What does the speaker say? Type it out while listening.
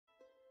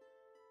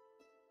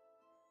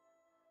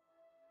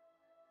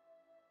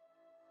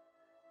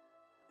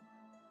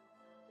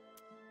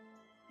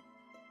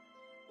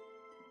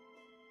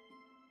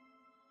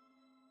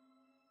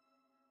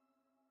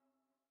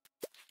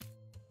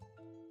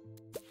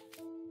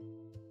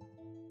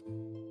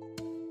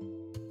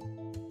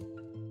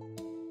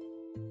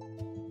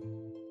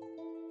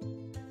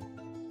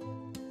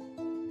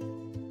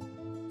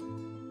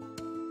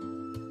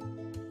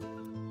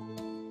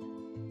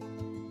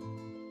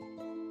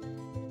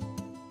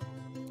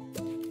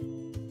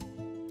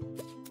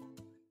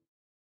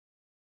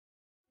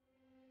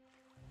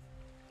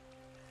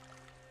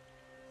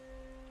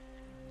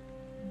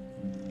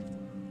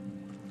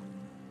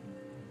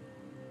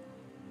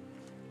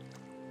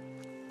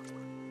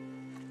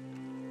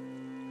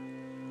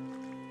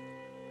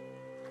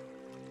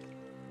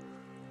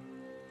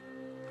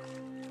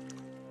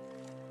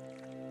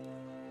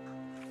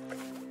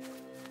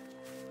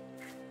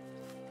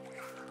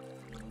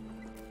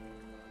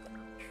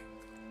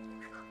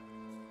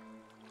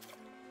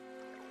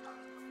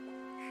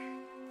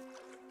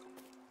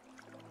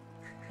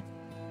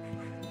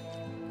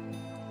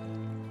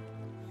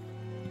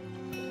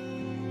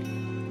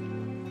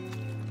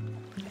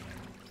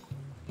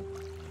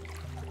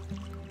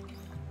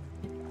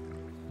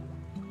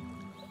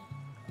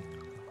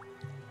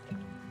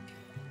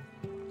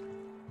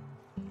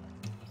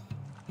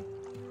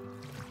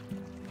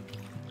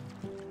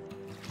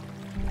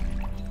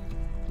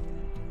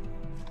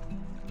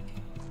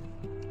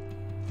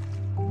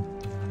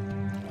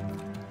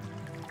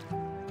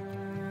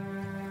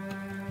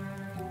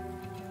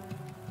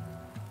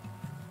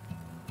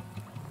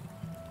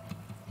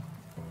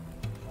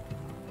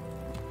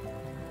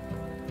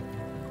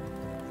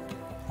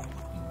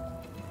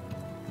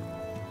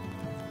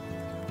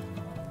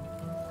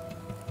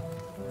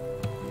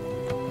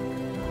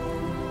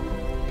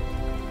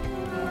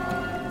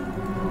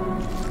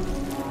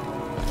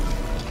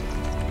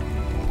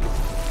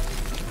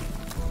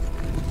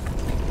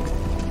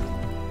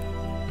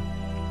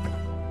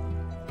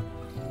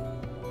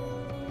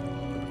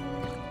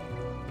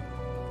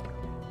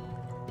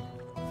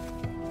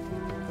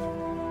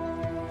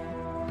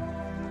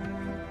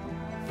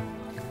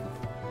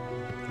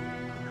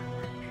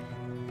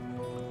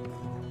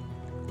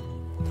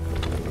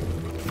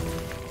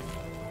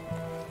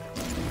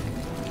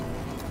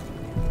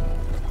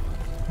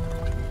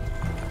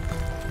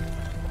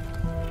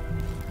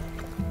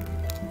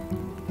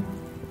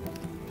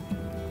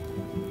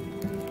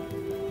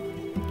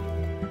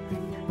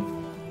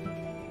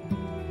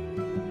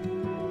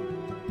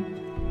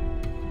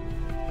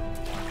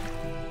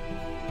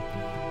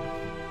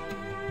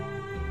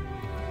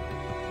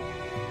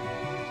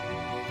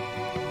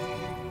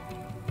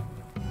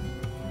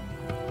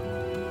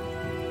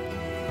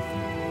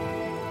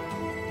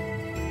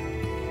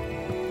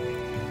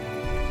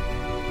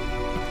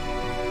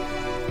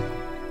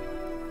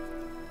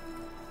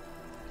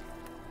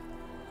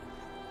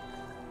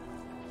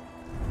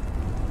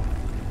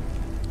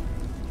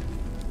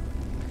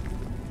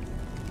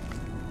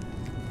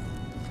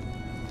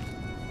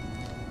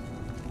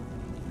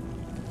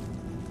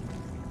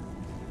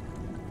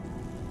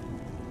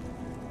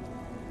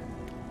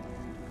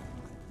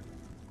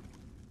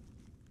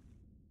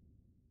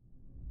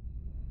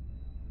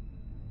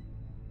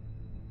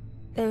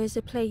There is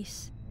a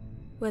place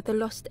where the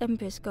lost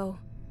embers go.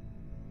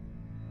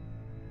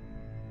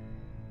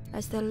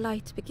 As their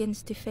light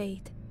begins to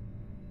fade,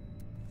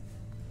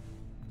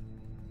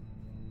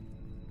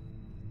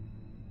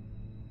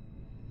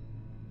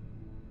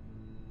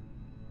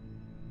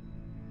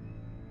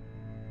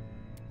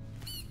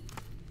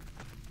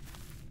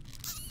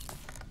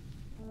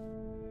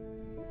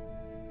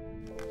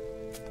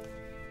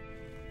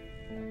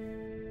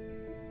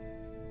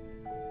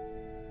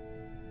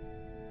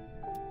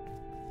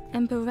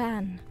 Ember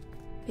ran,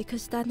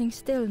 because standing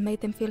still made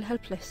them feel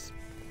helpless.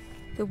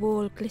 The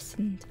wall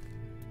glistened.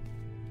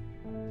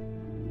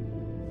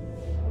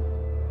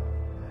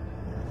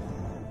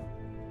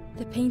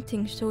 The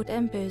painting showed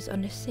embers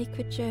on a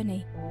sacred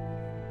journey.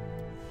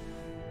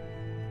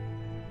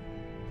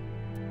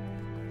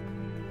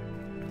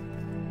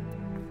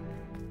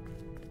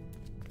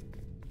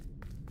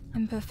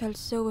 Ember felt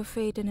so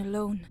afraid and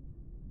alone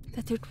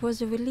that it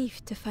was a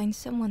relief to find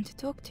someone to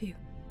talk to.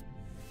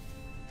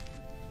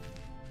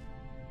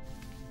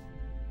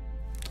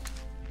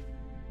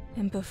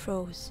 Ember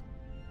froze,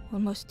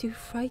 almost too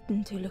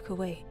frightened to look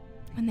away,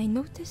 when they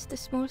noticed a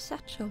small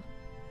satchel.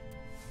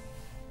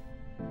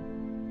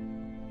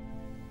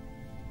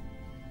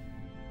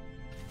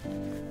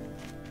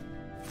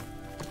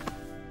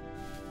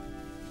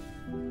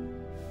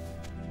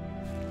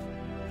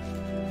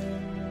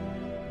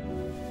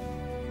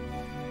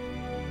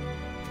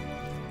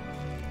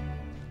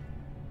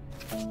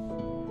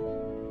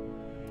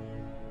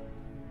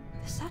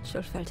 The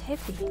satchel felt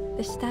heavy.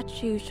 The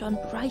statue shone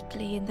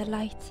brightly in the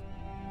light.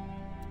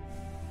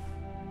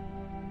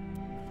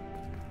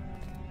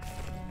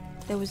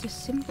 There was a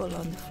symbol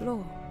on the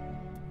floor.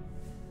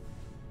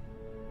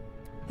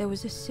 There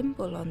was a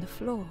symbol on the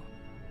floor.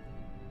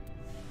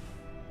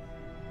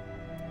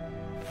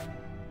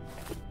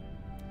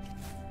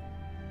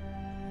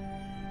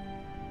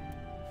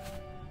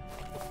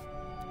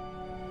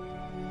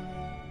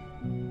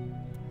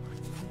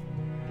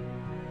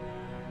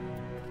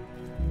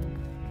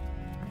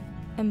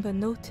 Ember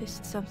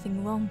noticed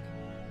something wrong.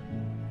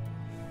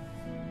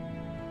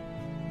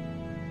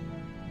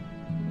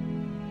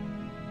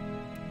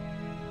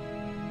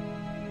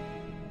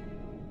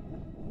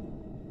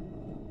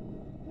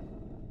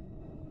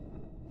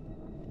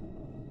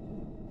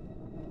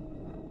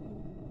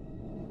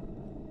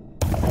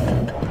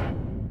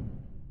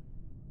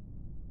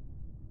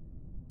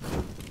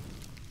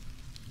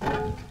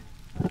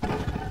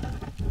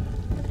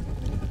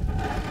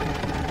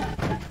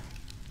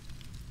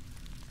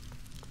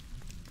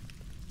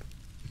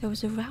 There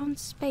was a round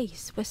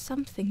space where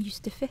something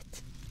used to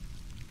fit.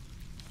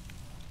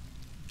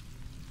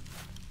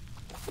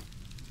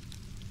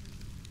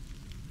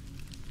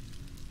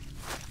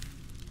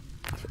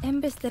 To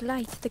Ember's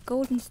delight, the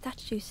golden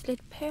statue slid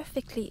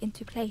perfectly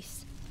into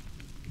place.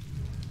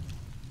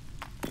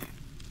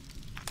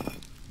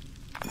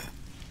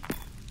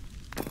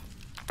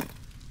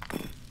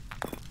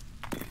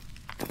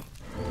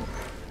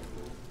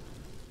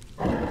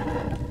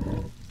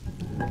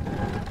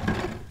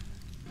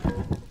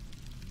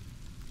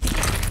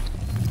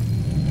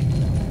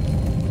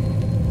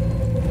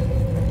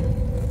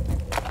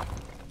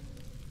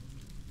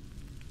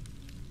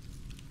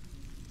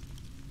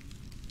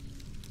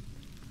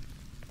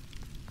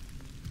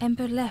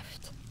 Ember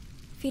left,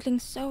 feeling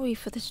sorry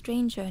for the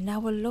stranger now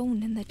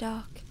alone in the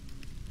dark.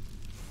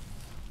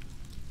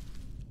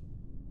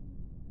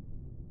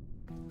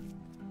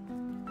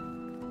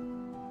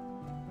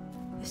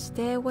 The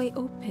stairway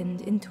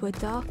opened into a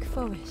dark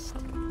forest.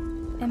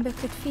 Ember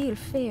could feel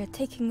fear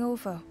taking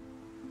over.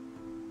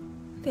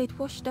 They'd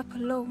washed up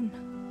alone,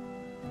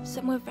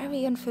 somewhere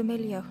very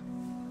unfamiliar.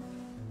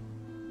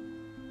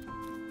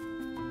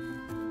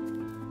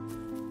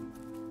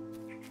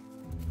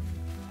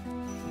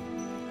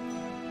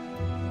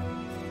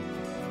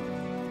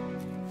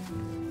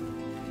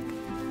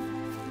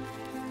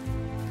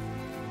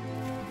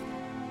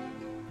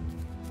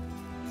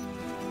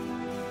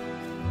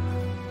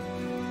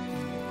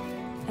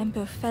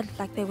 Ember felt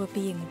like they were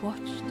being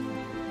watched.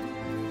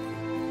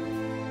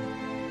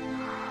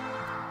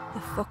 The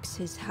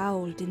foxes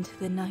howled into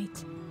the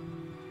night.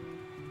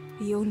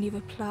 The only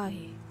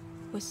reply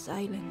was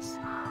silence.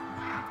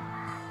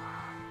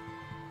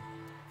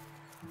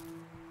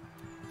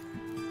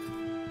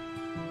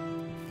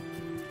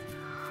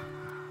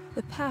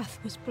 The path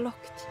was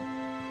blocked.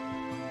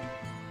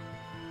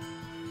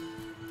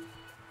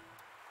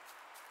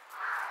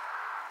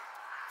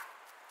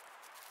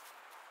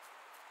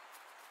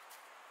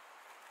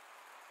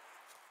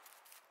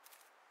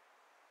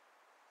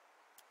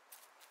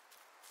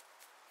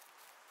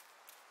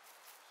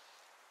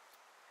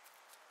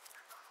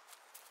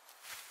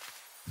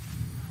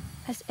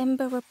 As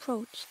Ember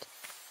approached,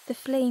 the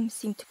flames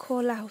seemed to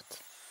call out.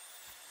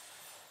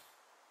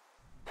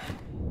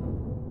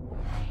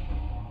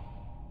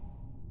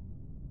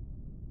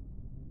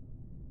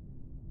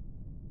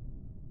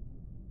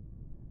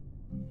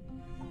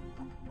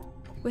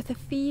 With a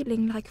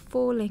feeling like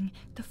falling,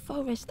 the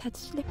forest had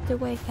slipped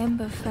away.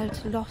 Ember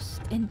felt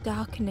lost in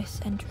darkness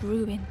and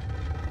ruin.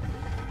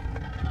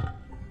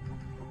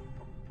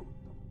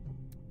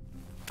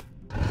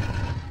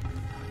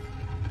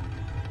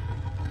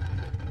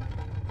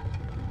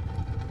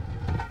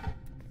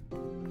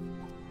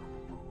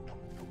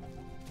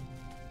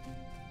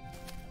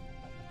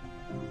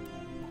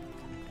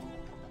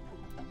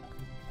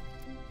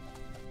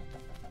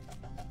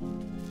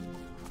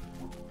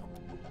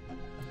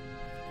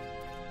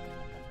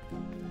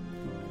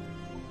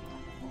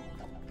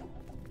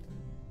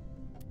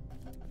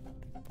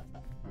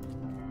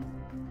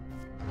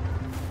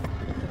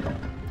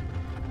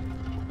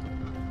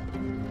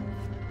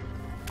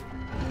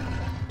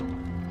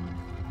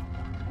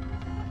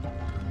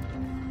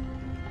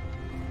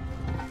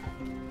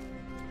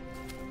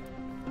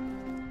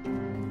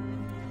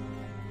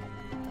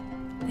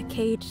 A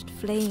caged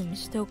flame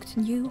stoked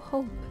new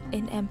hope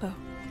in Ember.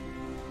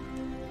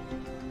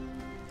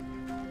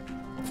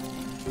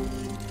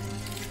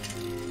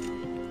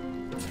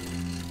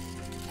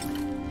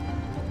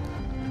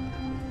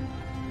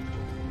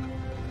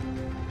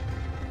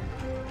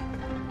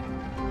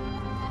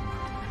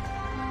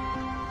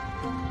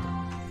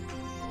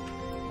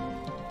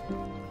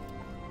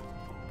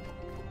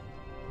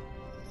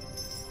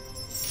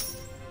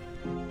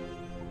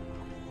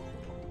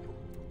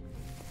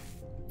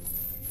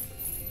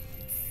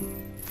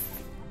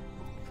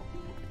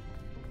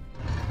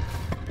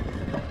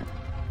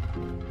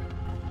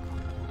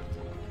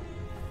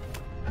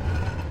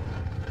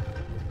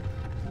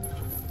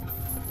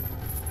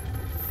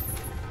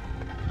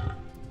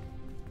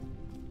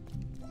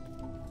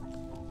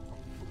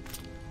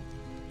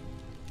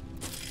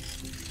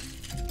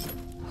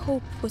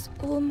 Hope was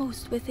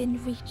almost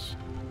within reach.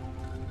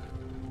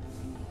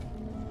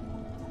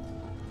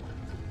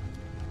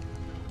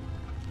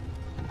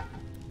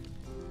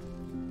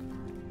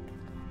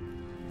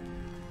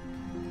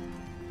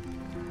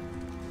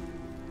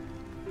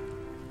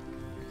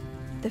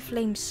 The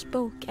flame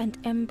spoke and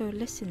Ember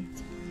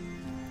listened.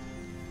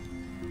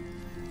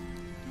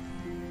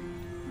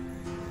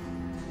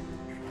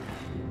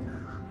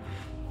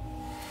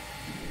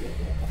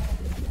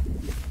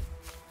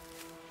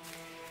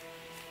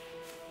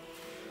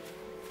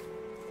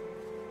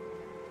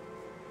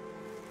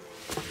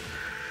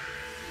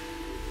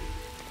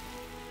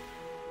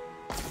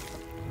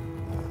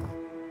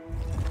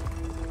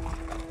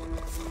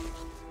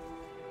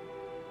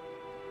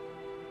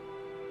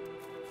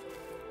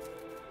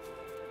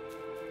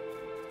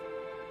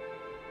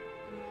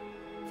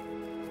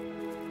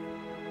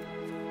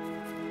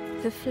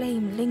 The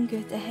flame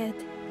lingered ahead.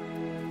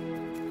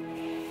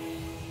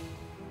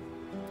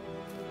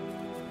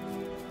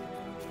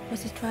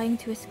 Was it trying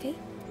to escape?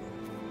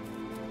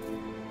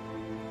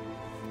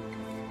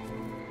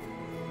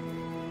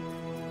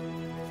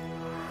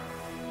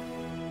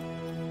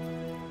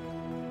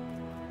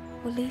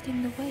 Or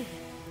leading the way?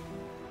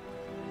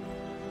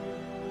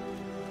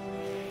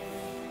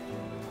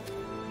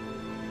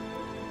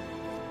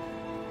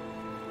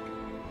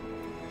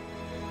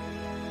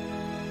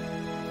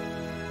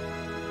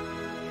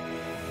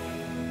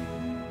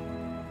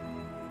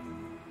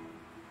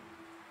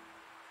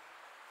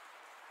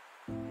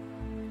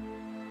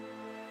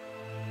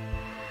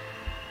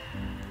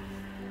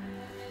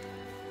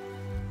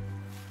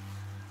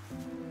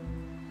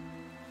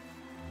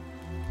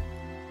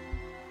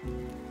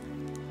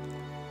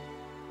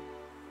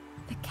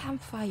 The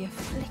campfire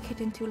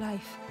flickered into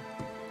life.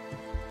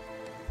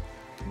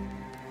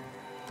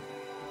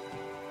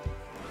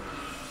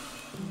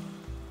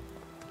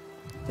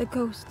 The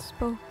ghost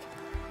spoke.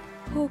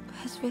 Hope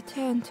has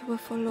returned to a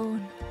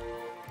forlorn.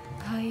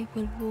 I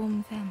will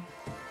warm them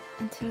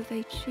until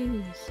they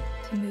choose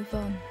to move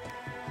on.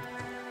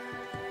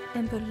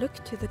 Ember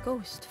looked to the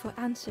ghost for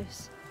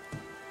answers.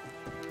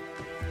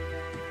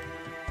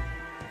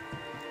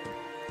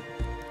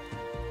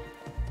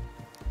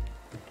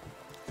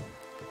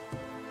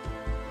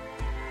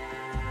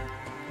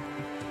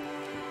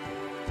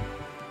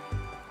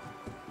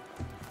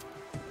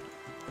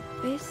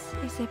 This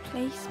is a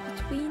place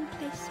between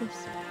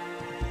places,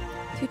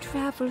 to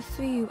travel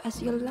through as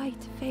your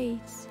light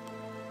fades.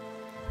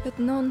 But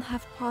none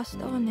have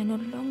passed on in a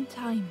long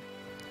time.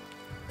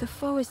 The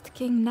Forest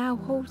King now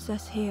holds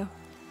us here,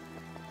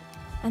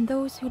 and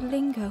those who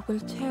linger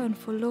will turn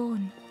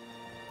forlorn.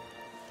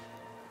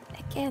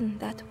 Again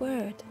that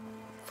word,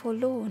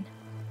 forlorn.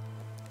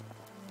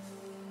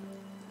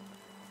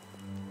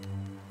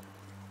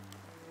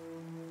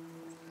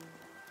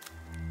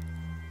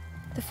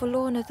 The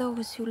forlorn are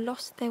those who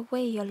lost their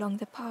way along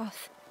the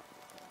path.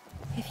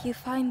 If you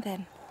find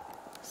them,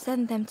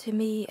 send them to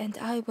me and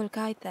I will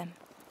guide them.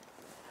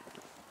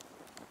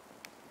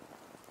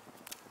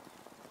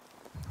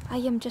 I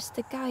am just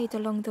a guide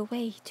along the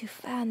way to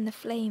fan the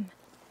flame.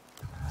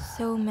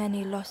 So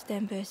many lost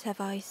embers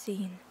have I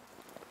seen,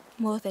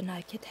 more than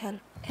I could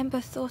help.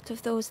 Ember thought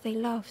of those they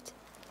loved,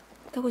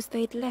 those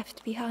they'd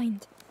left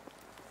behind.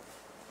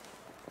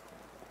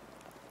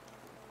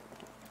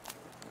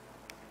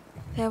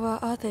 There are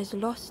others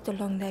lost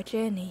along their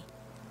journey.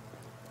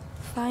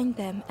 Find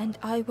them and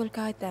I will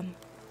guide them.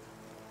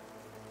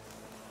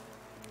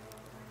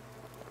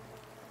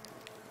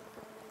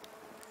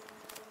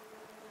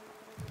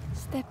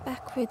 Step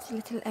backwards,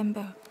 little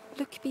Ember.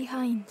 Look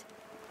behind.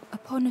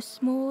 Upon a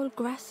small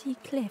grassy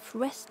cliff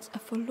rests a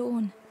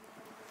forlorn.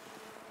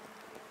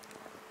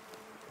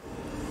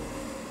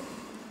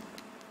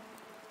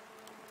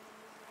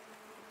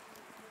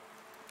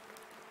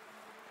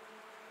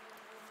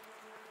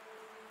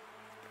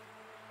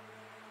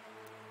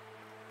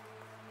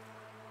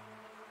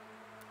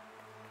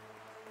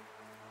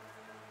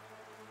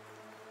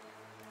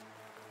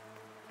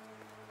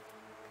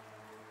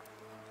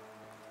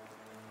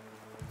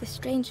 The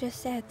stranger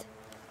said,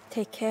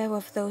 "Take care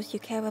of those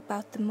you care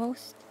about the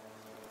most."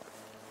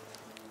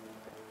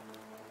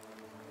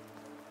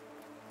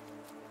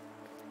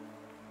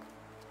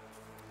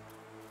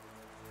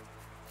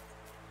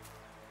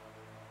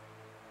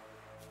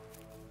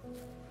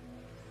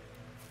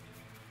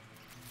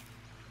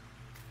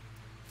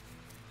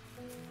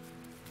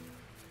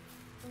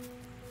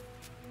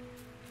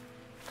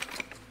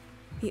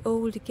 The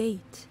old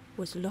gate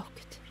was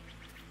locked.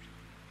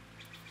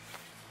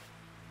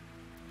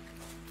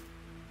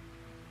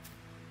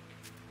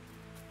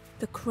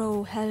 The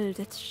crow held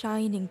its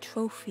shining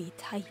trophy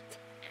tight.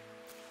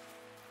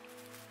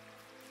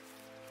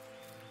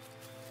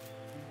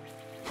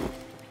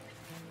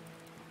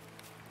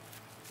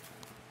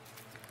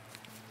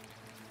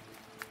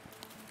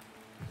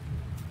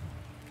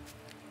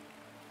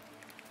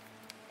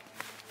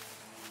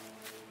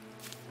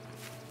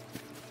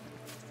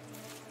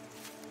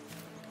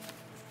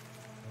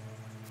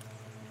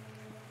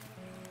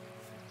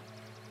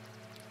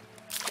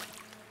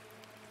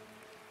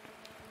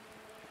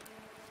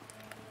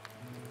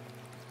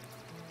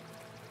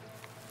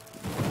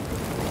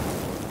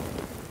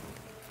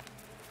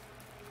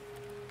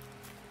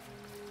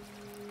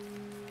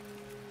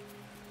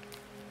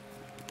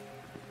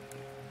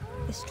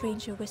 The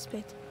stranger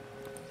whispered,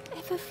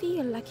 "Ever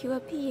feel like you are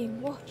being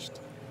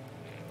watched?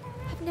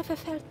 I've never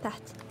felt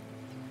that.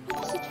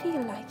 What does it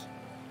feel like?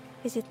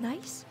 Is it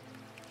nice?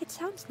 It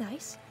sounds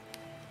nice."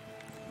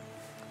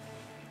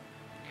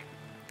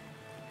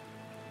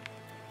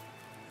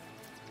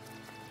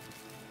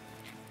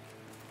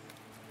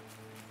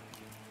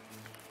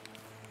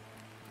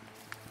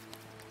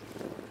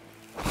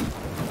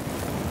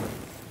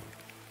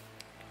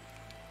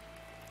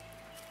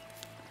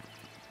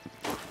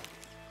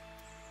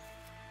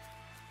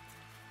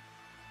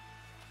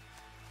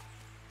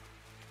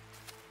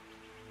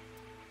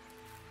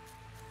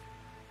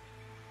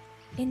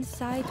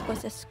 Inside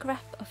was a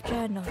scrap of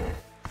journal.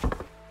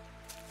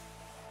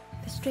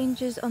 The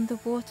strangers on the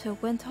water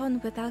went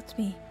on without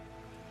me.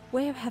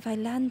 Where have I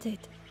landed?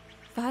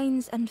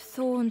 Vines and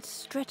thorns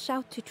stretch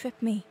out to trip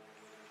me.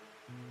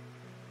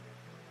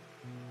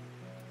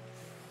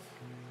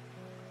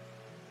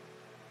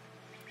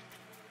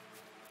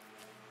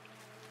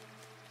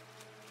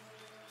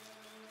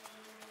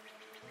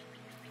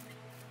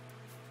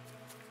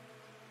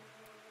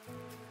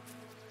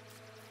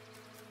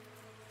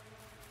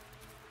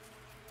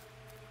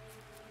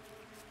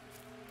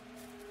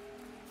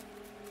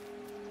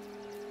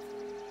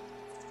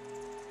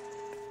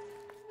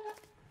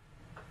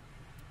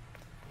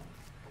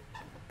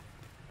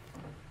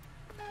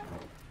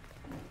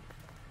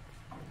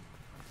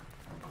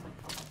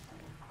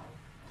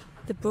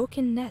 The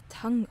broken net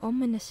hung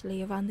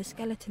ominously around the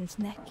skeleton's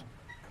neck.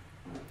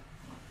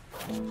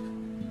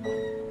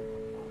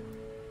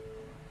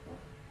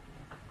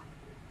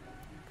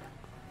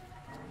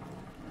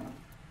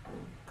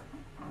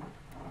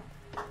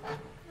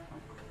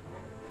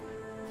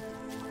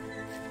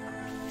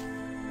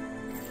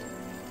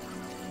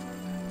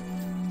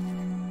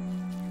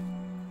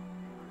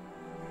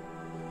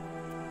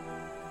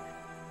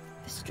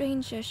 The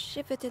stranger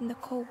shivered in the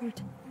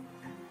cold.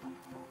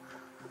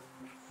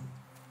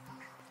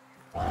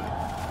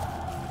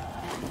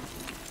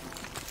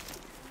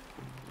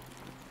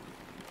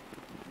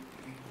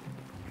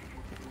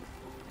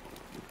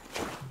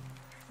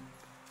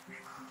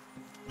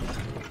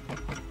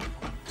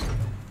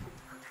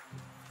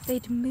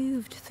 They'd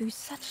moved through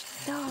such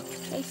dark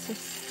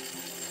places.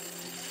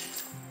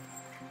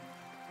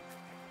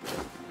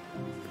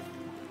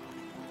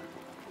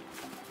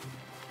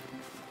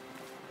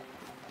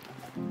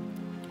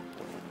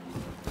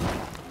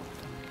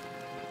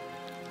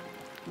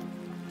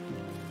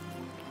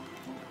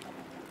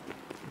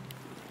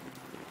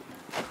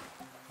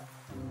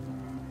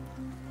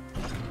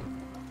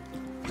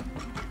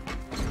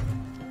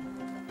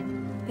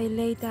 They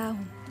lay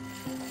down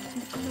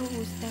and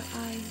closed their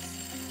eyes.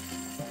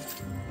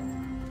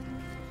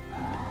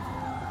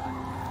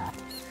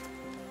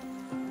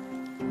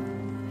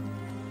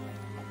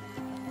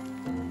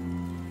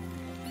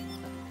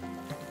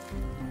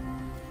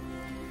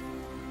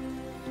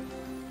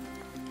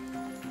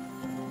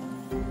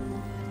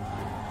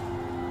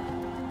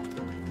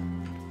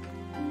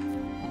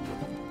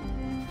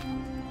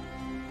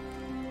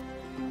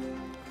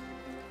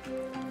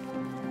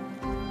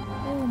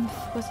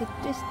 Was a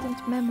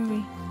distant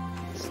memory,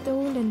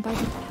 stolen by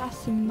the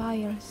passing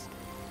miles.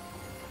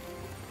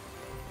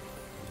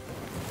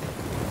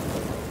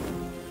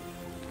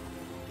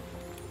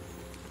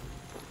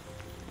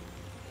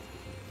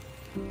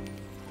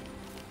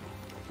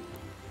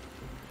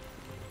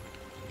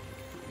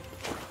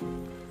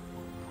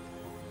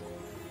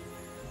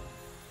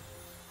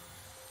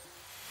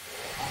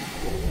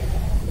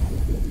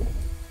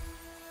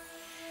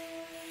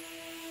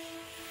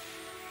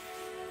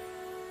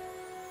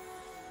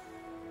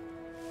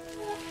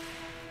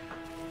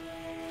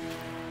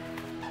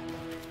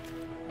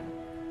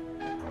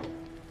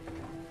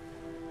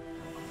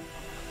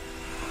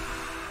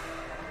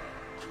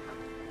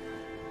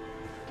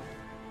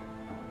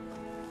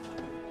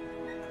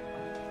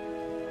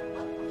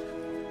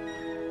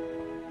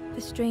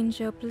 The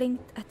stranger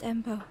blinked at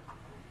Ember.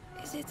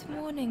 "Is it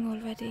morning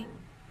already?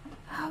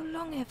 How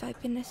long have I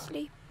been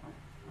asleep?"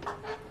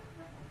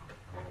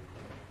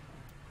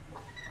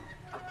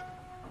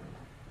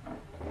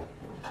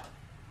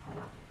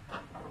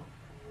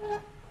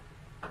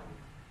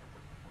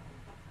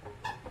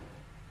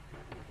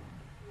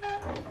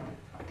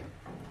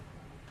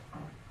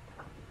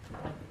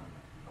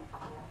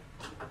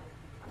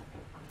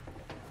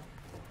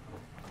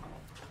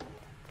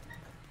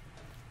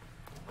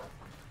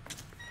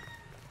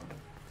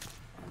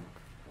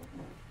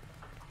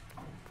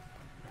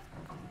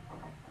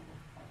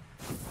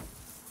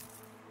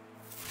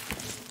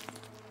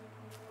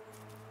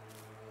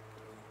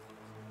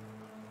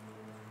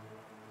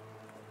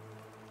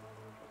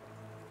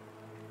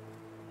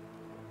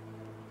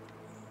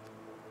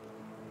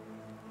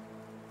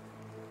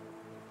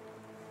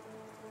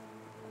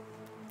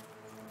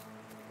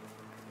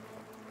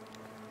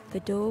 The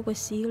door was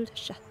sealed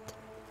shut.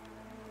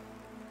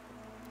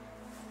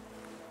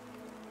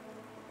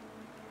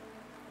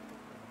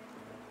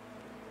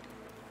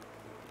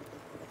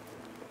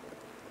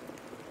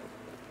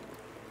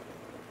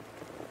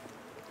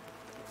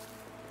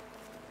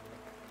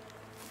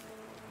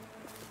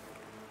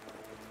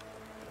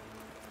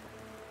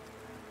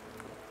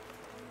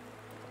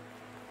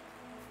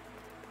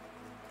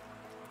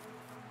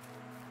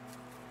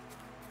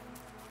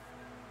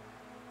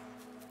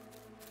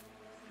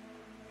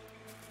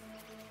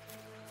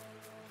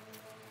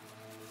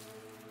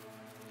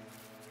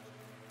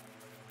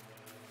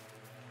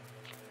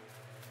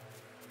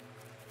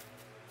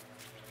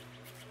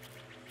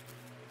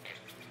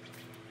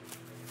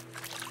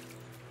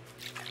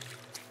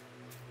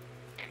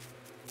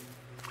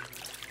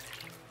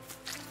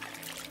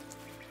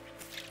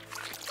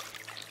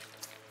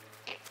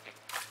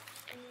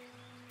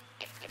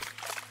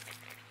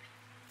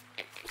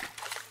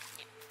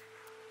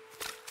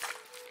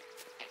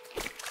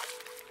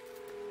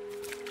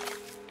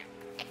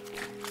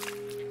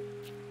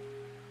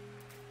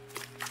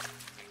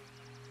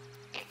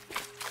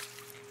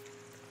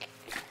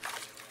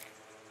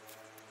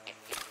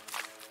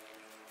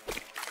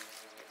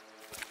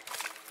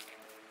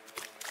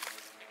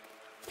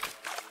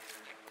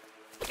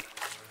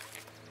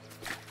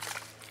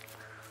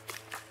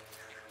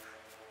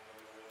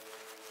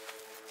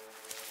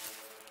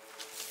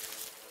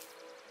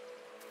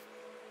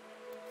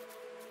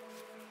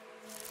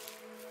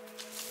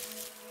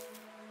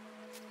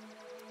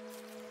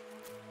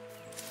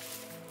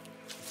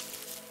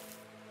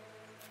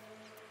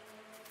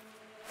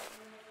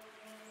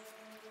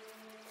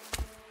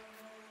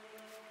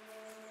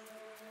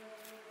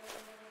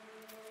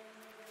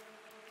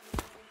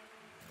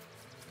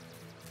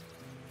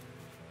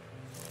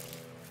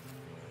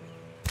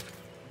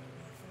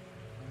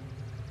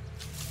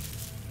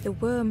 The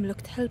worm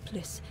looked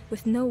helpless,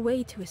 with no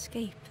way to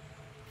escape.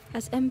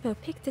 As Ember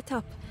picked it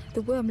up,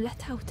 the worm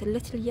let out a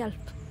little yelp.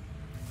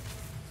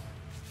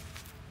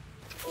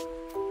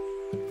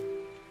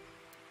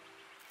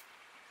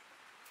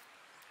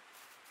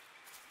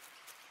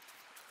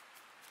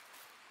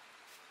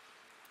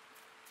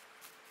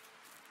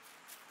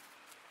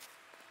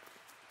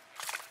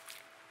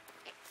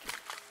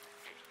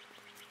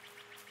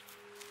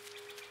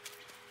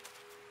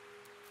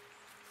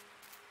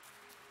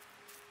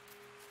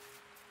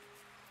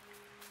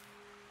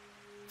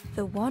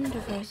 The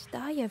Wanderer's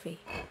Diary.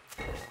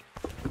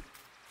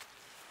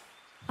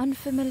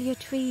 Unfamiliar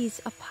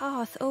trees, a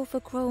path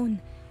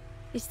overgrown.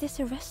 Is this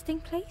a resting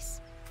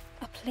place?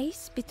 A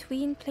place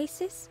between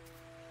places?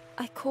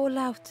 I call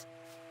out,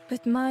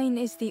 but mine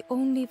is the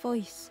only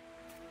voice.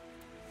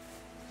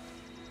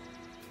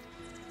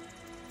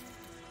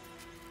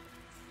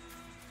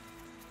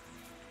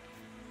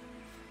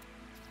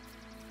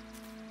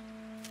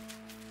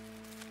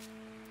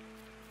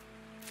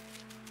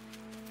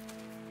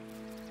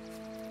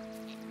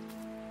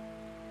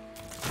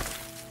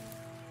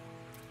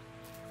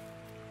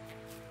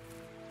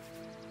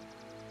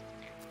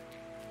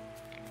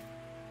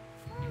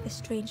 The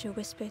stranger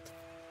whispered.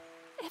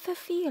 Ever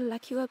feel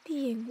like you are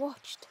being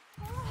watched?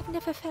 I've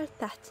never felt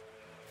that.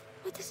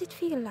 What does it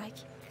feel like?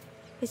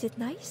 Is it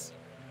nice?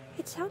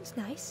 It sounds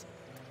nice.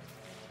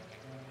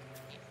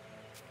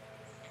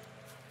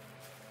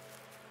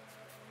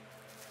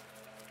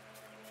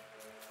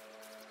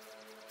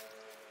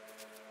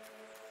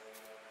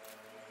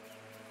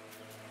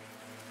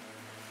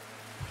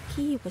 The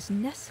key was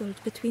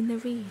nestled between the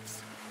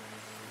reeds,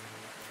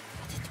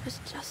 but it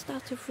was just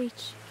out of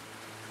reach.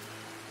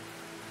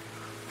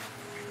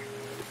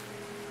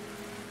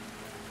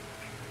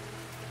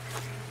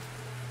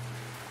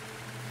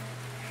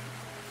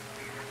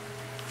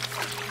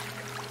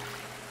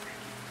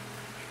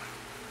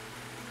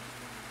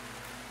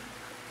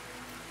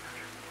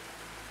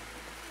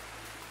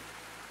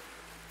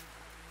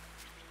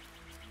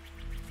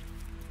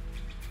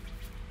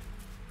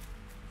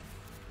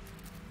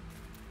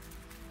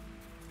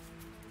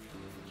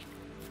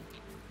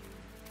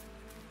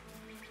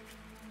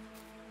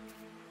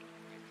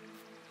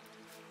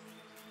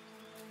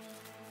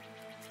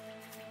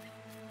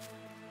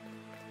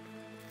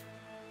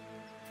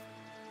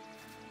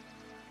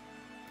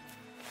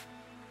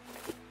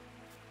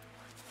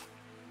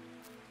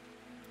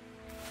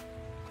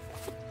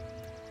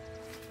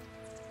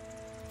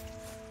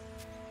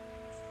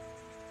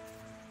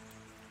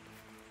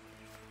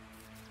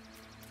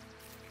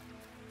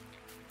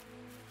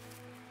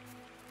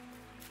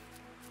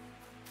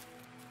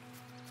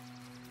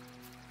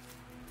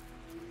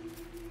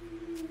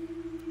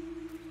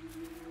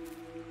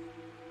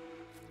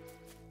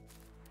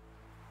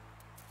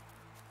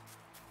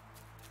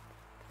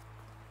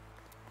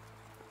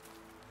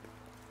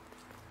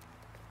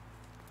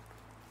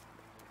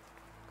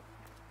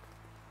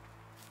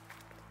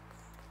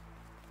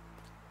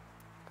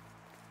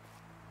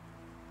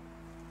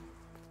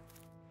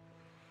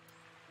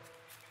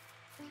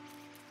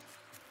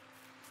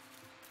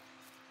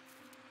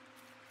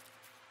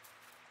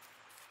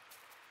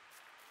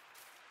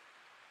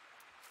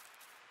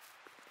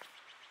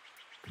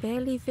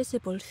 Barely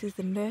visible through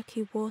the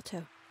murky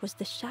water was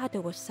the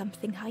shadow of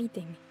something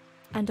hiding,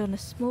 and on a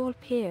small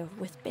pier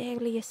with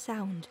barely a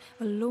sound,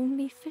 a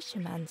lonely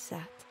fisherman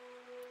sat.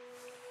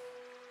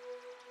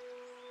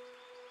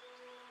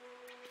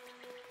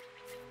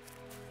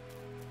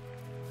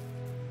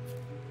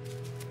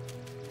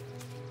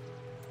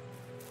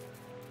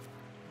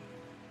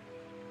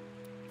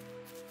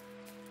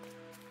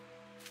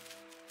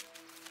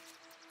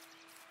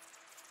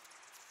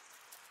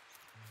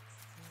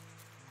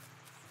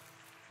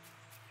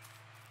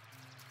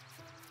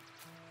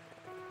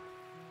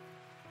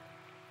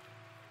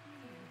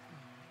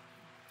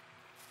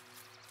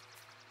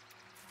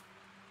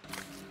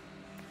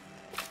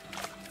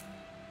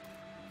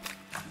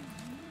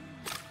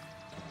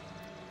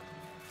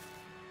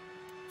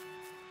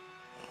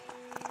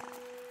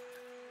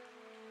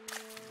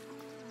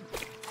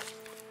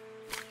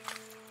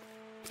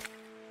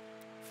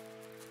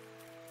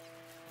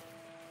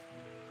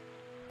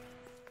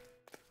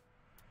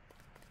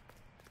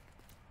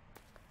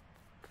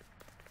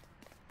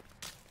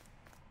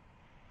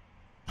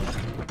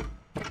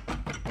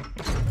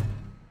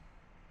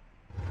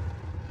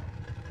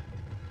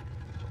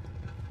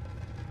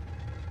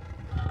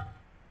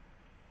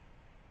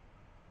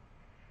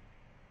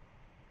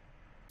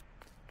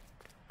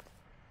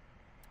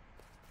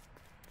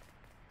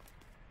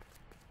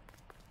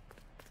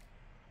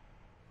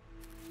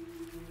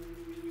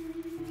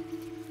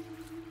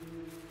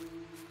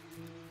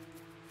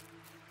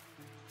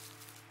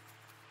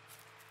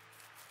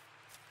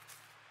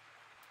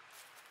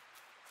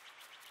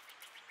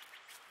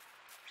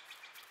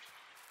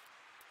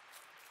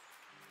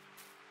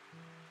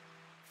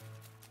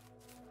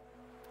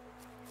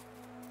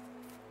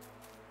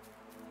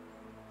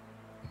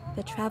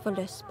 The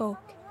traveller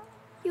spoke.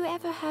 "You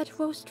ever had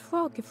roast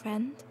frog,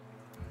 friend?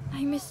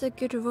 I miss a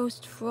good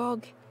roast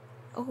frog.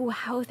 Oh,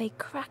 how they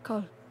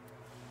crackle."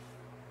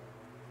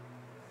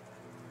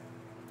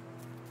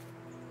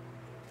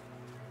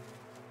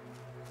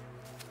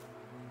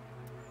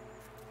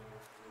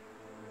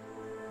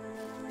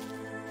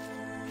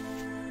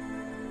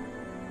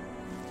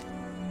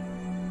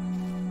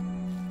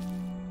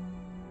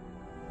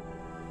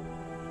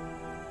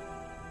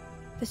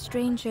 The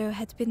stranger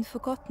had been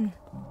forgotten.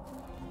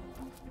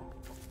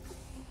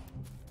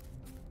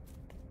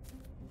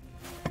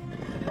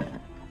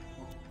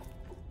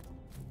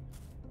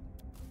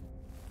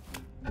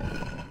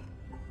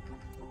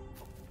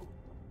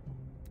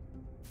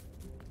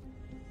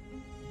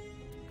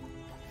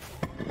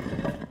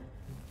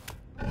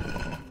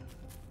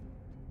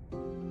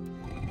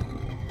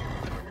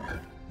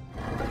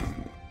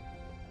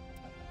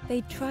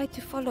 They tried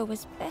to follow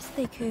as best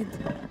they could.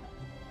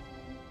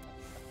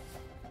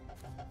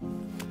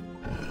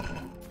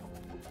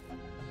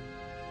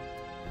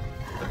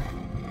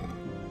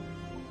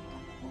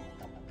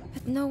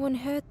 But no one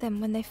heard them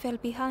when they fell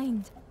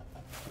behind.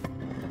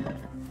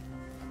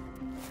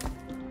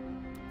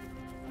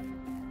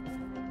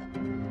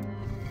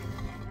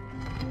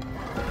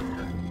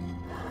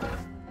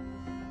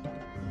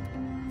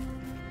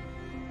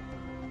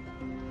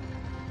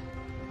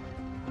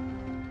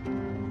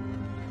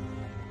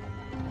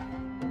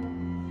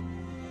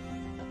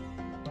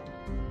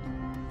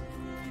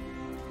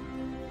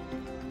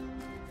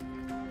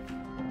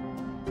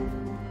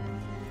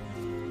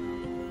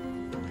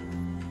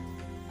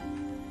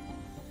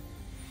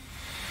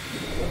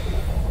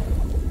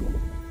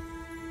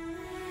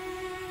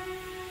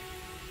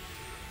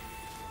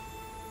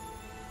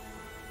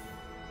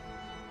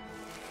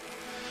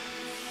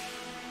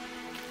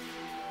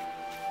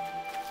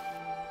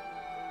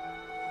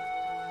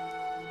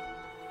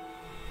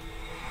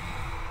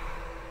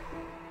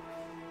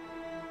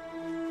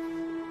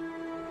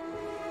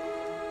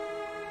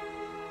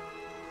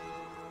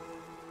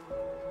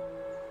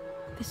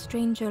 The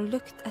stranger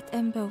looked at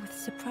Ember with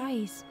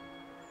surprise.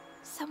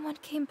 "Someone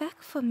came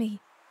back for me.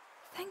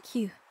 Thank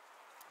you."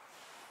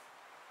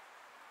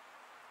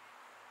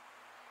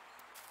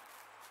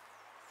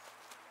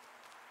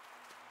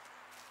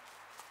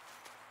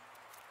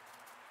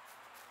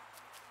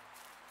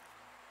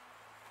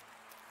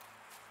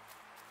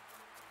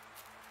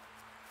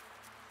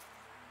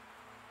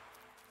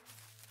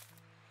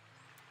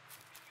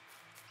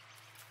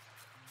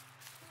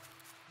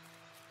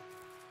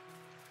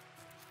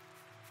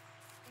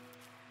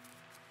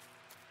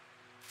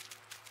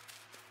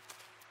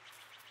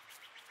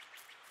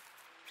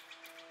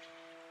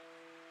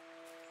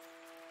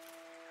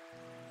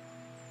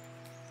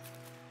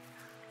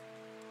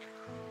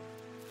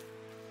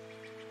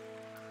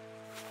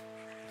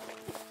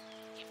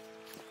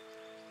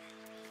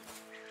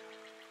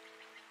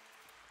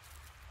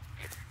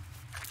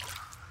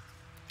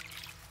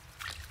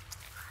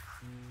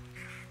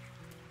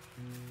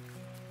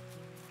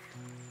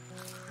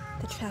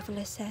 The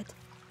traveller said,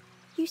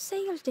 "You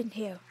sailed in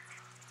here.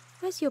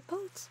 Where's your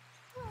boat?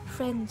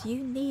 Friend,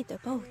 you need a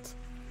boat.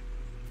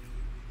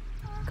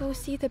 Go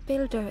see the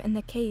builder in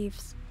the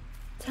caves.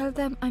 Tell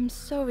them I'm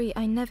sorry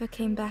I never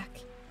came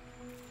back."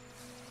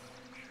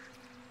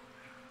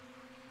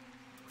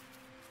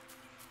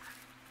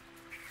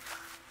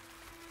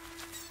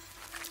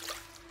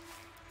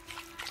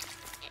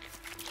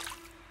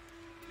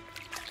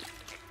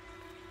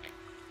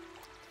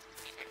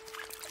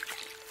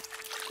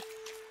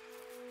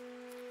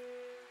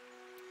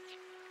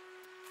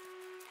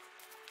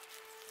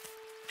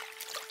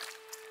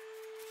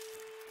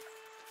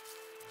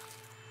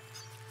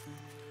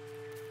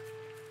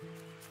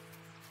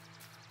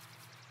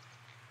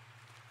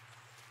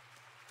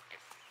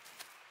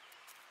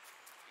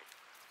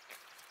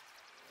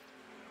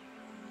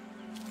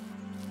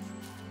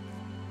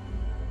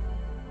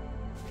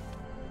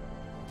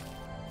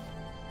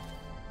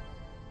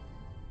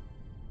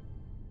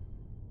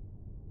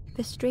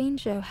 The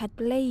stranger had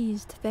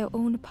blazed their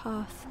own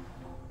path.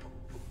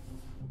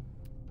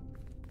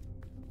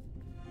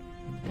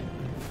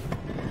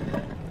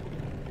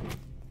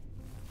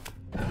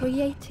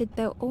 Created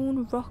their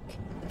own rock,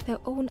 their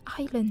own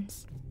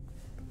islands.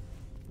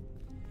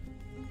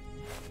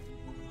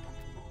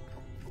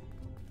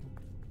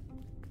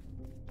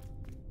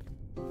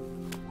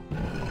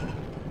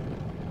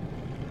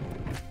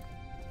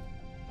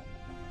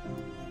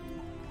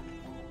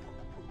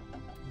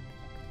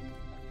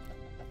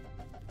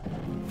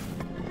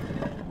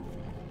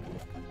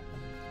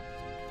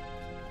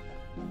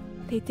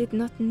 They did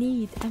not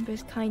need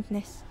Ember's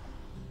kindness.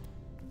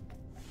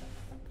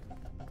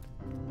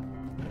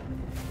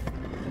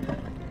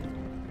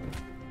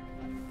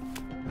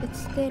 But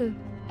still,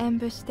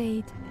 Ember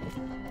stayed.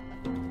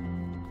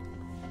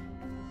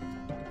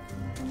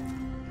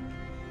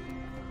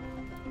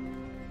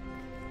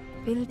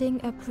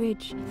 Building a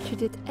bridge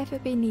should it ever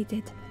be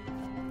needed.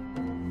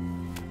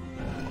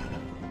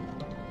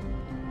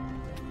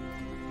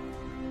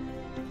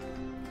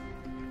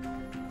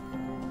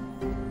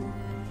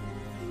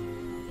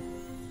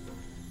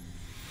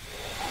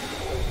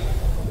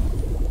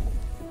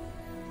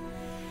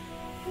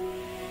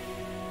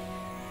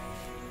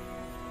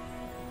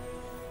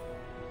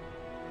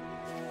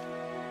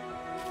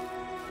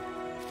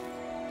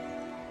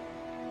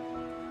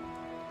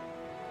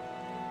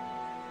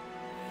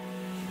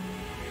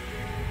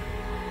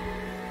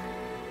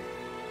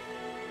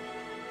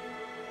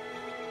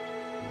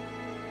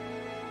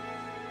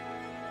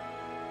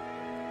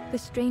 The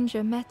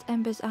stranger met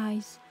Ember's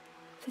eyes.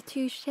 The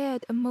two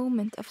shared a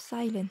moment of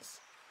silence.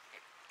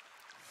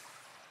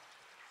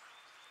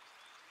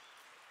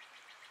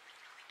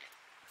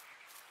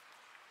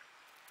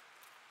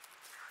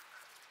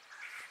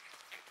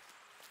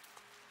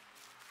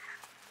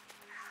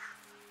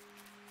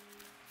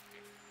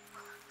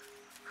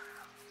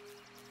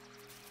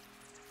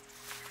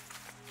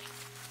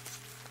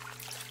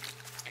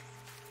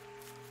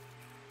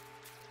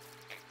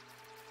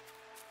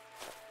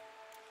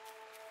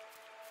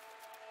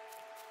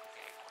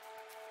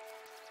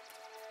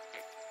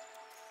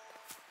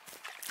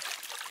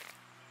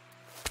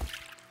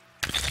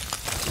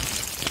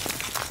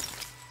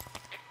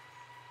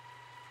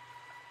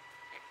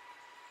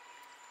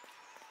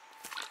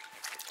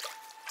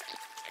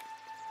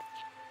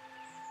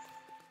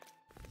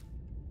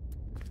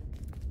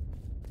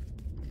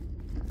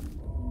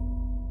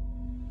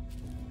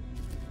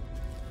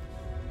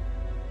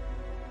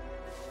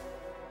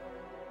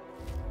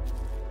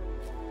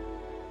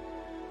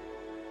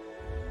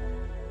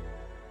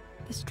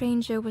 The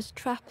stranger was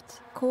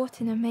trapped,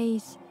 caught in a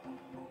maze.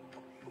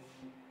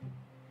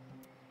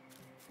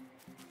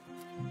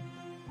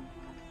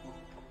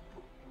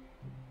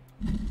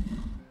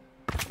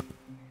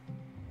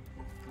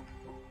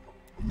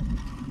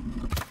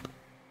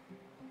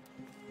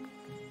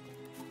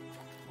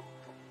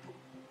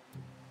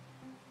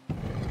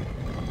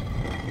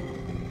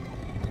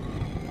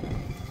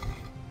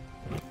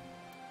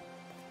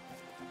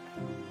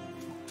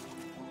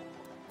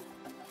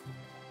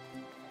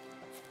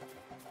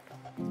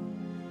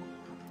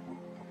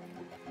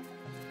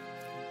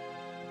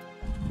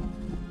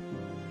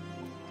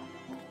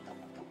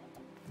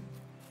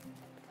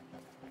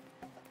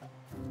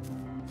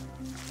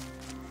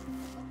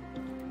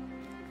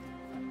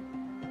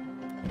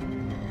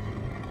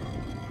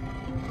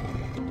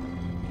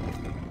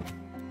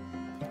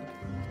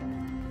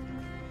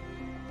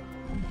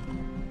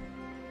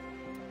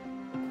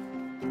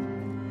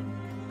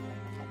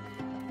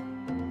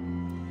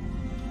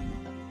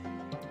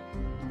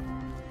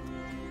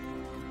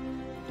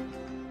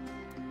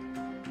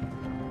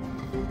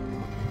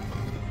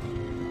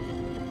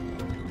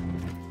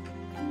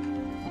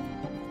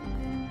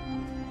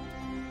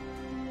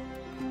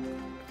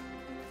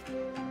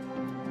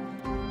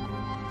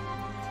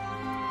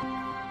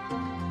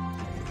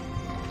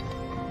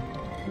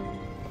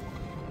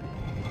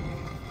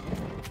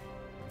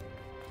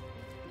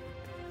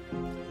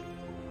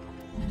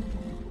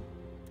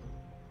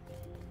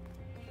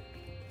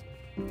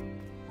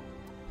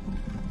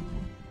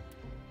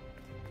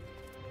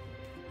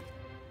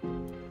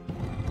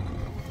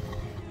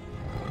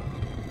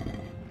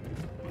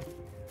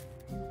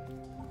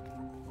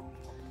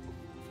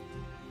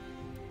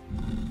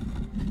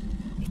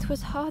 It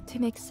was hard to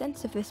make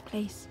sense of this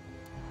place.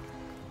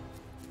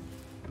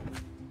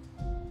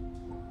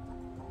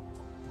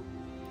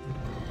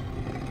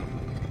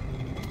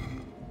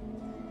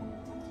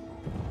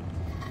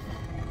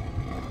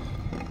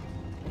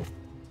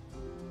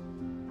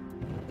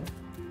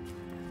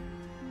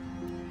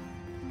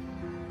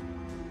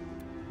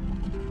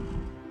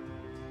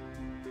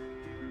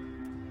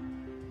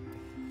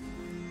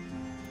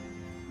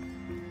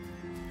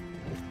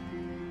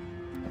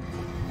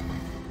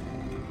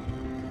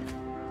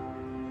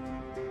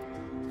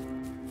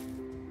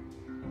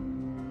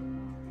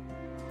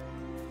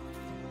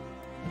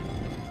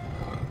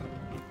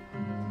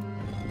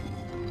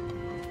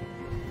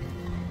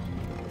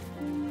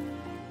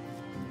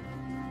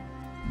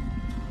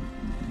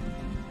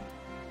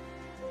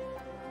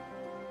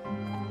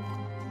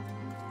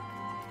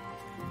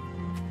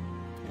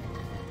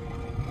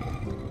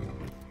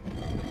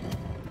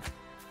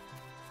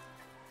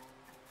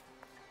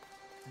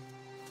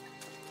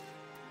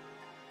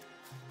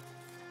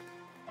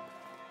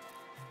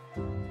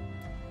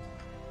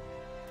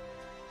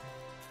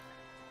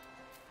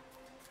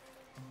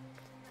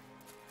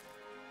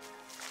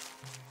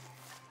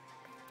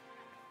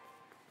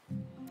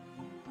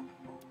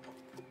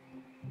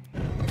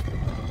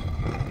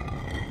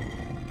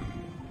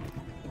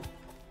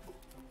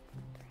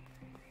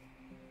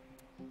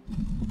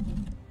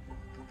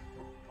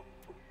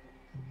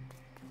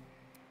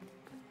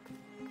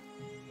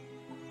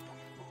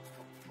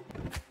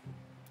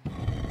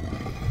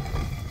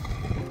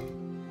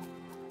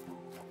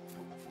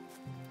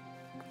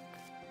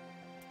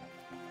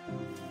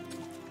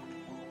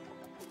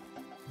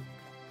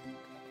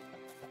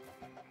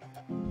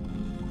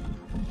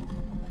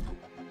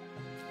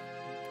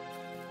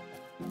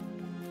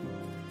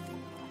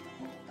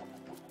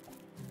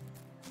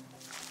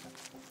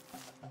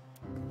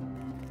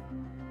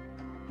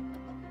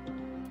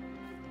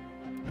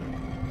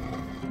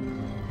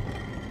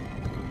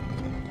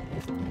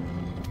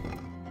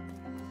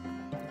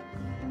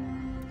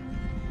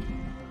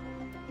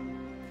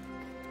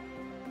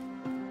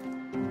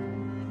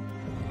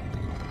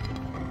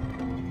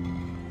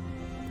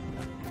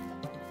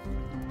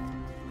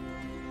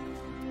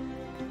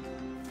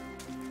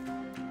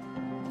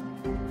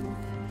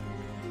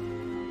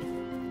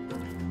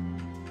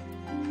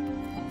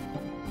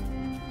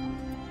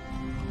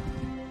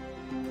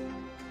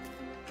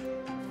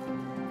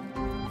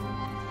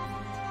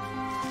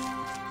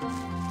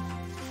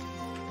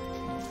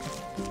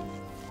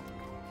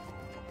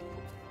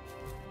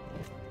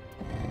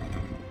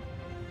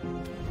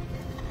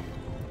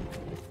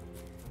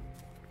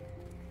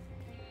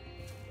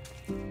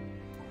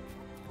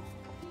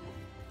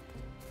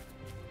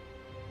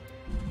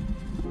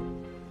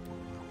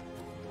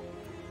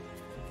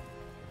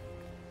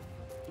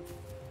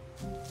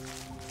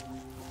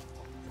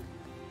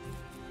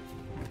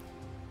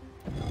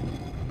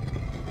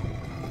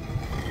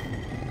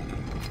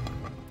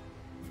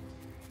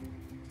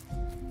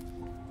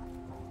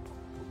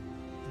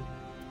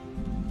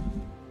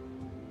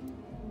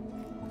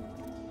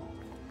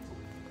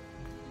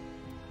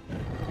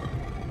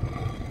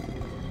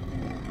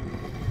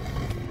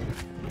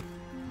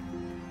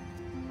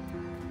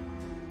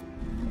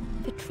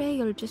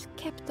 trail just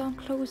kept on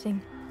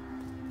closing.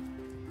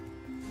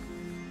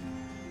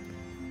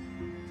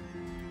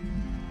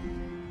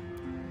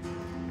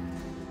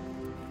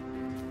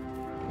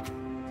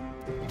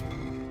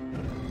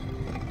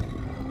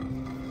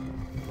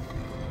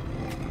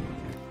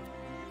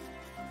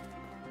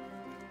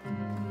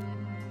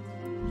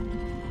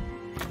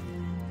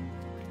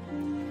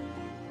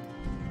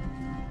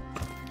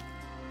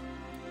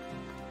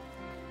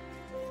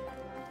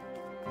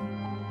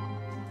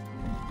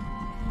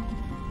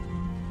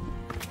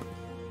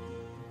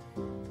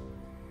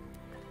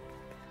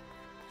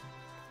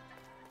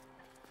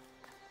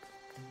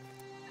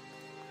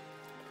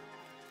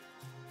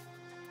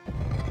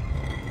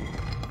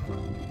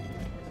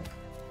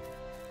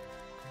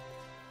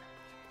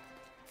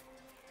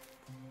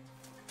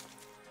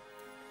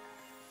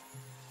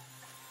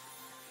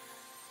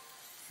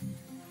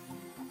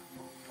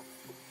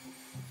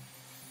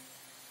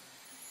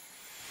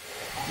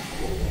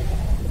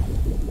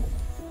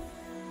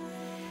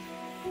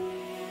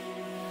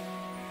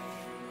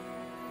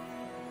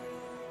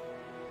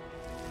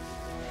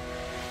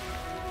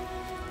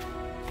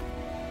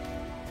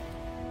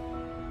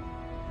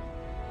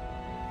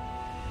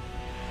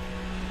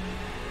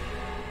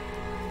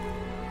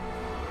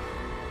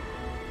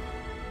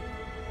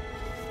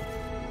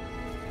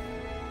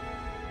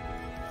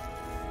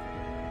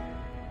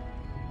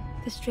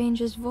 The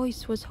stranger's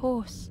voice was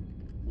hoarse.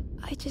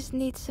 I just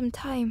need some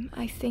time,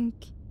 I think,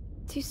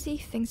 to see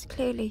things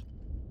clearly.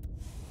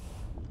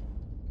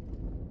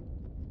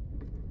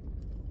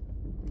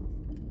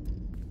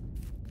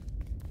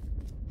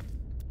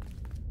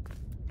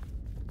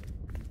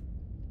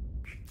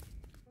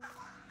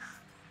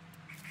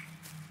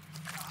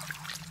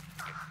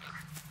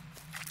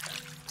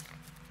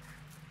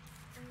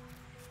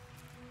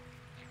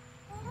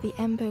 The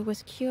ember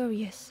was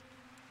curious.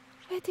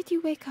 Where did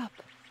you wake up?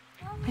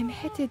 I'm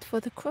headed for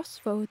the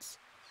crossroads.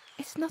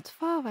 It's not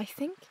far, I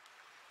think.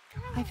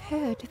 I've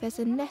heard there's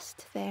a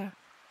nest there,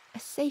 a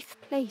safe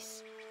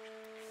place.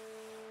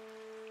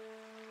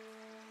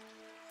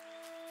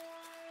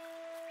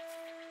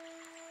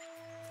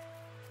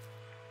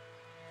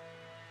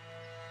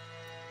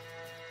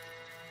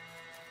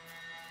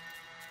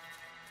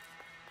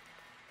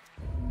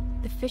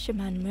 The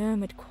fisherman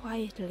murmured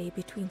quietly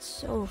between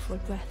sorrowful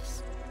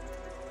breaths.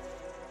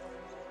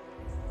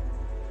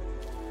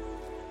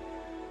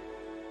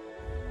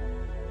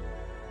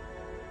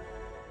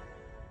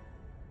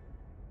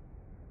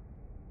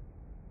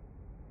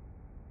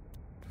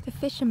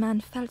 The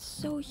fisherman felt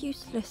so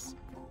useless.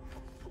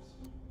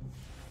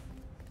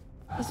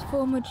 His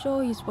former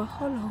joys were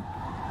hollow.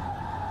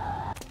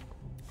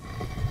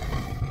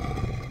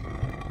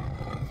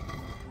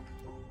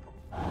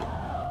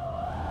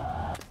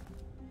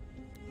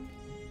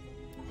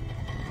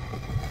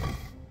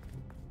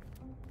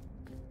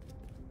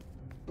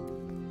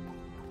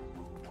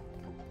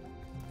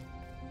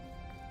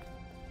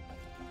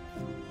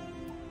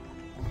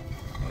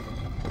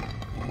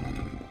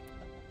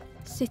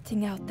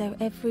 Sitting out there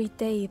every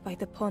day by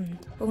the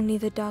pond, only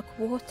the dark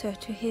water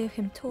to hear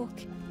him talk.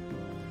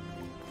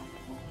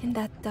 In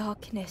that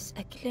darkness,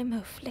 a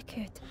glimmer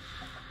flickered.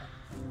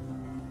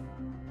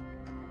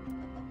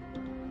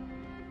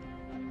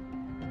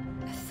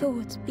 A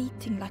thought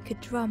beating like a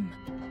drum.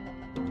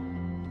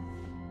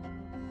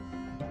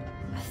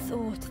 A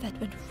thought that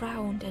went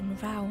round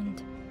and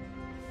round.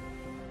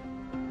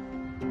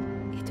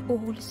 It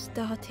all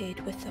started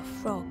with a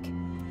frog.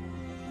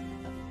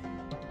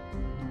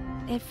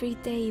 Every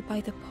day by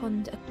the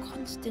pond, a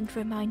constant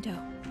reminder.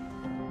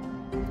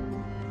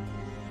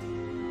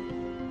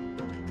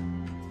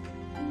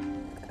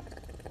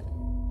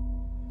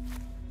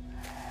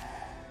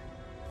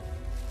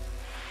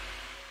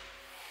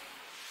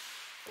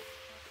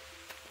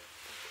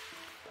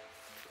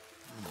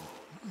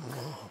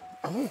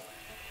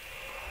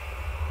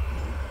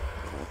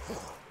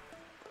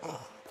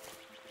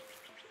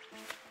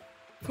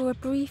 For a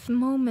brief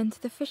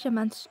moment, the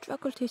fisherman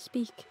struggled to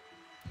speak.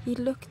 He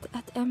looked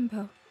at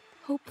Ember,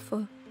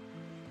 hopeful.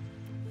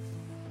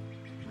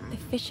 The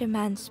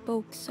fisherman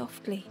spoke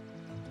softly.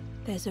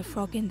 There's a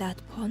frog in that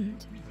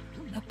pond,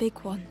 a big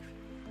one.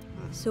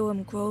 Saw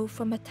him grow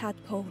from a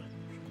tadpole.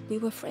 We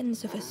were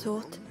friends of a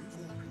sort.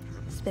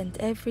 Spent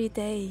every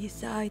day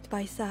side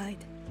by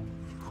side.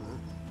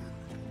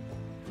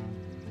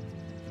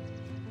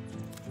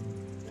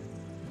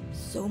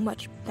 So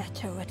much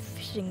better at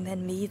fishing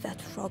than me, that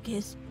frog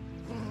is.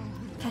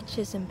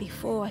 Catches them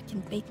before I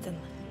can bait them.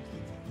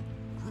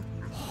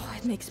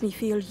 It makes me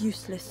feel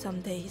useless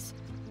some days.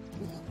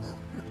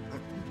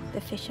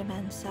 The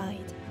fisherman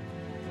sighed.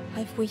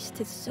 I've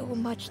wasted so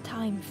much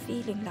time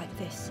feeling like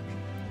this.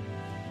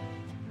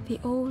 The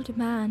old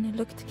man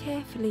looked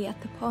carefully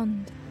at the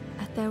pond,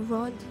 at their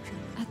rod,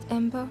 at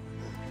Ember.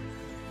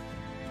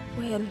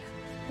 Well,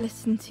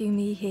 listen to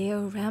me here,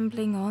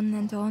 rambling on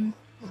and on.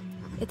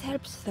 It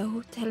helps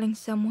though, telling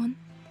someone.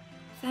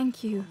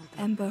 Thank you,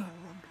 Ember.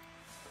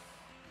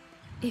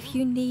 If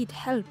you need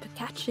help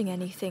catching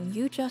anything,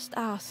 you just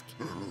ask.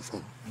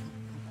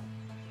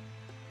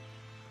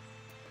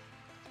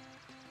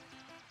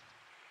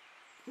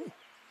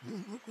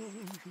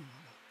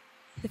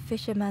 The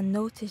fisherman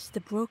noticed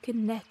the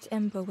broken net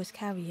Ember was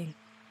carrying.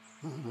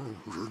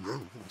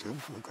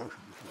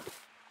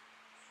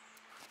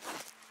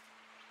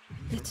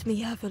 Let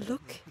me have a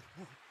look.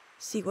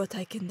 See what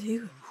I can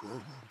do.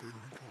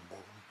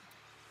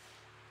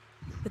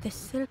 With a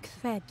silk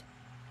thread,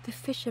 the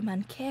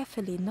fisherman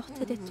carefully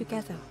knotted it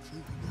together.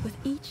 With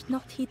each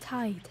knot he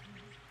tied,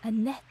 a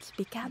net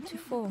began to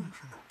form.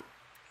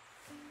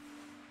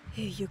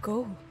 Here you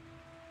go.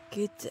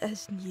 Good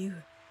as new.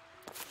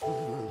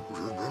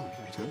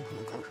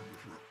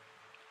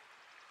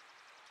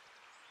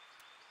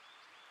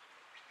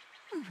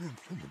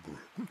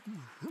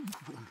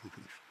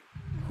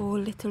 Poor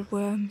little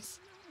worms.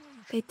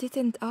 They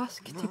didn't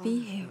ask to be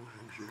here.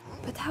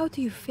 But how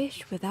do you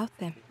fish without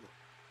them?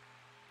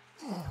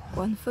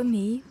 One for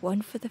me,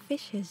 one for the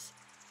fishes.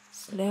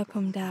 Slurp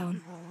 'em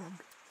down.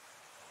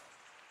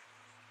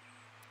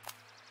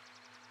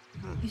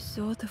 You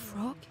saw the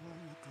frog?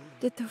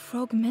 Did the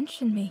frog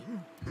mention me?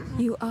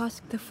 You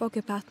ask the frog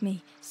about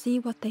me, see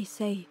what they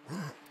say.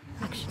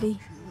 Actually,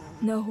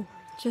 no,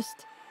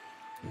 just...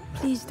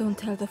 Please don't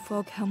tell the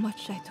frog how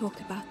much I talk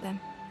about them.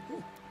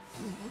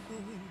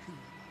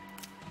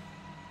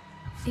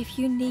 If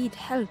you need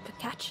help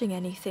catching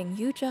anything,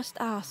 you just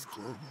ask.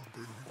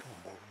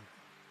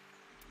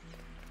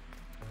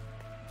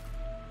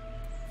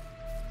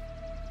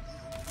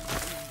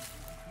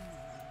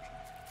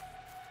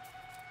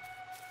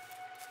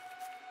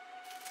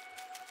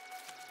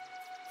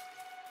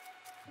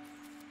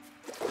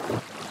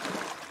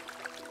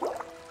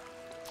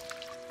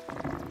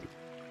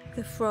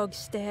 The frog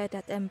stared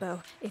at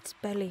Ember, its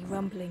belly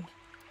rumbling.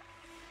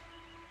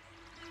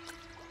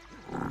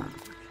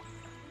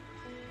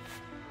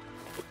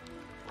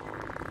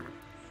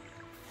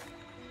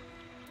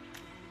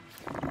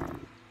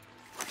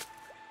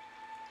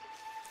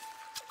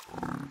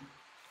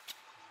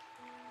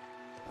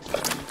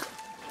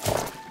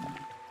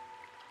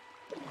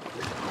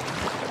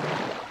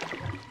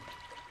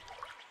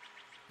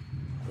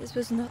 This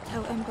was not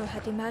how Ember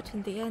had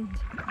imagined the end.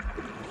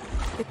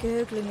 The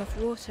gurgling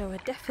of water, a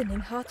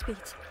deafening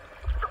heartbeat.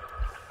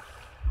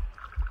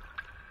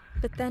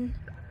 But then...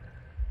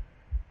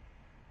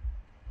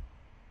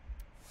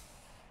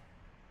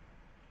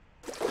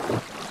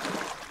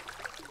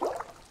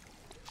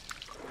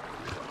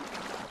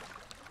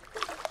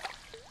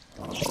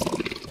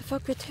 the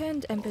frog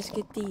returned Ember's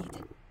good deed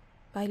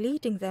by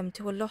leading them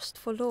to a lost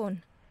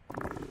forlorn.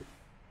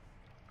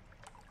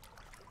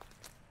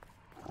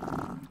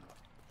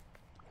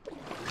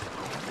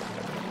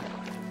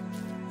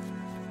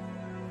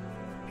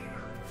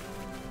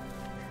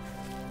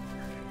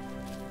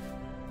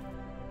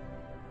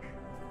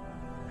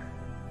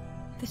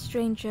 The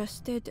stranger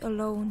stood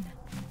alone.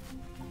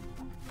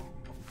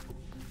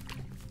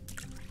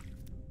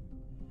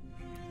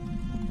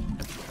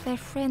 Their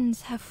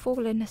friends have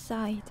fallen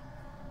aside,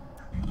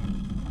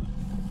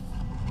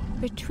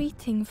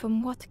 retreating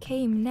from what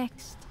came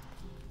next.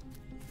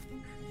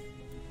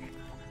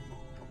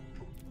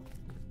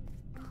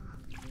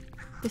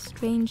 The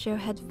stranger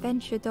had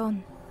ventured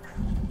on.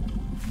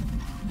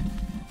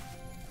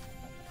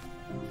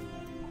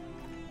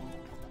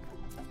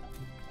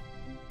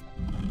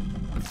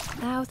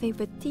 Now they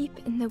were deep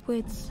in the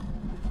woods.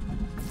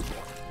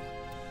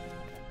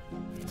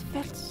 It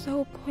felt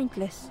so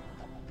pointless.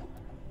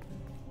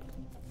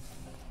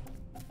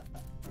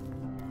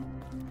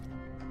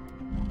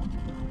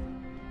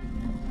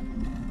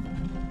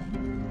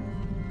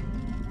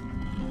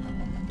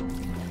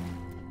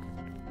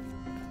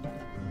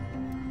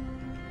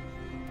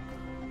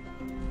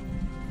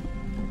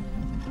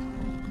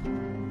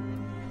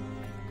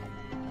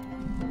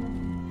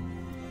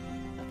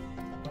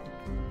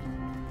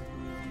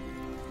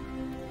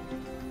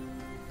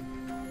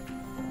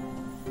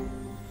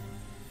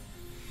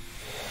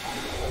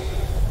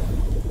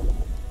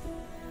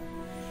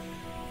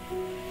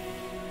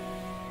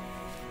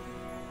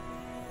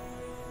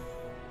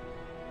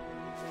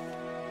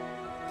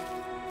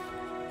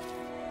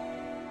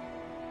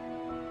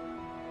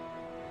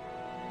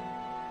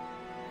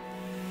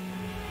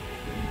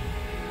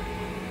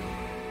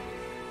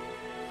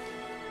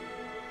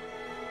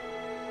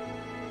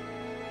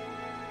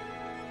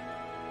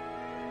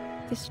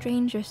 The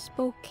stranger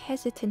spoke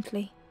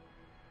hesitantly.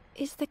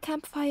 Is the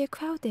campfire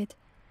crowded?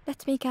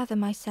 Let me gather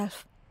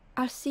myself.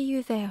 I'll see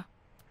you there.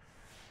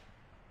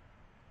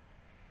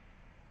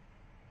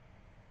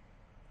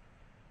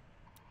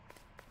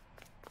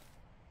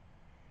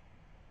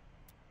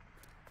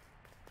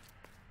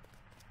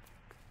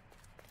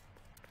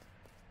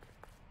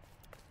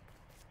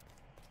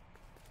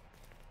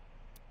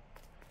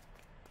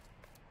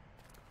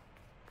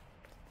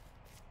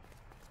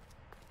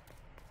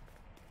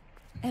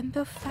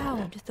 Ember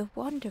found the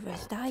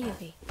wanderer's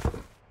diary.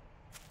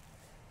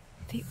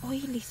 The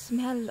oily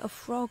smell of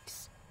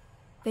frogs.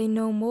 They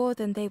know more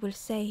than they will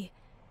say.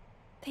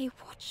 They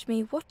watch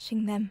me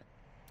watching them.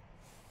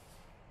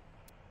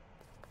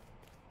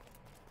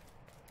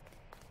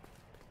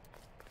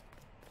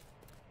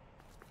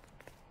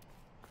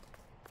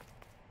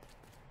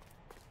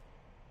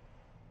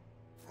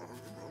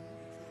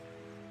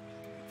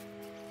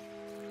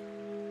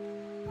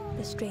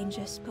 the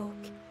stranger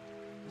spoke.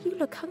 You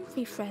look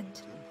hungry, friend.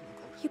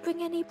 You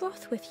bring any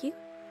broth with you?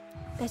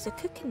 There's a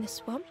cook in the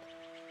swamp.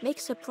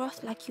 Makes a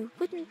broth like you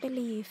wouldn't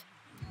believe.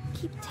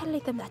 Keep telling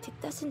them that it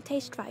doesn't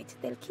taste right.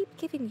 They'll keep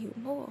giving you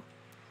more.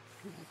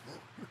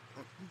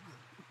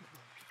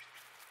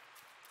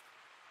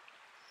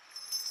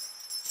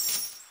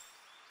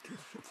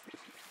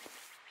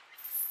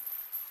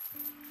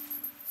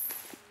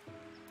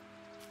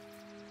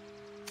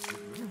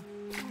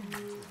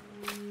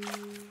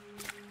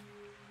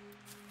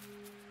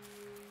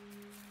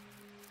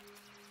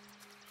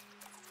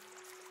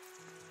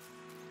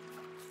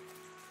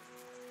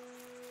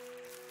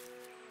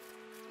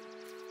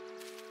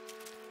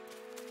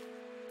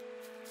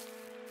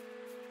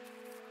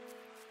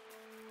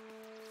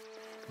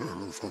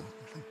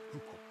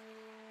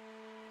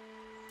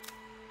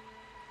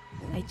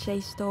 I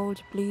chased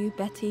old Blue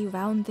Betty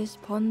round this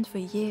pond for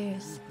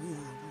years.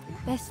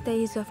 Best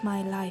days of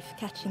my life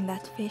catching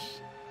that fish.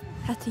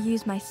 Had to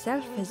use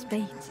myself as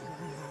bait.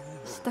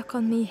 Stuck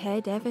on me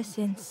head ever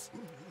since.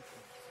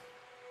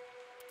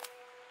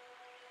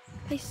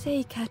 They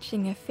say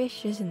catching a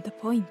fish isn't the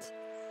point.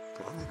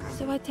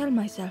 So I tell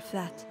myself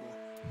that.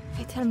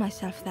 I tell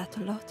myself that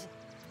a lot.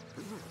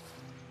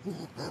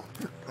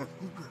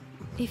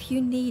 If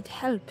you need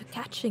help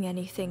catching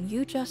anything,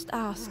 you just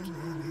ask.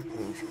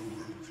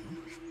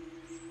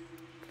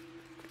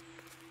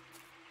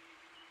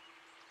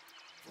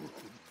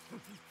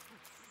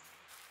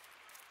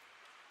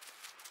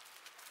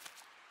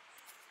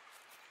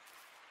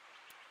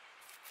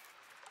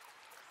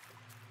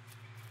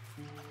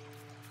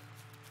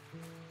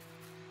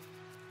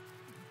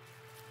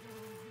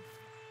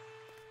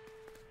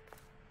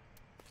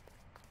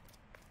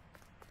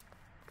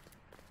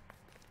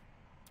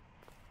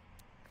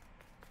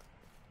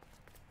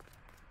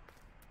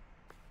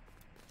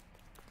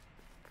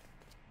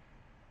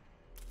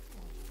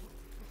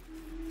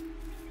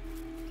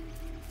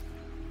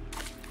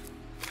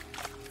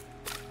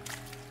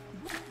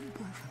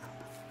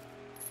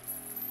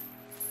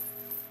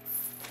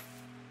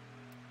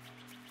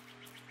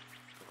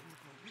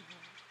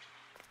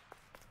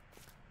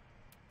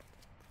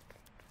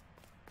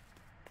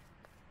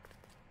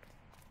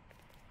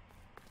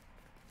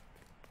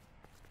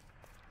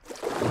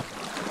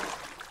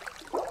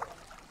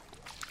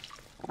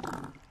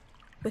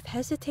 With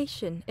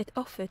hesitation, it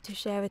offered to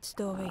share its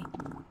story.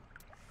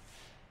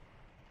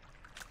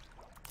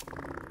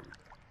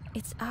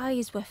 Its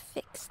eyes were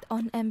fixed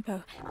on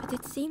Ember, but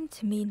it seemed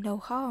to mean no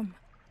harm.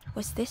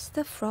 Was this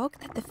the frog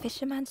that the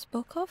fisherman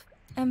spoke of?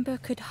 Ember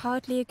could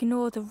hardly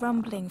ignore the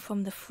rumbling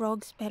from the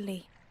frog's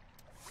belly.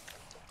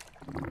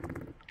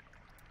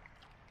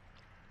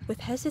 With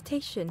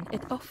hesitation,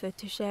 it offered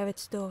to share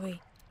its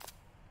story.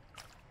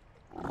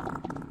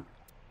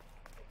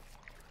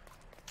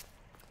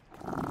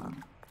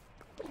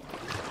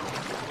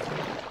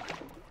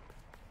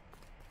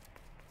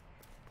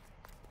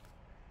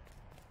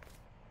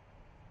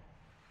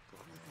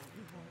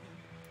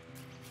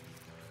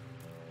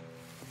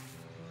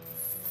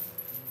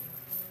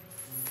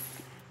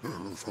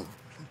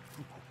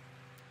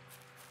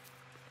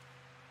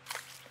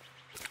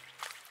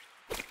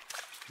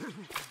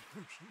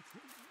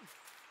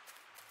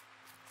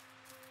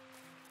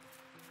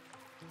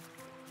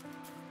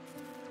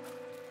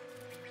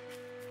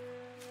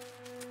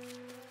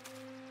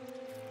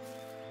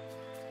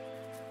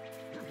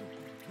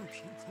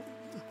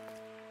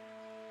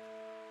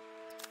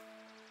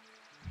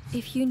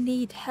 If you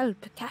need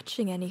help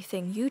catching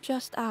anything, you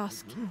just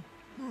ask.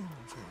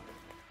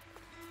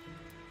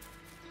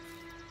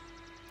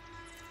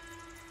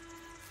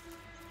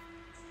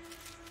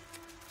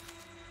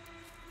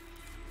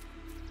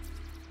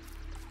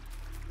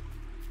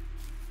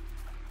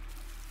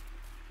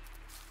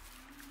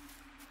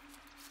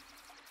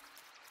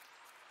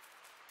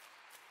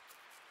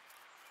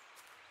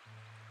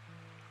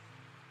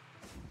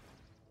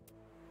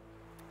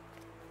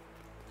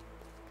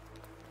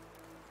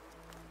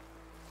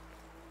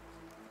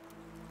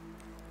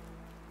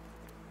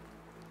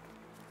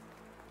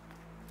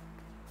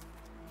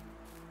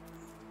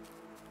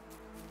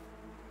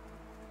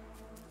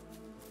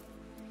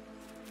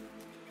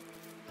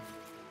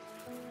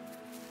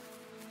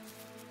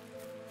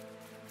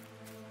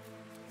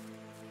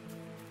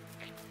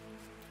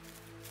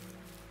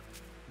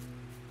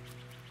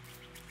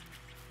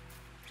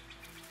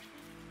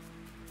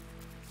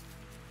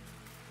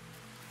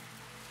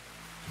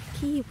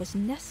 He was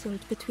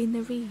nestled between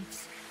the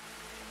reeds,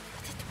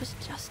 but it was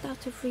just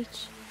out of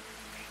reach.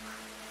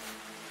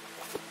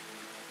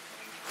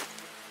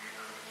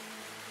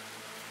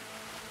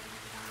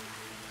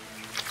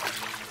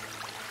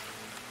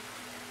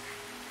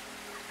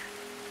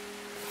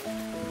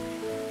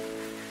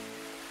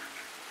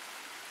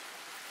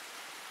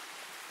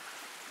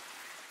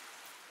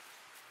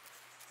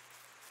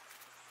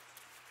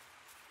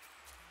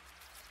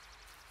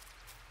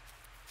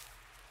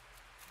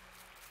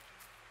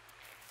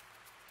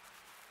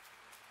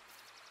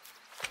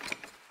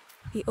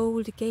 The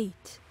old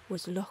gate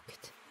was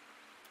locked.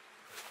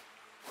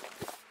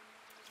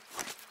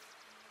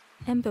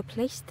 Ember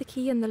placed the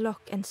key in the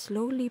lock and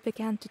slowly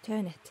began to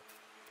turn it.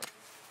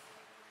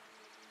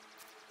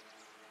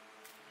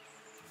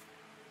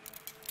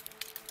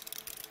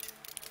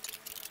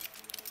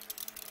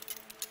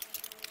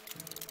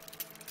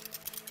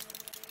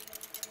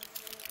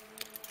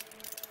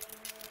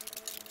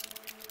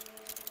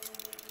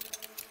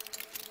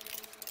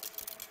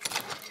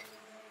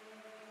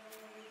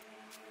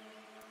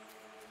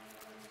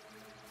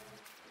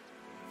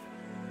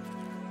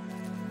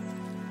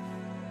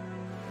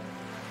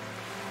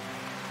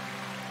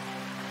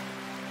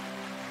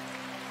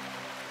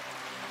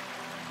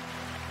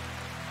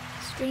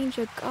 The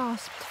stranger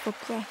gasped for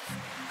breath.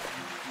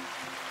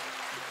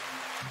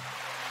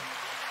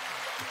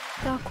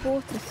 Dark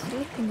water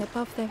slipping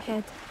above their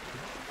head.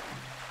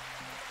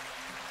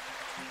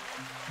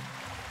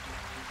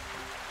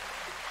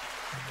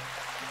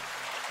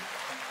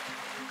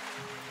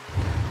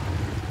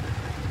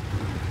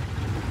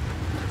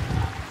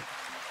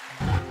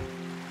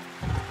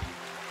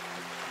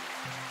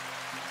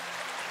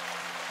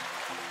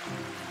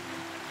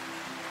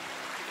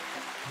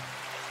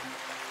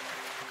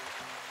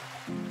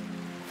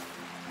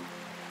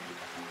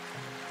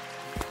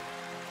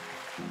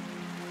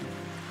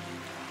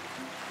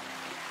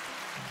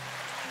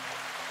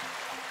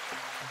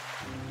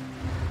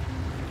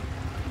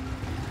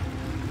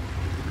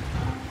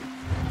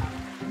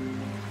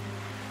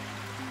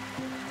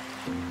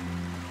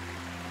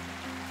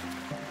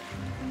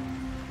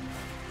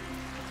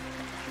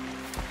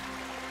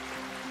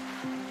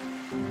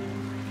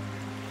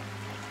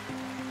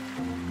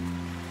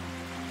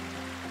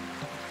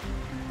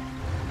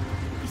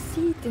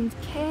 He didn't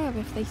care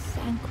if they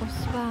sank or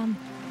swam.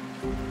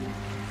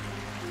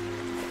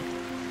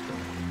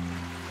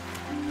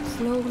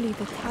 Slowly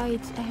the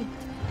tides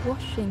ebbed,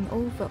 washing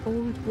over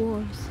old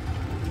walls.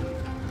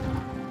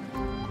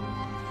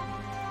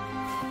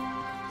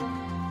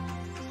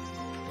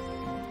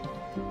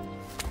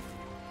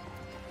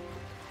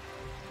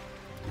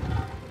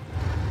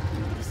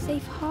 A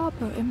safe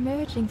harbor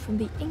emerging from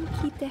the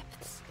inky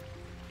depths.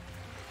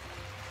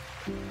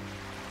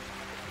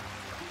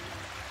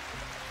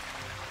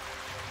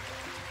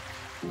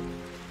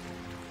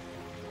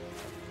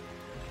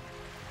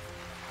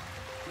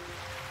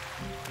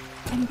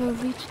 Ember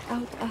reached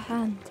out a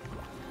hand.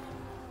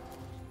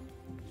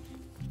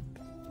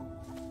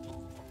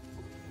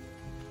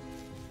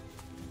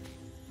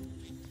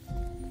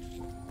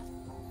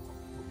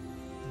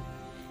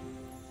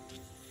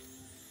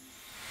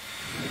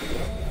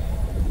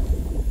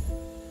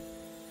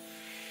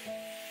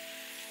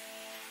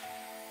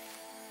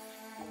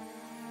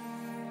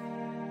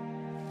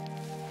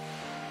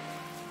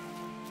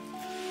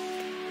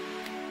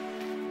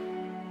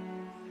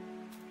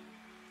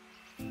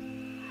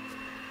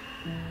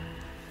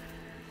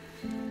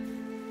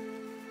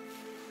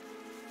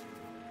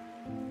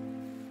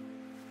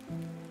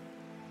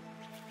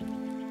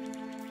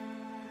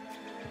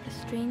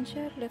 The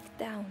stranger looked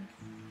down.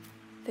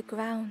 The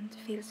ground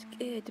feels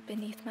good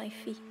beneath my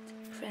feet,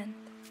 friend.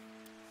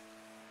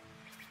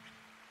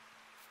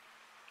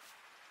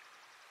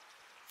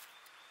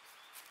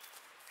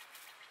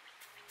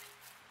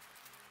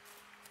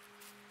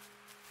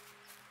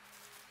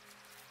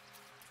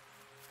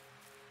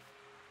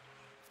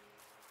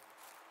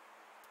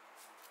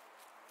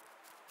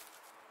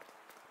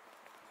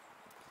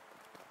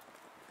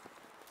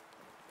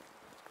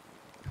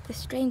 The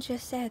stranger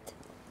said,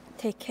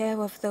 "Take care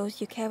of those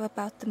you care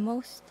about the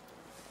most."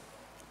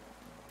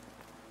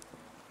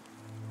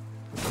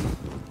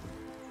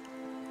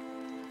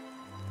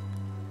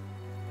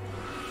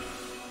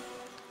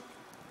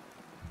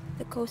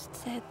 The ghost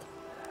said,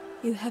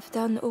 "You have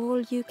done all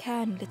you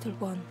can, little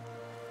one.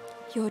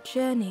 Your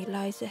journey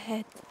lies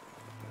ahead."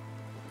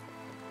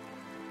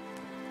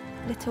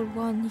 Little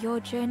one, your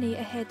journey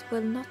ahead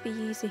will not be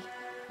easy.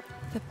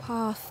 The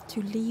path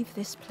to leave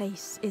this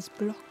place is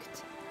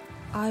blocked.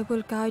 I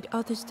will guide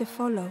others to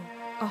follow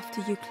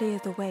after you clear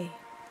the way.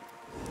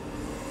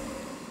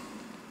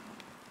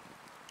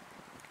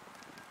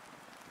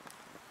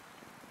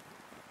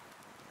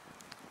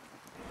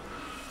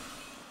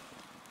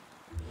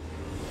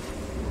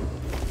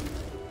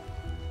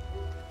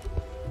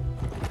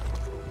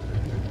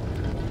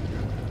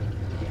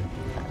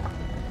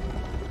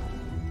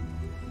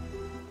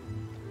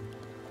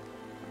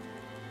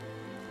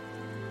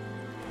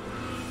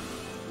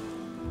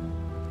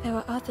 There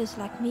are others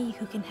like me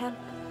who can help.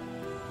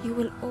 You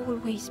will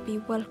always be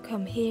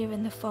welcome here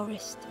in the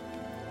forest.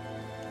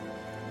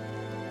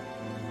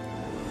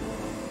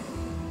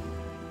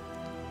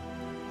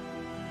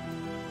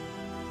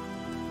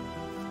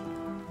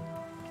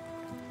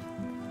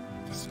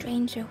 The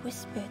stranger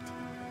whispered,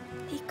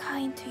 "Be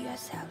kind to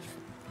yourself."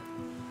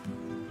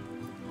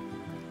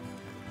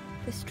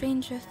 The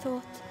stranger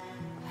thought,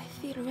 "I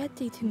feel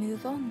ready to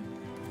move on."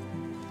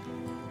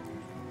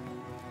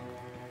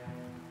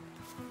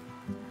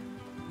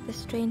 The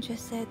stranger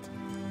said,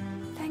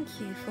 "Thank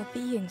you for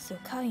being so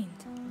kind."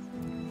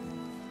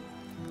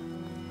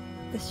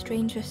 The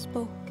stranger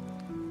spoke,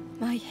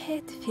 "My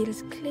head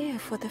feels clear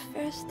for the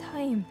first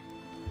time."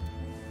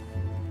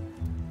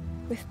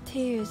 With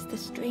tears, the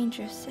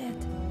stranger said,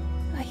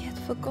 I had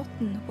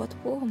forgotten what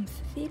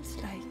warmth feels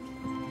like.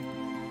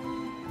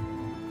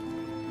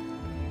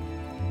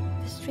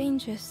 The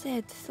stranger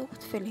said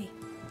thoughtfully,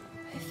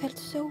 I felt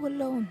so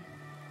alone.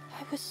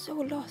 I was so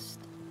lost.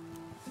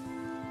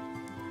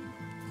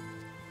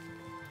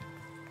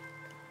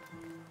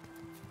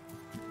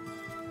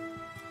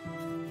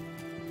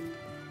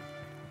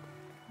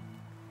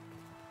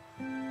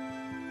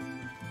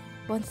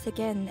 Once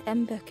again,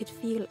 Ember could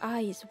feel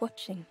eyes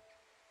watching.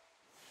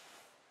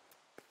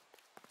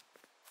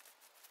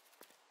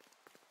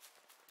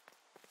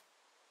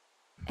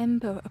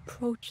 Ember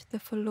approached the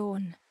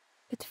forlorn,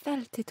 but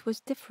felt it was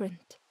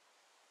different.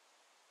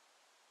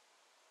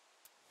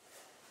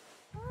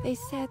 They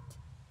said,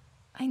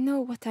 I know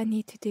what I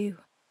need to do,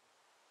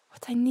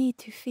 what I need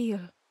to feel.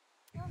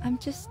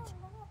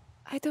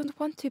 I don't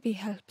want to be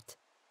helped.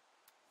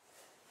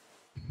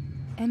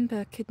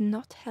 Ember could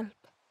not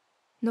help.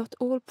 Not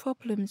all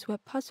problems were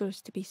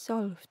puzzles to be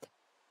solved.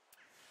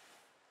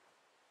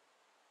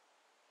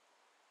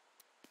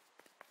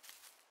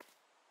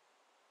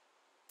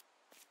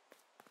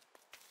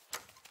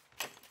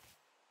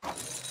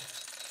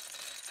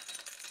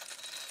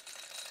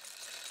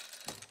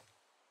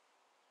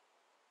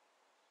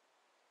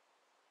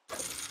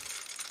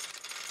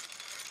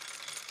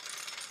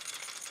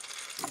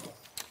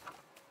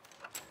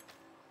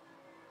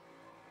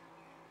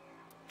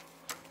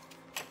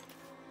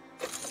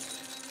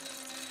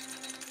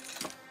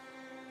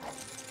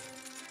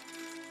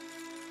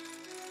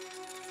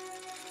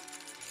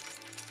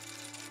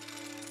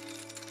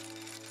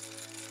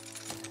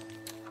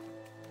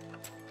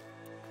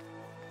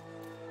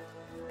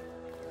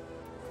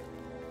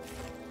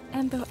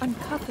 Ember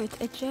uncovered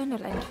a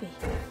journal entry.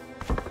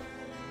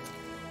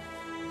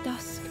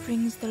 Dusk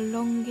brings the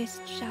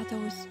longest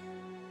shadows.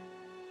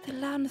 The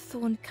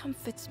lanthorn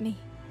comforts me.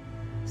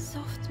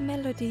 Soft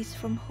melodies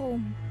from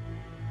home.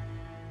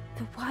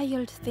 The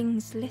wild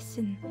things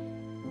listen.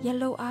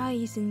 Yellow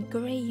eyes in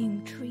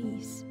graying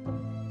trees.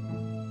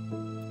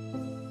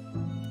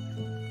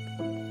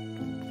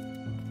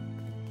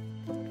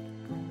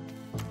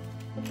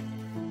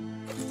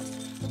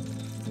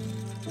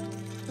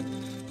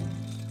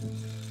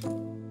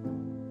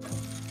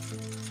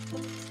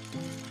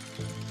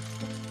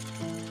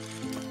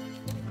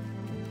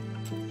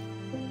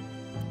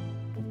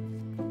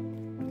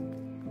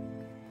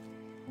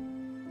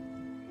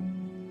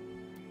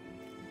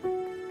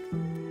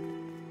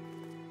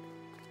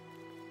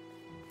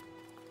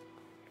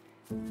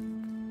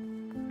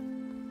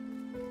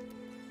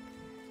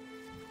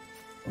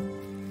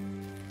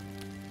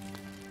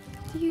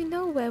 Do you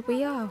know where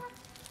we are?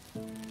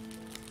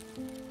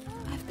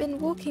 I've been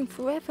walking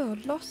forever,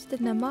 lost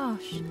in the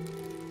marsh.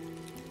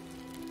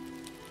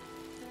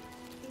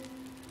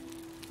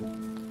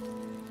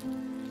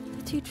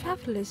 The two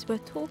travelers were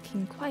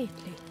talking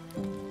quietly.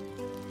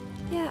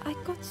 Yeah, I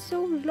got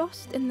so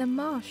lost in the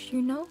marsh,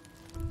 you know?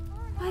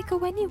 Why go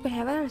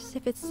anywhere else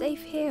if it's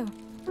safe here?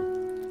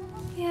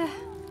 Yeah,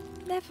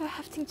 never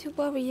having to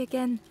worry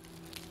again.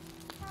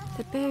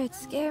 The birds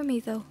scare me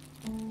though.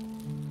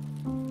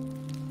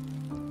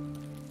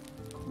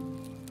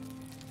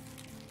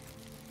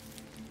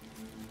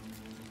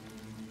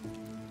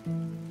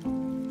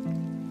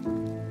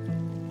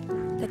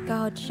 The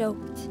guard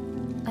joked.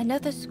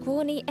 Another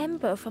scrawny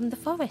Ember from the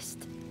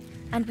forest.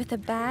 And with a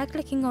bag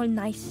looking all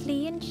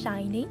nicely and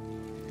shiny,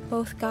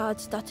 both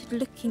guards started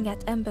looking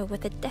at Ember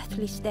with a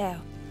deathly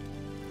stare.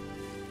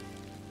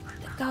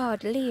 The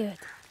guard leered.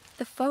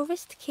 The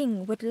Forest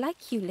King would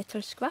like you,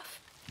 little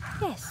scruff.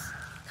 Yes,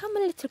 come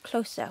a little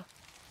closer.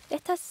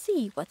 Let us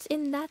see what's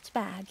in that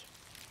bag.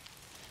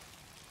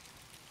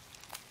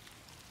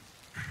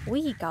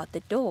 We guard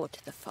the door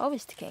to the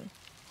Forest King.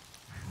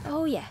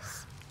 Oh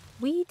yes,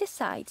 we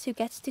decide who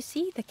gets to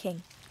see the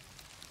king.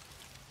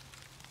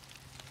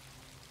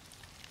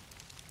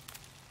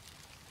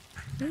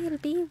 We'll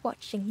be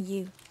watching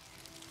you.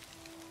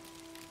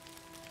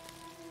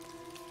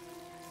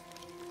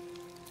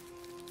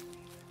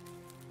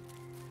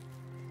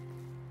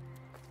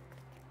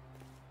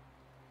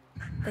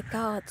 The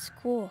guard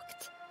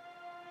squawked.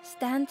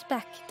 Stand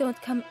back,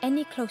 don't come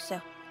any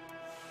closer.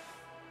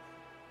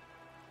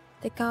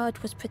 The guard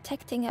was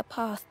protecting a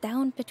path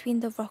down between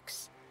the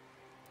rocks.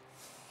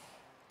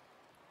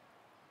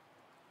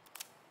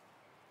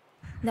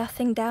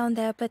 Nothing down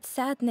there but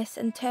sadness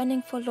and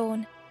turning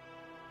forlorn.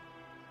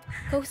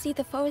 Go see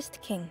the Forest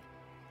King.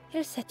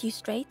 He'll set you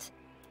straight.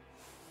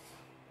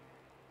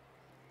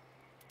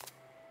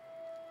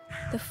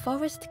 The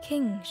Forest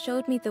King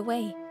showed me the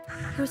way.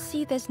 You'll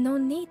see there's no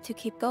need to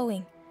keep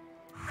going.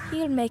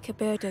 He'll make a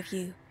bird of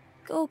you.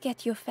 Go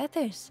get your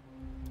feathers.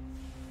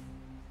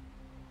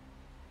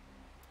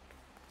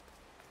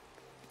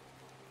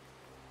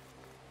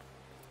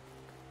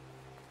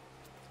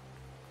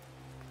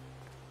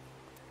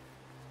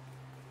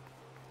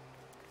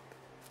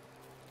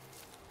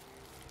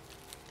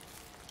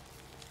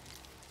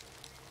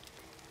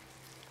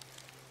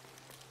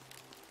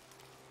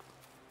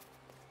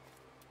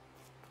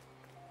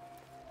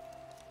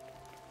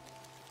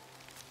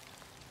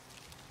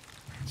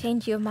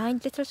 Change your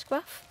mind, little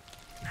Scruff?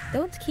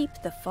 Don't keep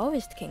the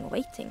Forest King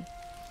waiting.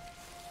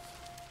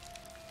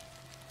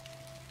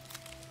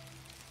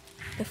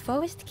 The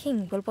Forest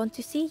King will want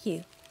to see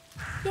you.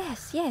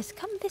 Yes, yes,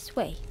 come this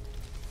way.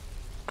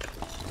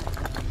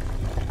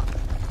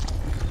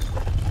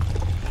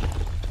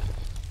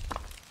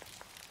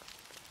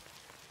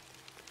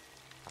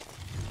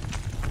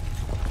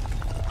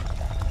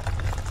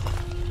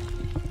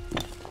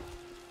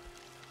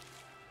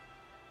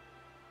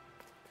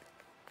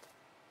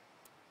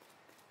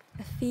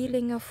 A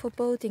feeling of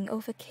foreboding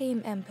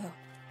overcame Ember.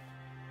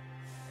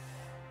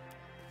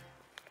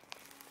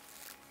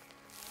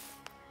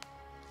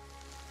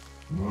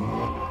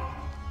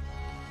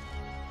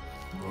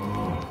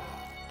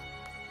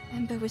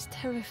 Ember was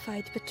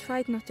terrified but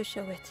tried not to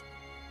show it.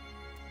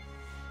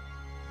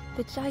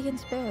 The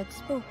giant's bird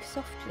spoke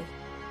softly.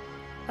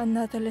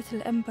 Another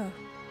little Ember.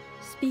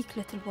 Speak,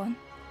 little one.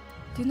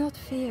 Do not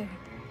fear.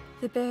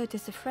 The bird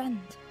is a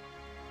friend.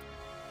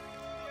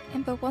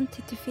 Ember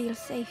wanted to feel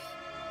safe.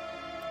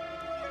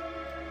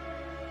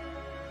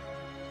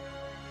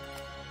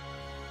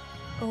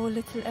 Oh,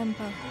 little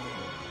Ember,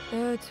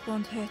 birds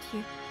won't hurt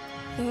you.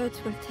 Birds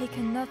will take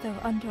another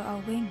under our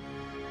wing.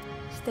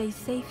 Stay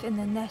safe in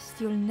the nest,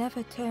 you'll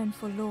never turn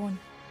forlorn.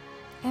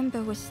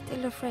 Ember was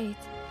still afraid.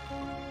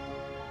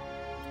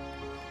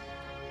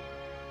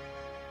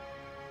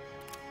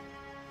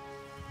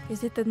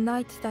 Is it the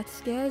night that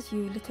scares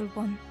you, little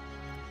one?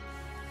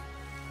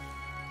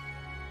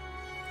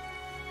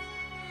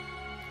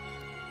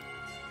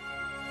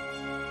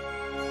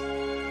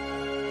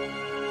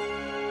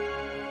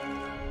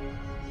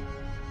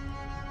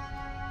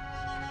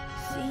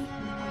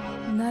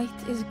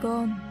 Night is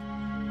gone.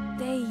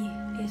 Day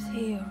is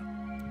here.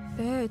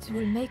 Birds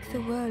will make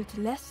the world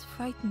less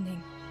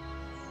frightening.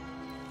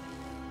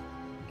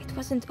 It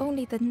wasn't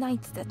only the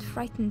night that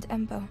frightened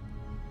Ember.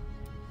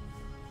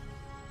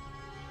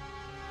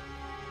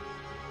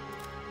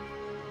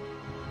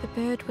 The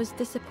bird was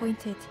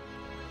disappointed.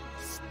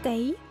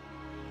 Stay?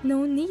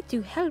 No need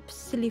to help,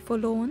 silly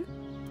forlorn.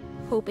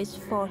 Hope is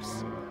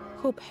false.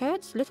 Hope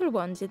hurts little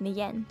ones in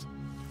the end.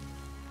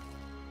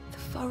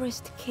 The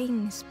Forest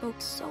King spoke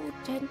so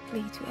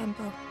gently to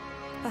Ember.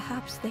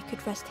 Perhaps they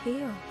could rest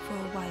here for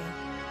a while.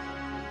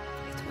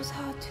 It was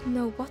hard to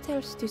know what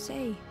else to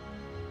say.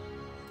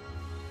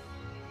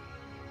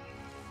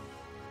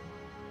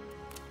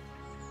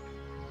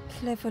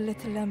 Clever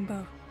little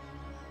Ember.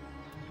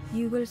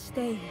 You will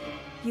stay.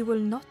 You will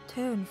not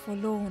turn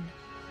forlorn.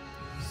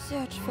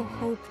 Search for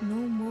hope no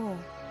more.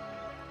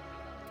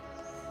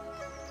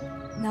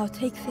 Now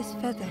take this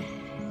feather.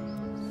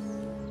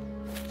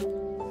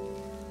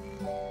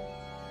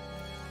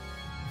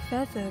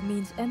 Feather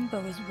means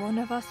Ember is one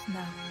of us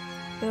now.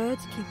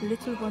 Birds keep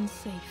little ones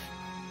safe.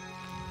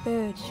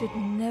 Birds should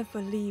never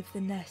leave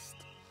the nest.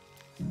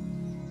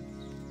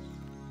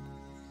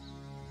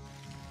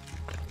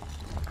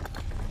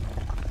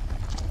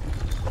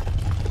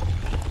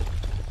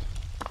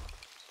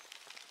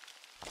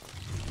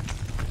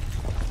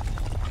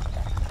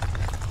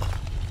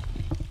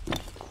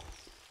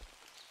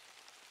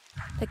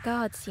 The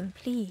guards seem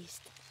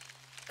pleased.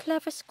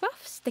 Clever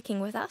Scruff sticking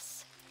with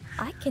us.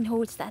 I can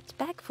hold that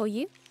bag for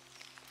you.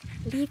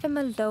 Leave him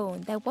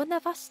alone, they're one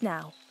of us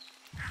now.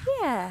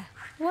 Yeah,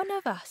 one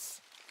of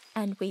us.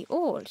 And we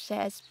all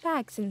shares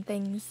bags and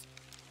things.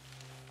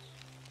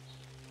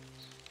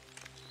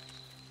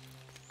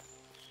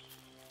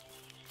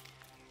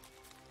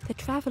 The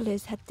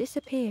travellers had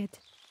disappeared.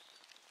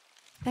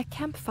 Their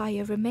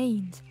campfire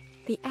remained.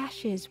 The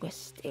ashes were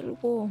still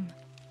warm.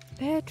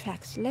 Bird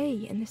tracks lay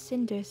in the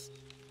cinders.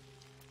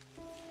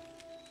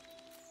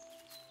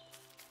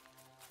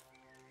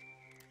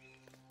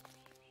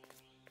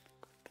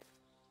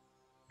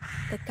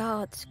 The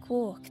guard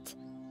squawked.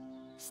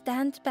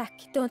 Stand back,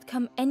 don't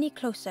come any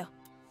closer.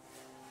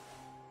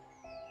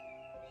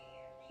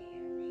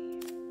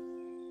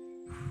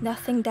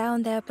 Nothing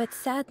down there but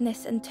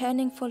sadness and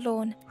turning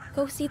forlorn.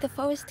 Go see the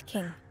Forest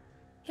King.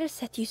 He'll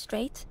set you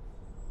straight.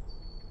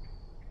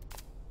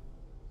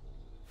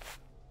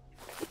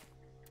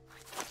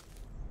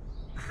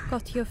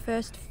 Got your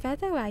first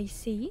feather, I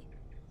see.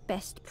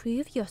 Best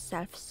prove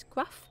yourself,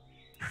 Scruff.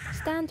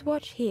 Stand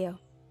watch here.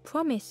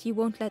 Promise you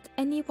won't let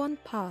anyone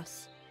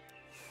pass.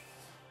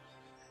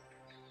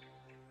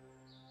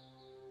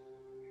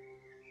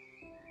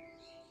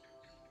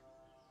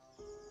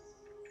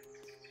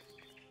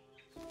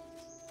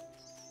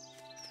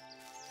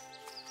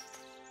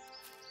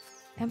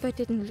 Ember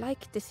didn't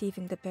like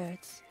deceiving the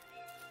birds.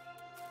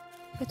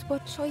 But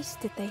what choice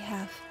did they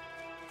have?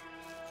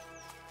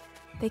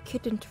 They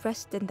couldn't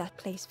rest in that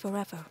place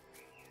forever.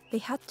 They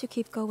had to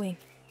keep going.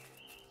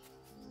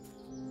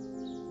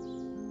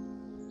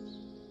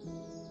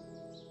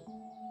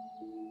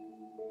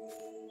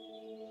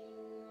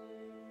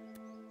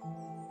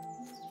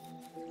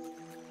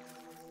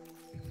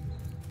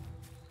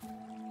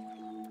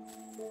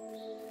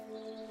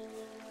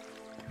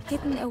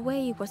 Hidden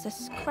away was a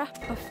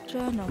scrap of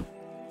journal.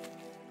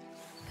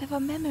 There were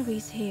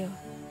memories here,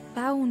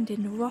 bound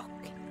in rock.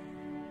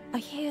 I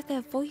hear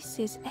their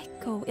voices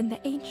echo in the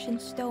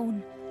ancient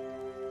stone.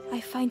 I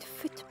find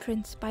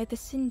footprints by the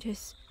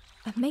cinders,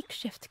 a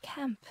makeshift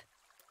camp.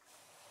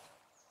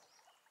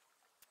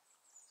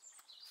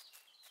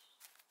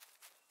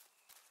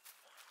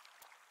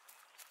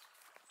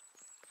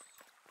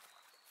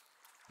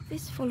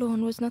 This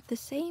forlorn was not the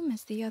same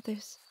as the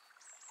others.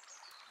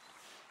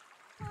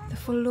 The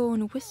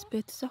forlorn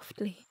whispered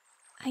softly,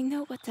 "I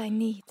know what I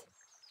need,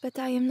 but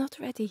I am not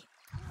ready.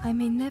 I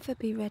may never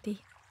be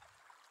ready.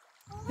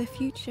 The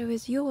future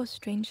is yours,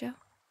 stranger,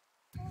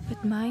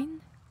 but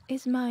mine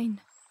is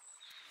mine."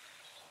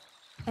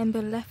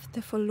 Ember left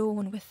the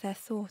forlorn with their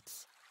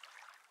thoughts.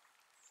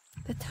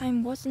 The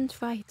time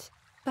wasn't right,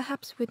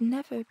 perhaps would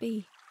never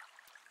be.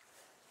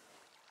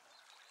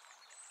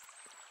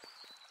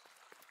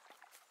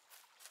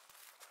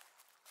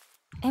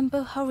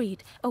 Ember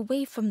hurried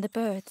away from the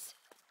birds.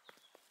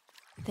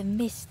 The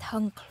mist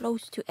hung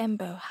close to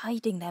Ember,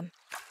 hiding them.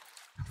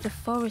 The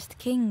forest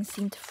king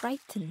seemed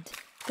frightened.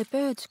 The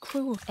birds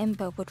crew.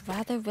 Ember would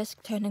rather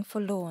risk turning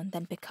forlorn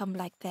than become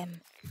like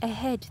them.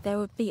 Ahead there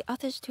would be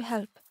others to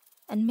help,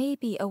 and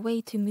maybe a way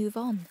to move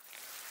on.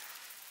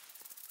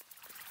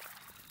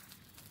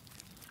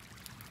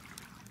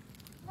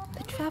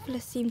 The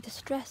traveler seemed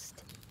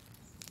distressed.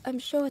 "I'm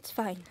sure it's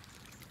fine.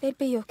 They'll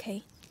be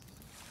okay.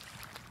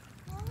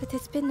 But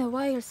it's been a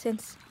while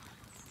since...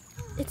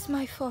 It's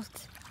my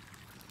fault."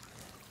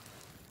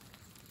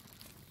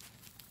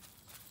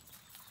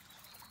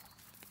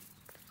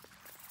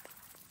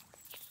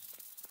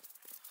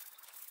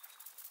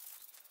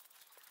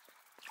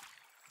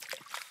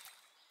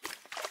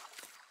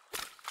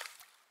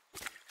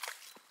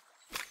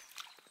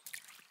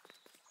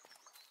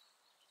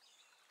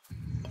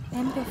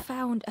 Ember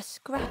found a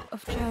scrap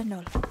of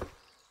journal.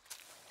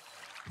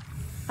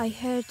 I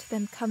heard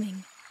them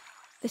coming.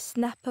 The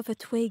snap of a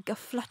twig, a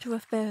flutter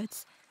of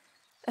birds.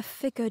 A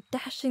figure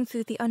dashing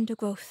through the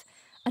undergrowth.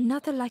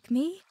 Another like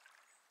me?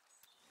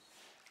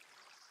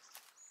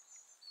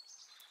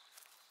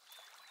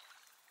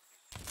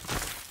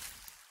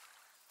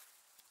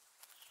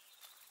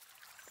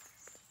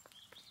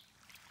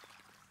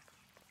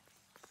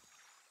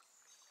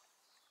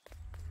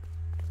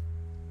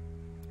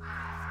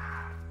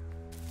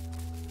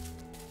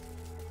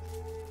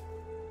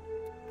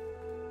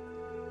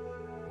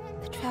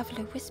 The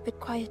traveler whispered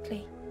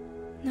quietly,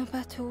 "No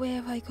matter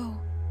where I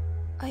go,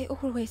 I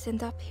always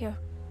end up here.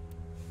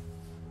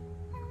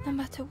 No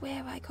matter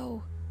where I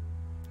go,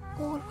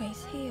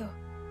 always here."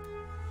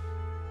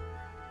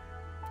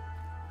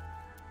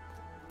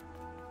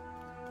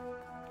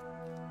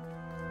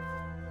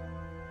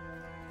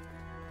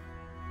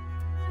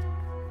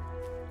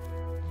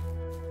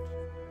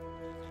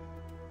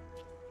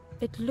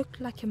 It looked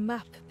like a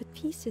map, but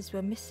pieces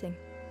were missing.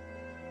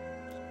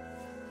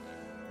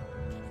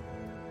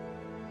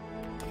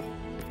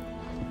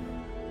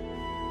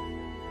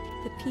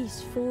 The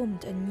piece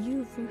formed a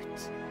new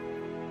route.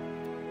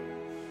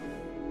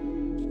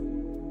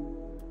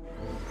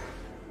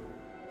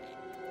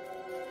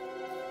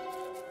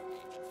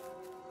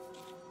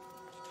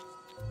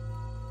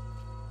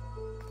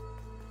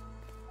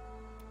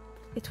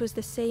 It was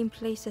the same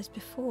place as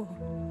before.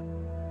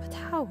 But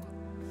how?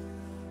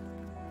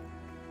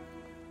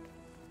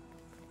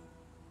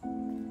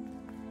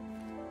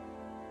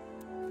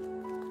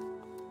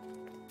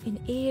 An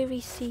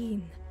eerie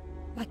scene,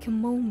 like a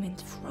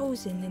moment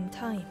frozen in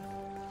time.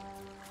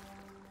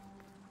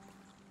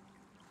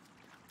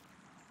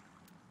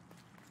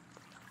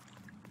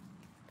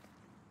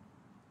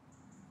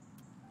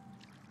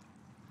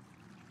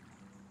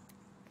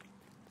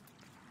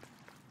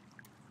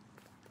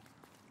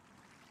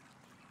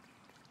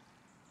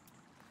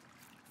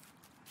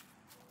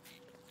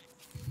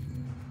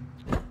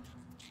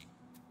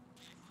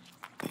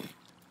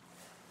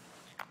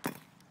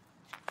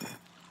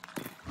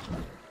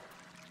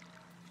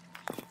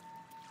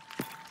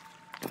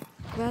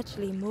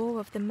 Gradually, more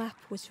of the map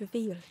was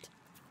revealed.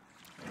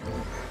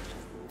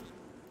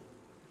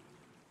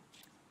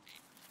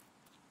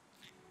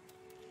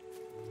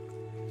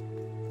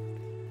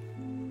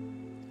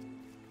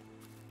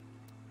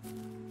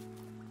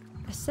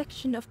 A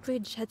section of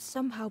bridge had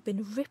somehow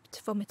been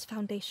ripped from its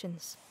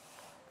foundations.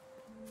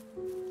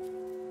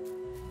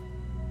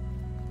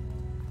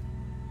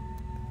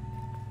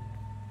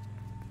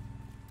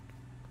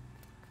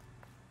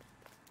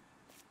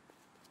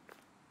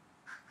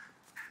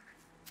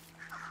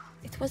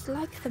 It was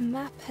like the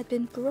map had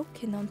been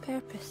broken on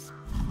purpose.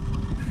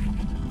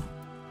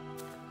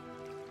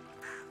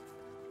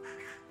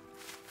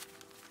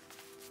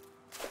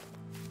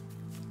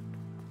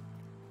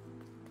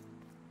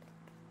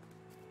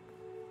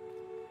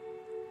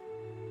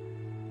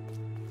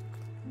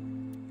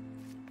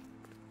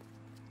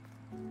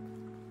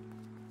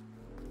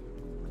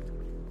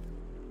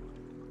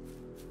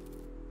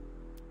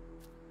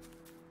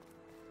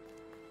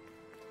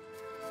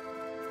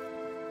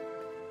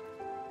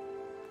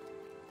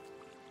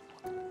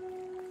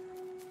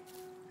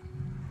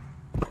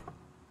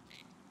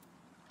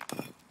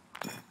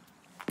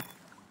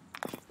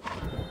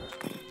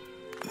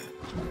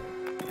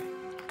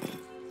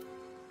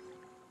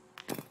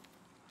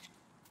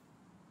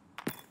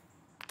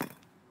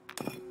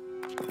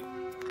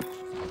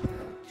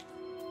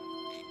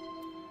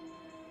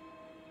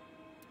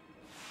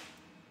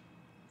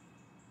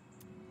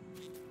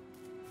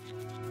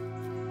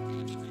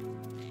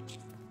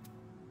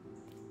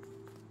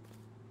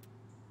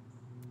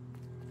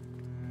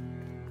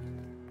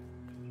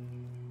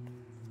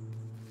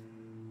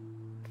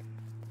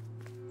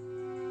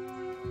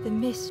 the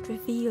mist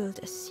revealed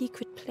a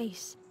secret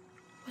place.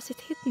 Was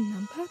it hidden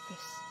on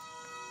purpose?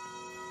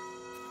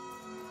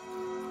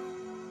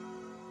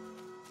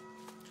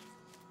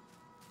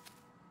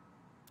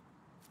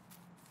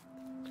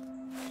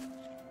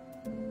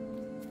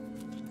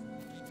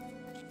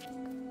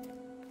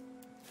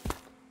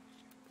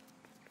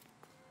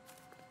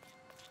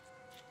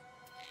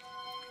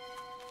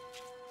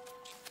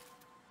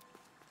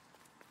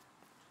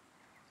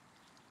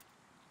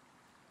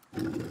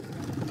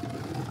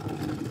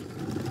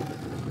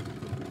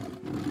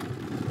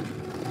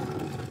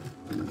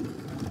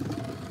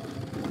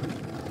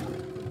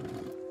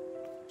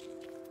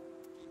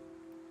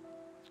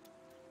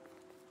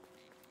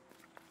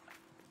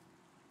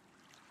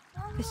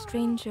 The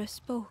stranger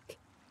spoke.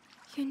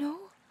 You know,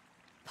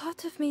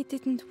 part of me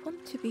didn't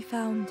want to be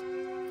found.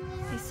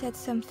 I said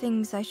some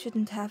things I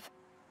shouldn't have,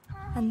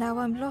 and now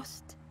I'm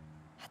lost,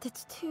 and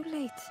it's too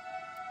late.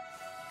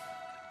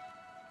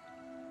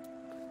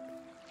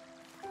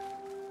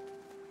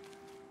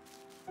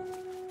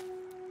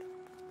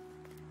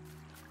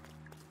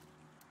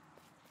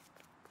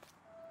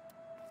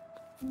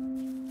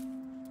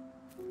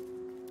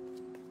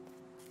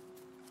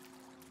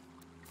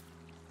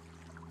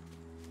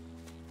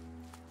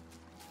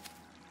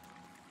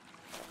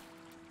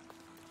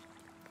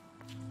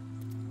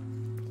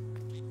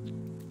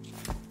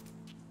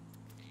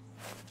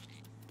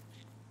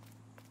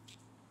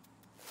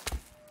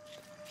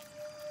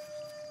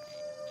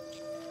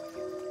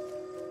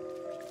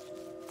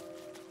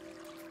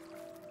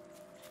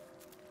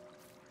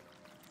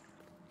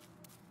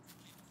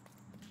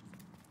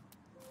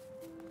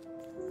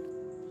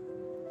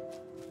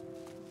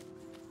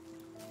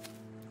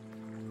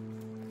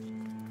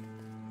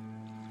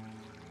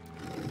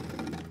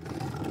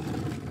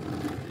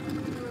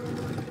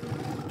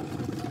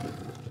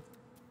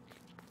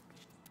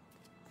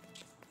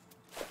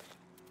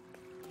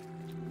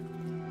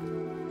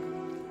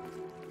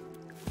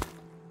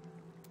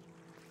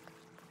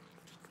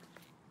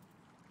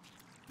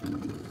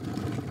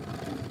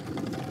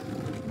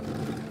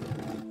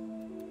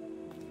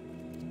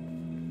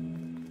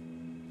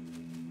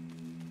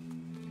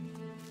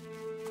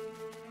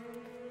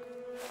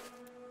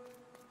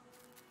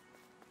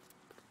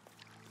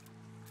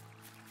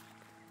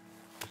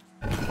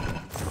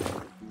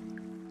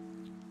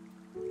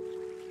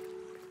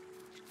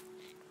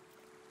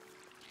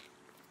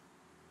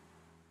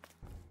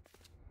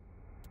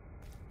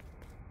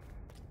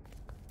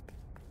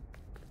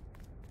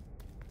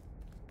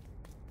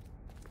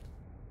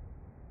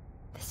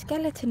 The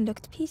skeleton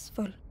looked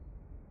peaceful.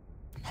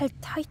 Held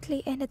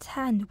tightly in its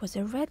hand was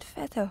a red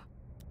feather.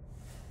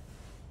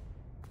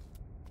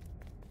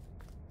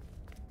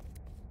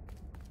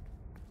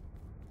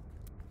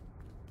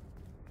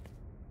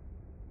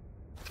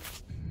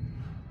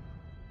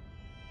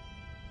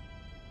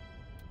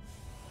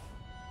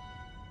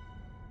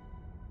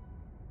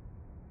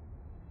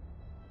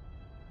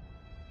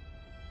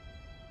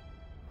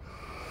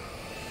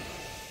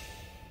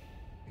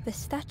 The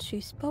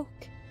statue spoke.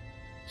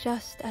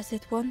 Just as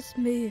it once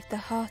moved the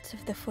hearts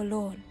of the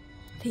forlorn,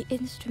 the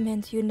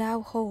instrument you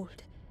now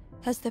hold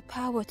has the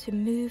power to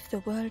move the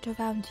world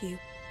around you.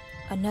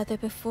 Another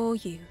before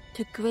you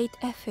took great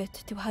effort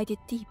to hide it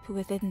deep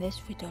within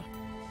this riddle.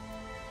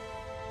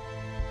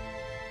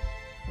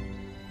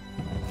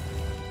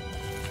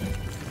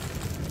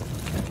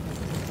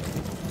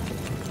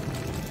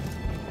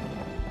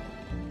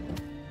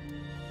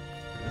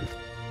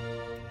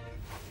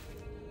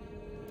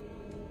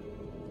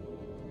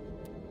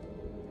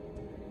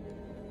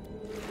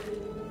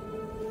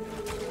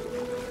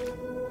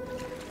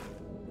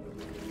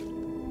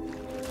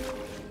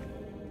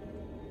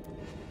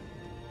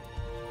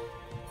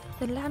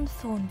 The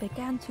lanthorn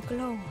began to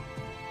glow.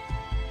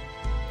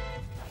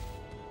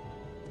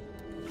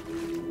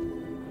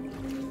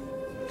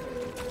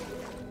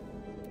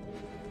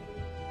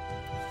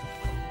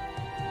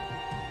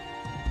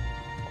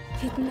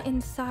 Hidden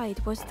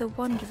inside was the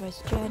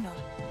Wanderer's journal.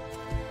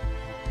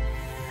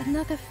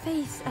 Another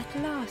face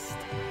at last.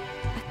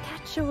 A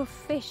catcher of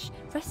fish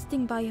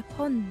resting by a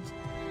pond.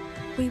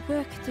 We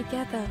worked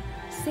together,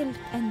 silk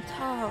and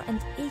tar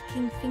and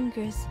aching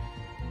fingers.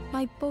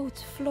 My boat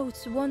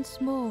floats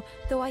once more,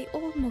 though I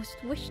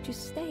almost wish to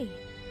stay.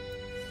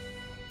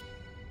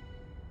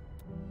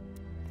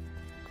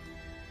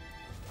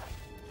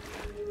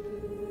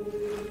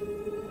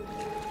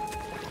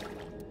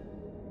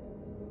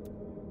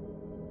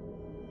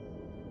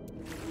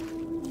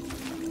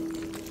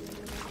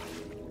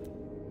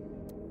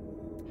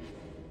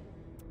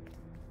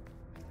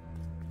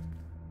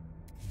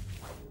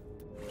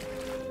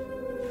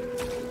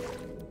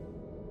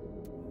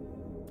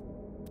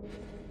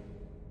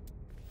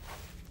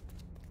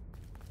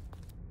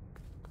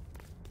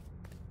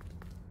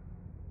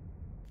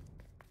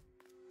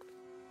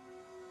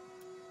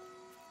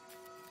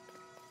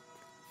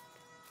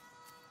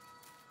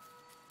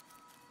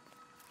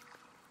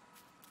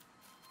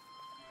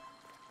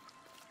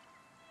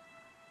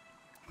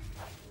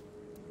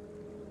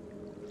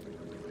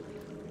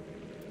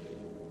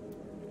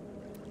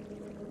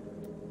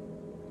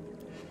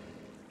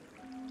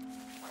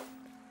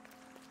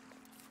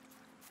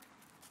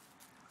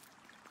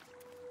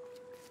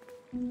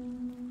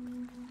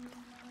 Inside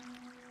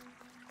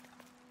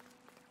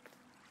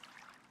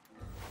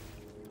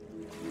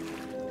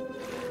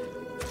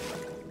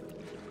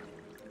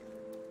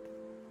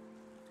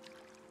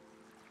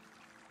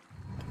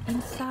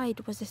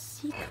was a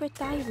secret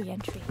diary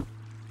entry.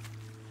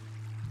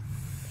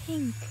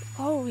 Pink,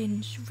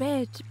 orange,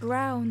 red,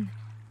 brown,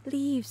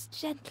 leaves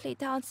gently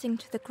dancing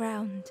to the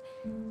ground.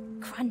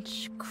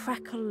 Crunch,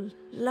 crackle,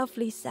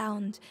 lovely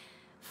sound,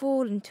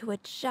 fall into a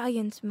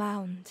giant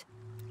mound.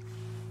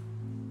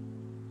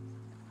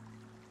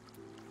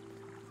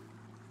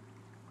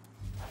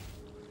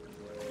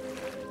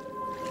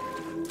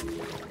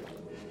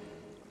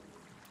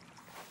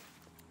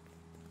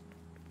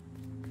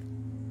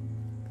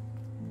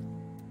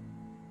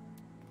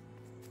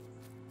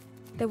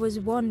 There was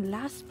one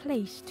last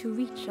place to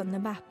reach on the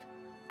map.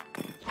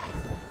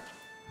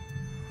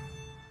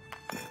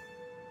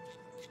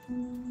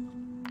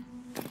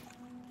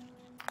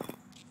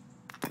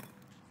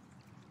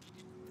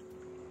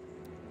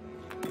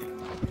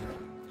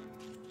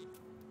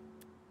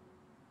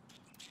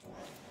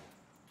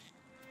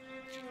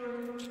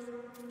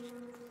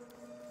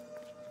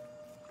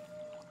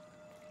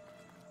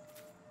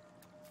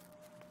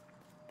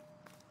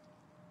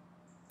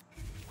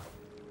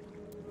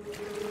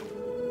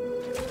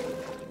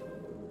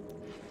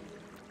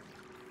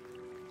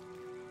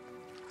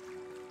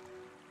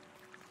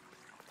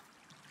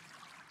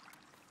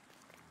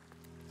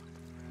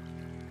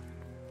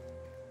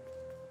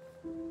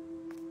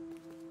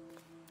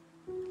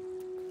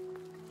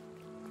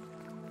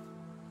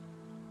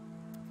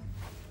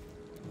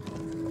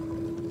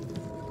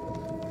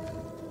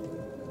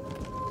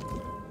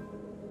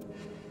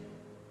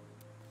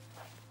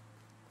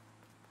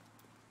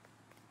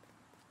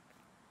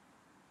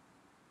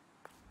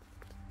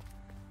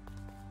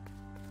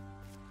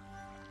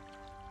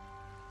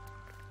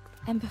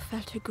 Ember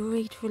felt a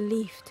great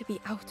relief to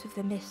be out of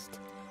the mist.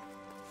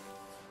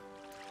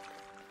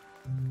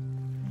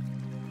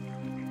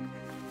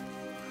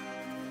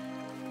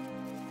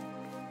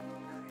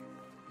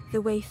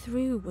 The way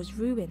through was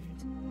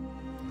ruined.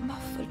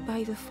 Muffled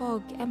by the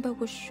fog, Ember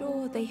was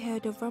sure they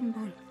heard a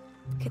rumble.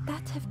 Could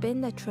that have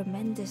been a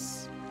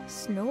tremendous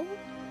snow?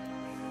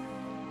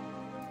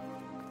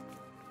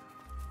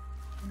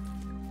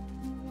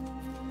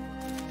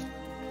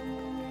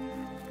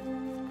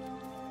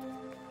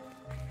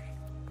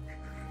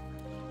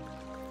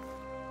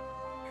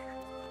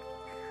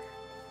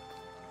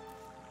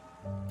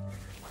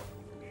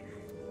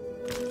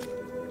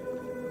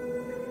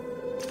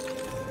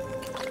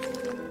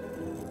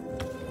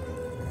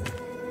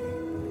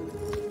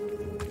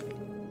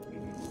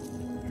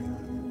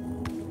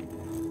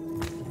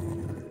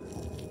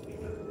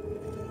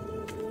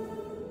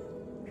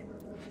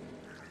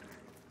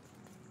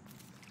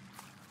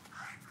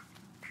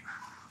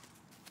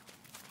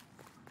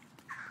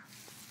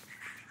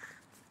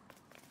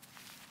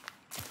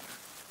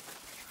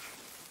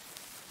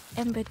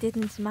 Ember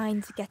didn't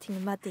mind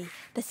getting muddy.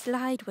 The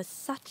slide was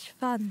such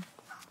fun.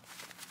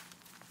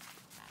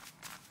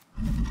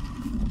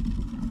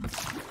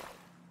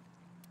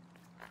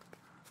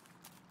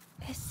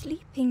 A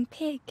sleeping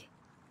pig.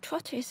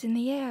 Trotters in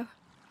the air.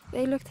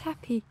 They looked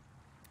happy.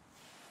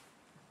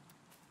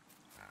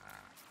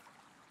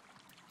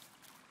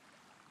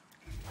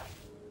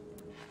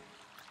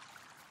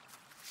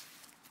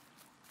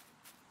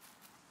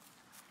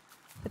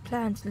 The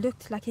plant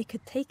looked like it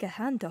could take a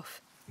hand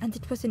off. And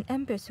it was in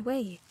Ember's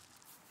way.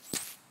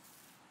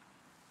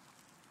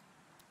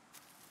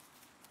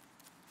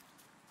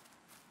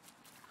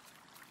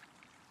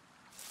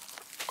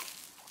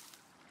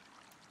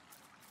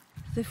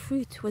 The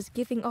fruit was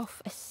giving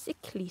off a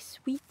sickly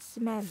sweet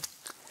smell.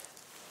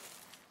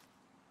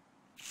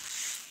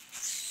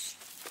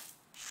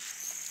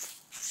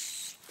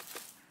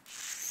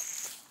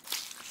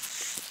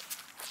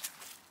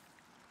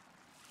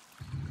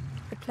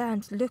 The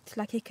plant looked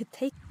like it could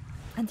take,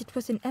 and it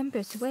was in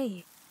Ember's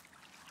way.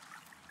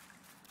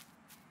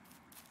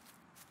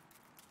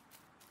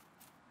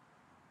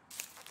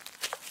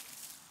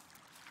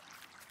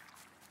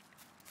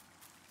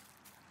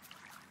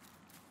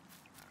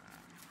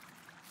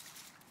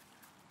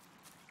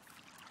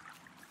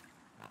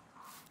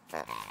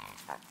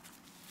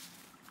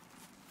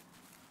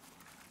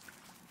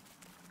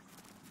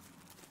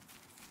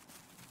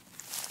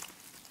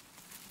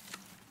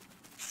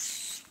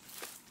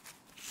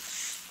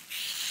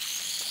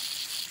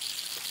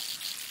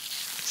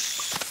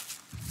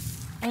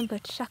 Ember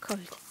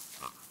chuckled.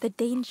 The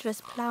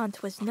dangerous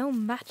plant was no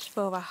match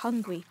for a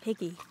hungry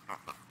piggy.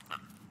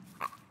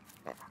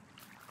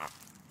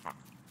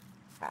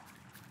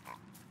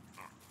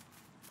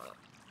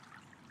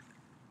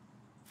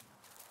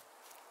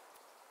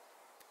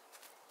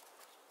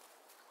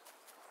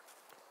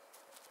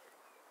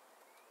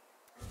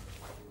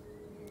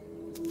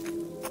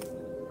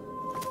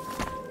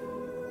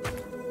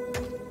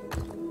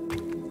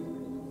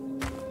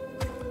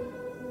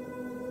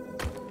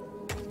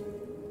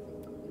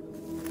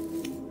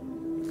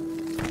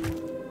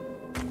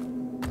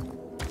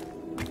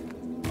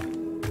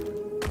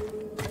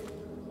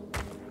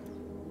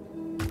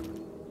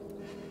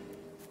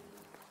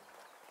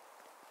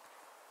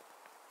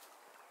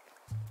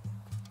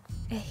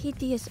 A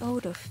hideous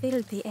odor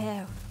filled the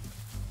air.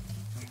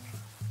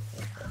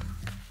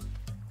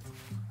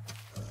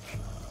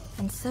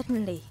 And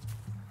suddenly,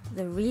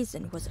 the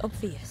reason was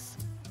obvious.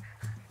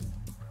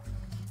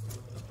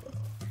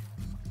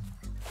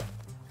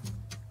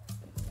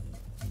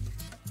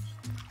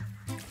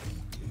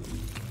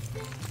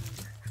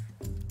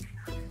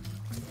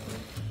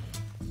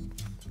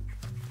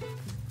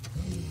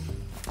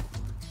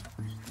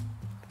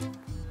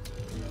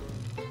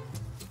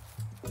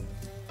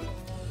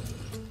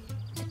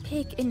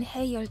 The pig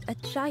inhaled a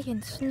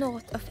giant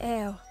snort of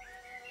air.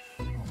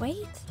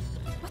 Wait,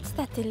 what's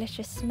that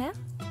delicious smell?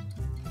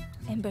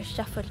 Ember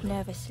shuffled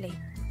nervously.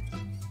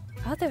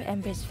 Other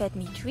embers fed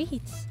me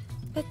treats,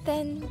 but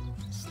then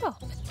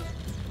stopped.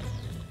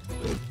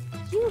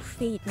 You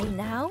feed me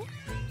now.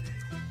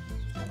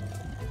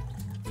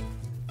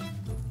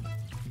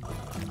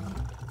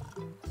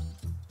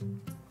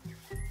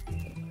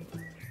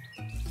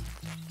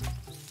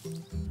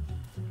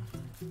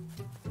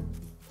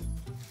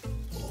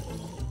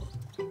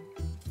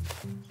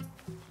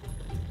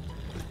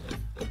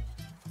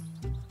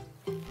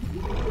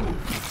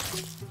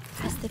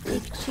 The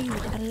pig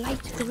chewed, a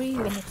light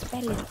grew in its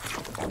belly.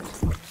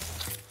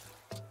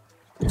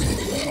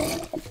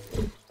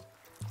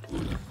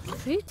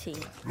 Fruity,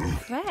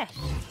 fresh,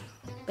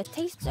 but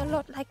tastes a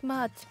lot like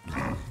mud.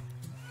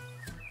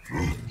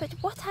 But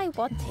what I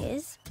want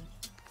is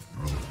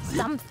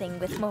something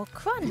with more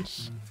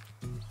crunch.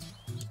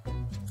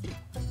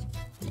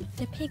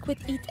 The pig would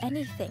eat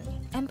anything.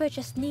 Ember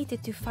just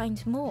needed to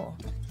find more.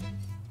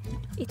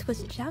 It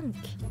was junk.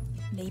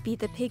 Maybe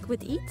the pig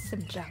would eat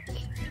some junk.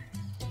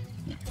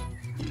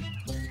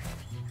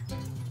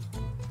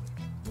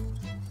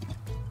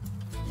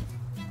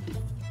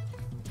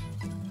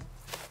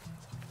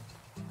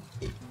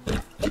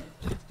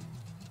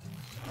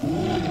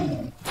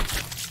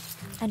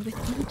 And with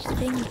each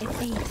thing it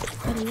ate,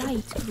 the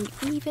light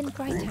grew even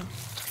brighter.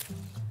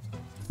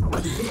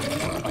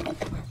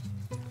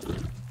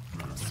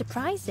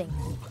 Surprising,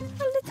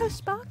 a little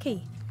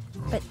sparky,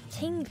 but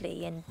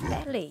tingly in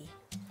belly.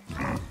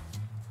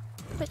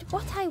 But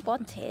what I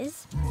want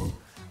is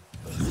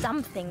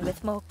something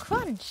with more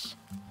crunch.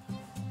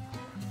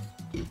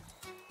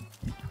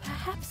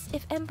 Perhaps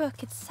if Ember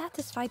could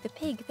satisfy the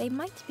pig, they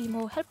might be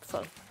more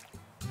helpful.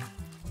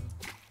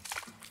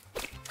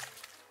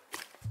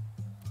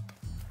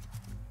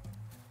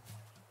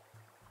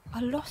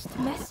 A lost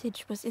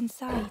message was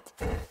inside.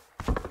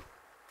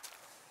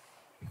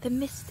 The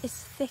mist is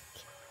thick.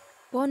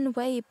 One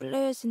way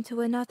blurs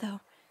into another.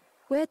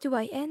 Where do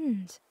I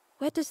end?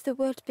 Where does the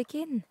world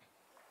begin?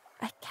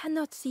 I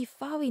cannot see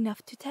far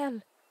enough to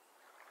tell.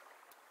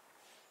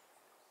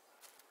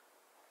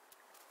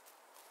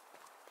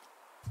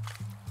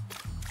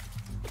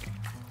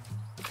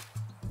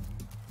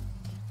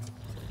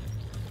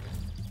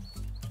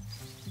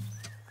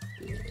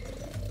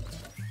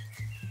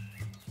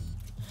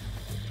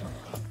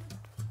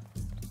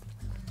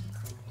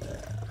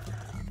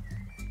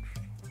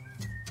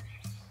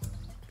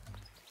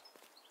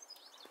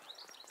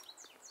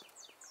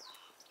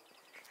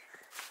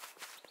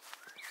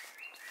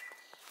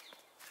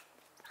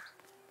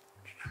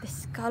 The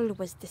skull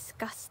was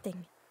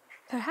disgusting.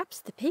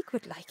 Perhaps the pig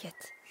would like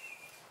it.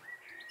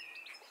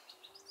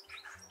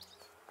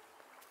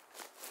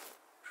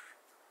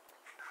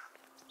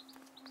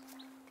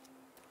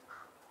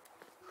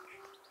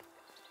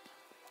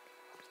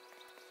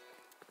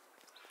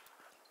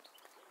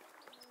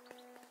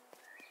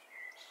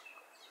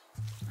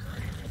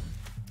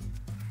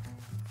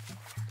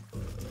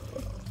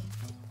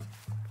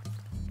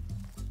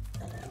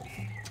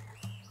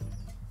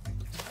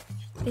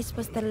 This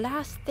was the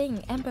last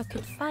thing Ember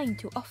could find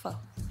to offer.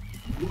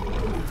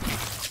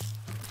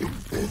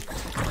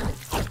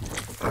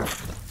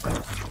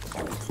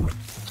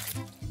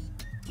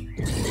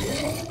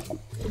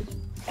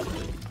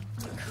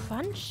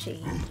 Crunchy,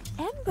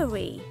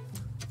 embery,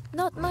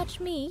 not much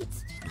meat,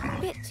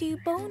 bit too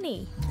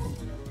bony.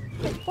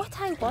 But what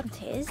I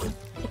want is,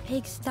 the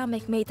pig's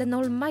stomach made an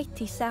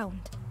almighty sound.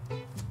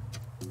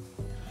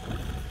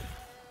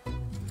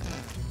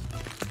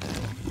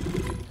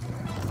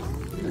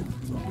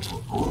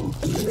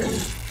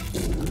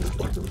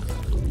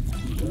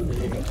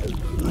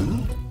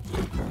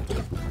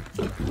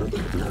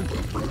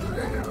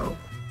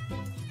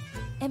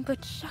 Ember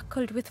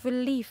chuckled with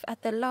relief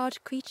at the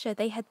large creature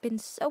they had been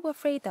so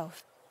afraid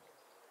of.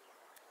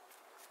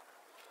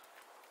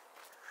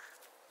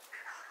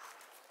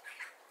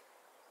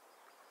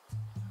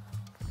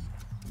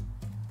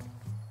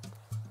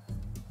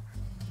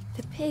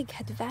 The pig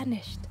had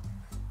vanished,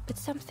 but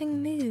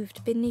something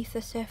moved beneath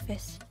the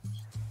surface.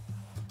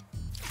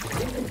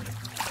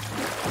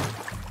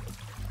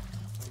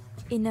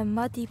 In a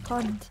muddy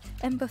pond,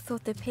 Ember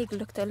thought the pig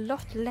looked a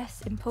lot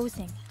less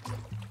imposing.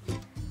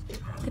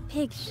 The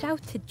pig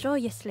shouted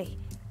joyously.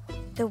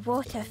 "The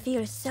water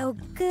feels so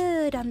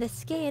good on the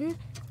skin.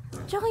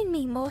 Join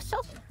me,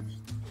 morsel."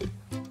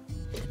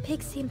 The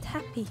pig seemed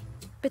happy,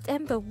 but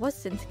Ember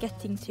wasn't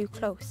getting too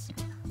close.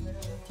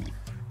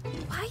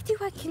 Why do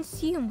I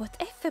consume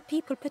whatever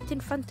people put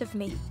in front of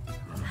me?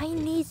 I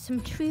need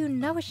some true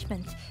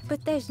nourishment,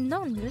 but there's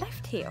none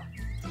left here.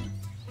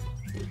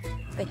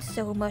 It's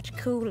so much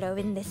cooler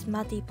in this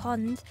muddy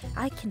pond,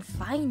 I can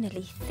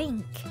finally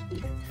think.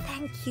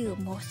 Thank you,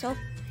 morsel.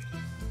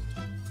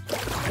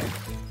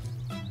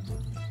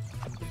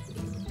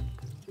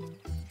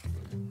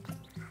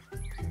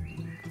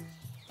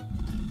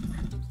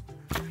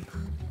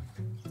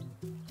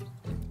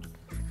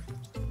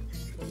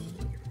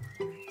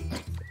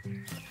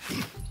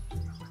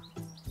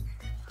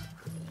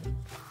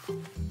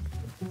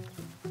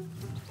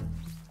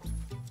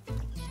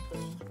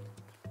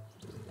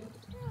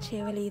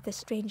 Cheerily, the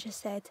stranger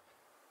said,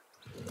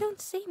 "Don't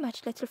say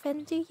much, little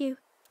friend, do you?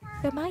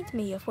 Remind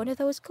me of one of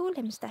those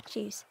golem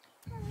statues.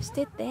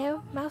 Stood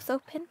there, mouth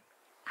open.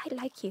 I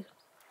like you."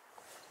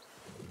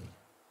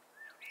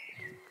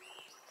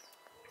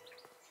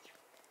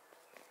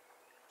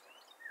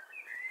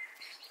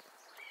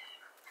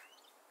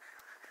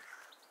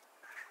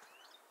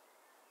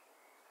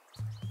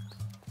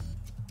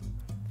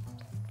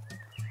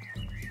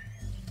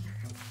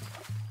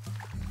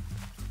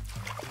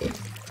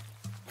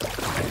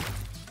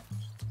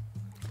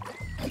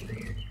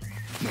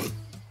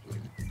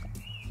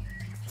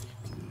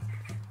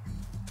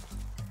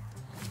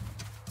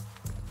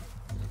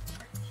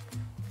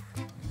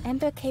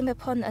 Ember came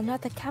upon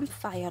another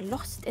campfire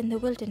lost in the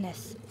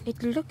wilderness.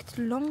 It looked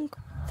long.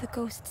 The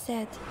ghost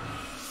said,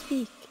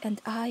 "Speak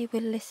and I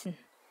will listen."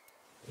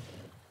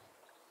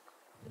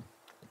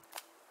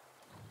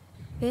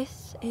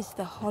 This is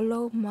the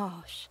hollow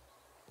marsh.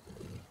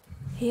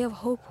 Here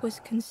hope was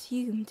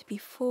consumed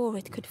before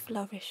it could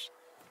flourish.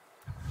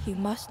 You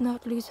must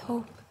not lose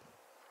hope,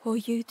 or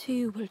you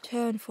too will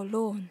turn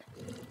forlorn.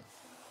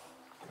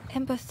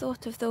 Ember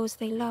thought of those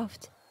they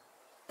loved,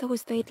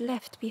 those they'd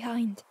left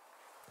behind.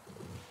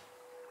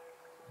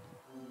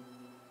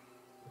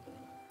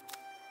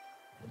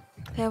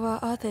 There are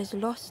others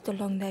lost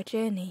along their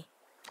journey.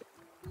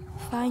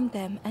 Find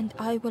them and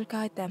I will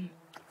guide them.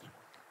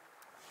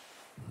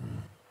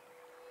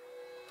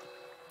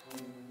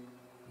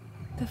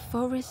 The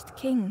Forest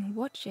King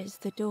watches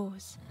the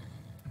doors.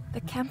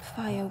 The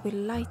campfire will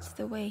light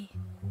the way.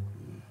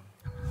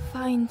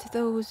 Find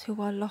those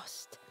who are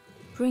lost.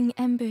 Bring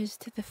embers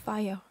to the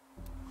fire.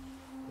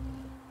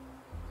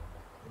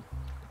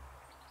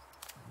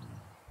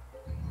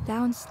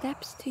 Down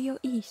steps to your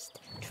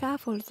east,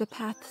 travel the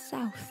path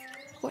south.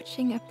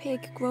 Watching a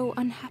pig grow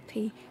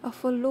unhappy, a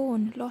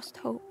forlorn lost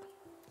hope.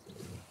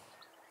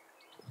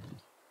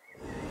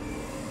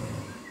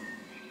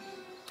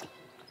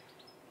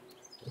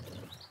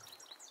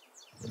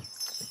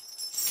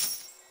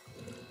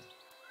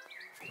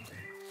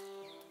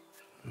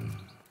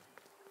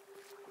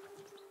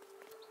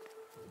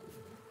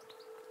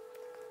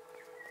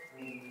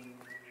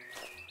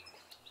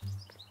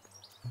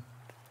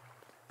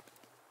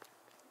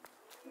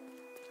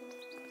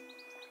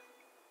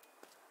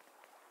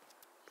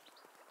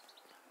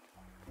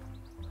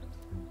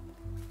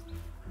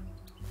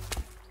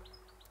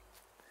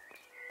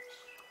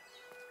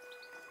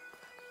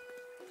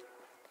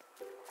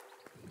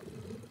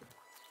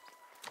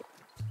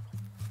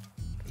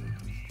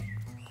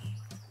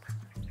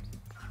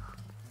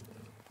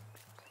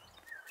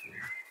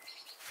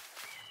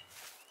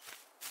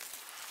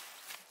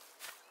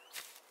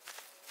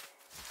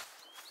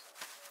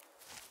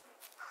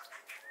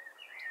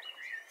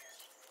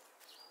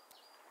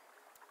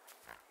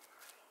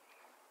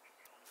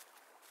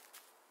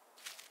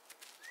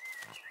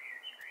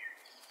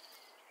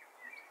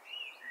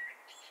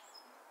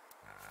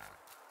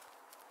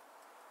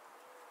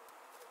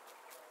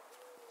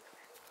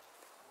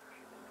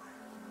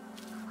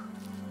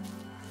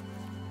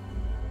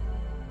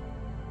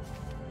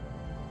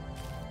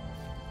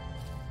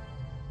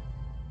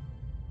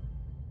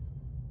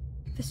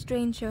 The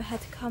stranger had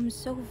come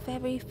so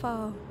very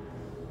far.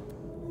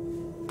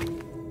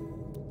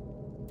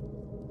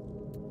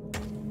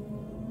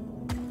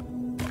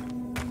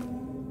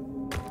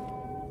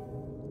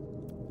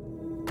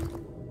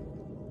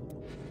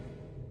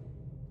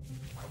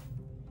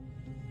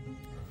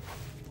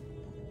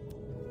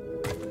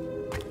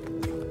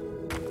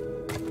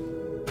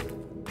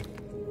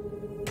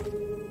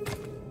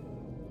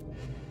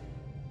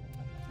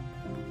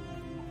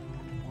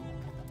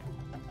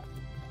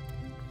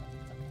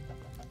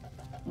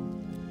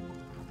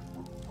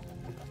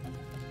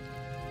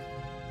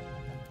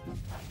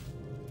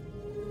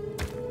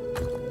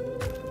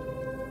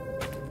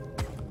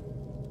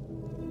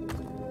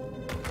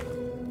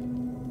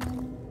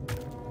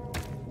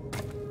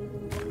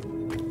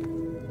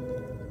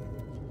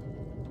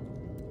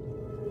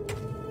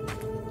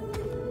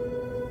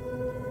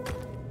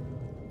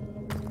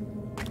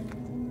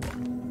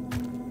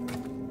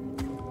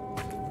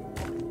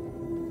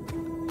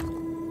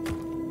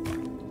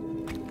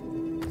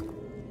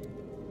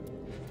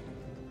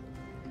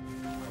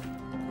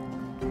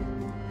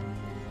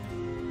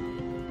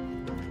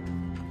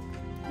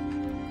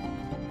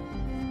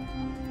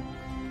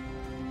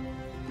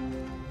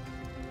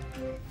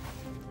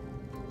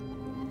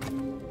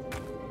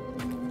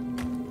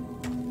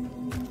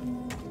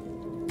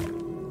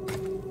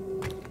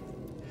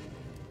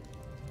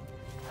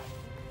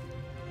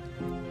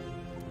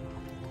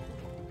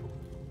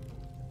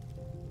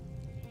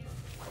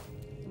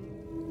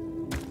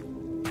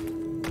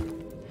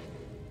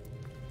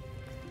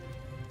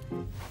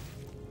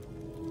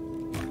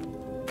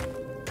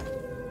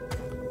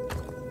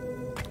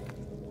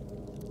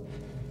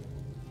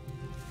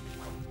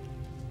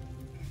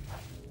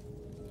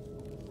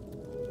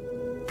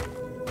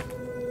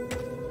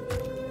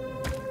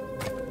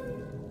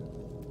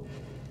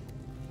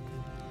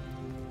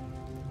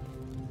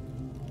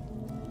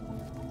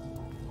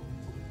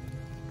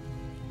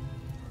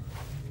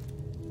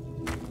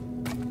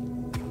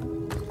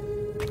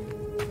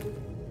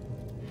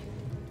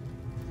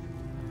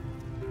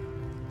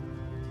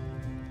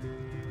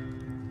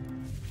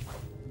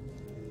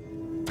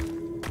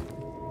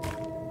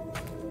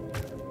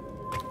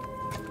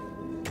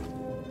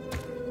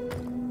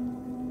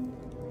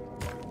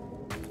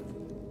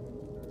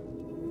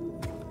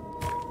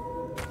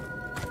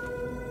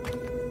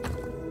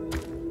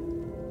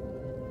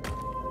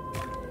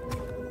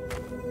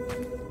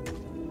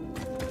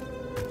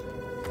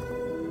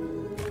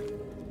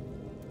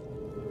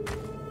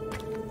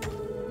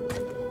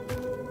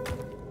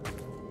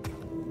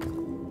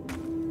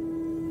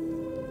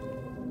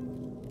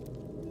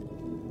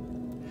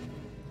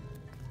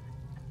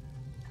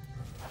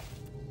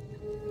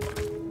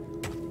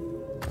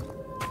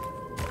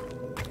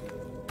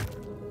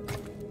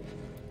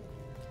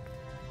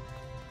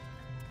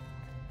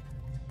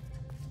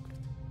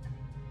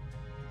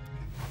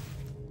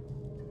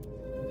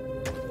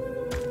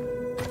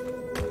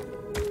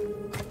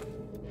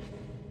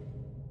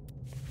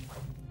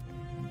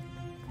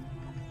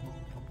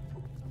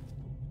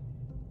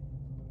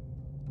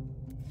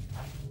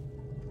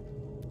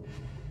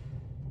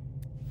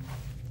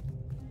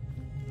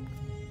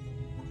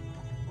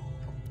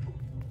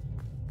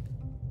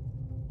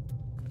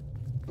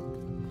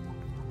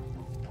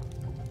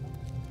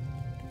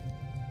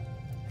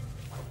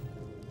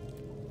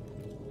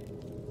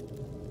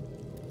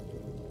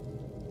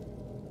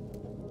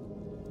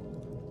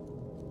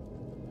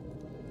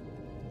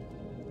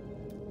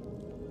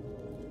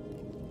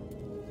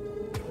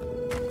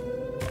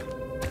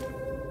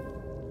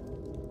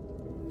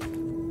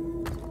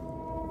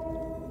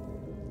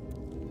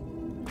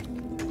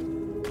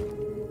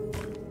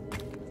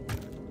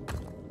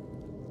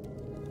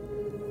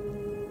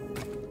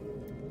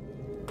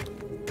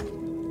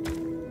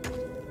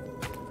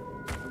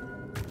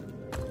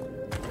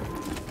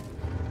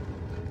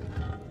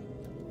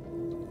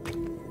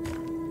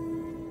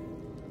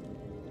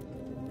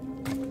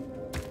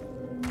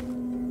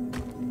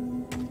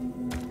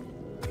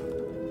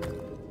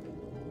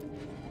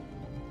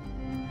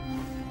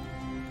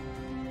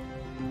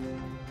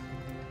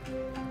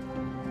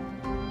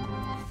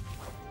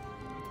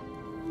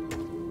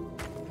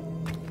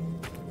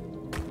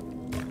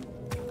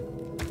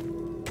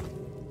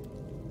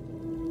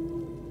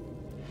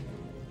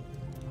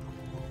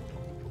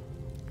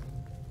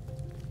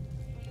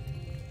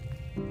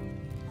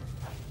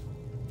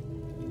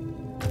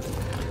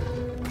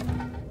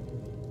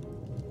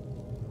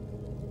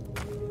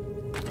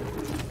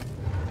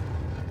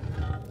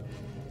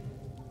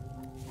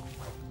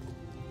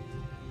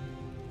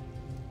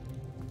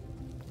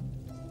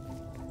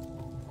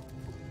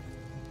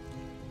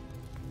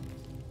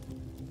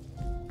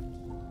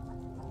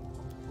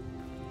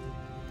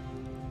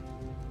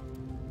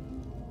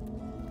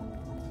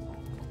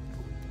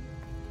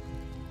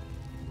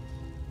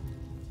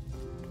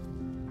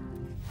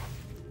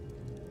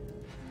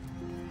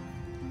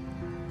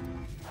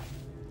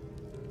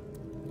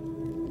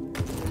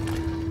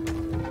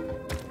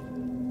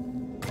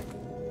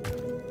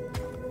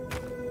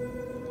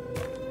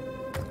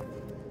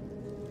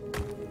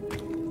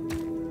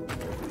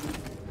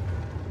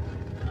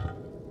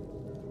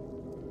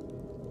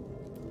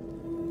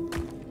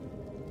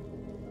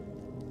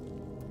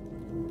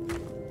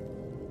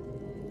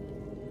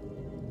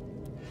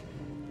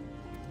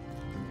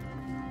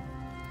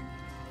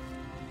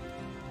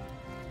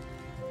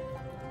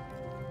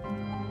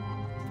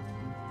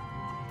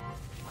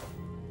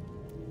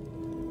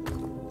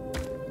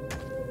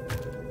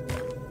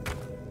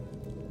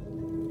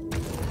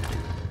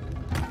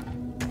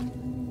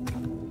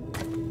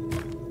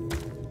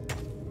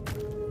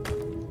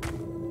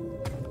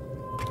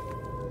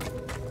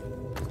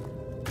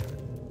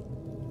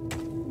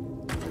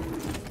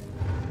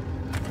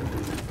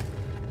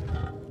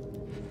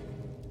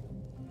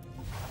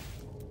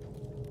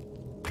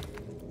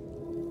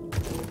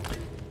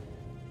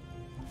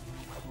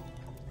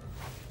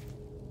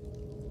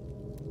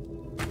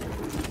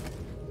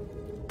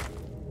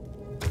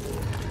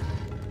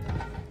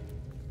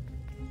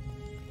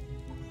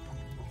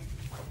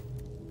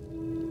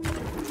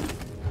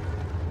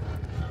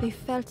 They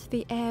felt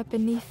the air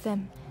beneath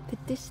them, the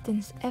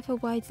distance ever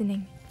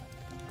widening.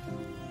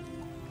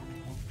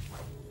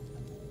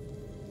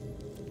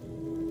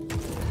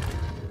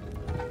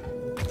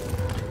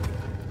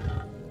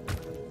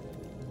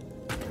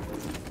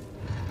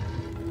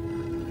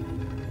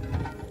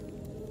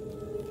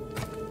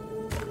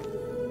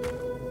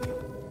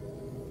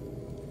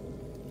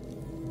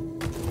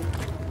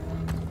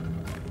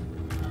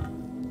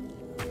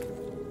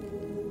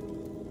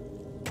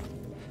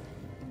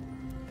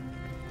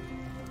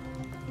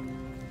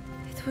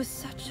 It was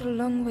such a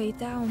long way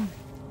down.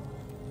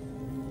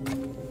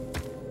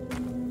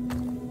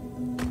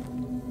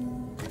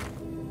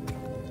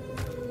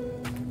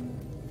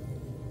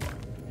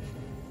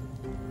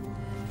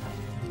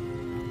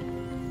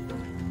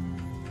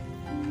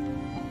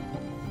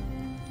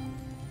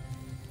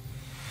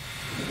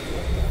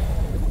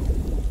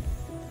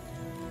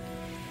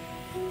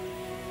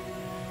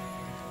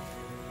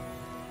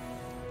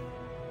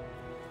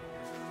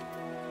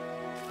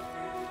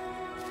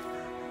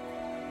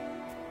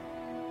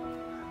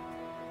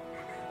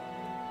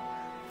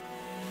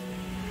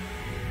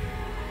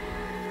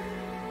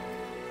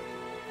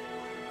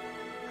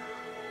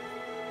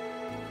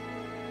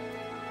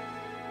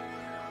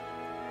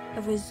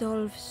 A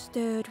resolve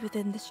stirred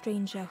within the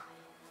stranger.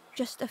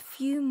 Just a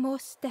few more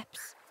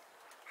steps.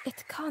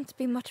 It can't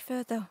be much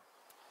further.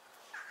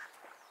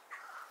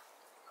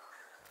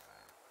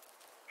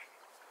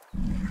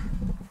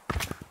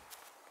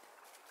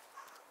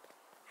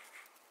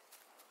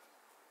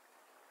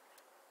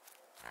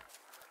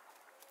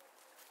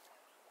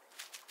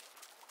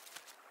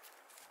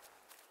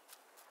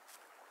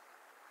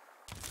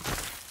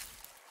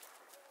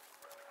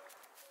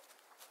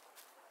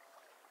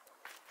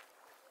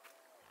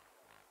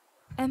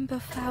 Ember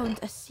found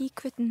a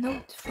secret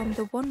note from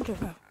the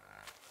Wanderer.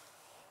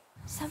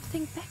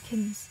 Something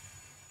beckons.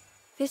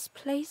 This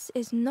place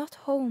is not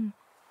home.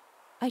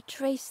 I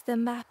trace the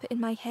map in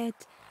my head,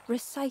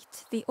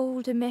 recite the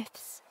older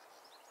myths.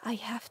 I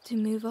have to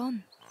move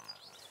on.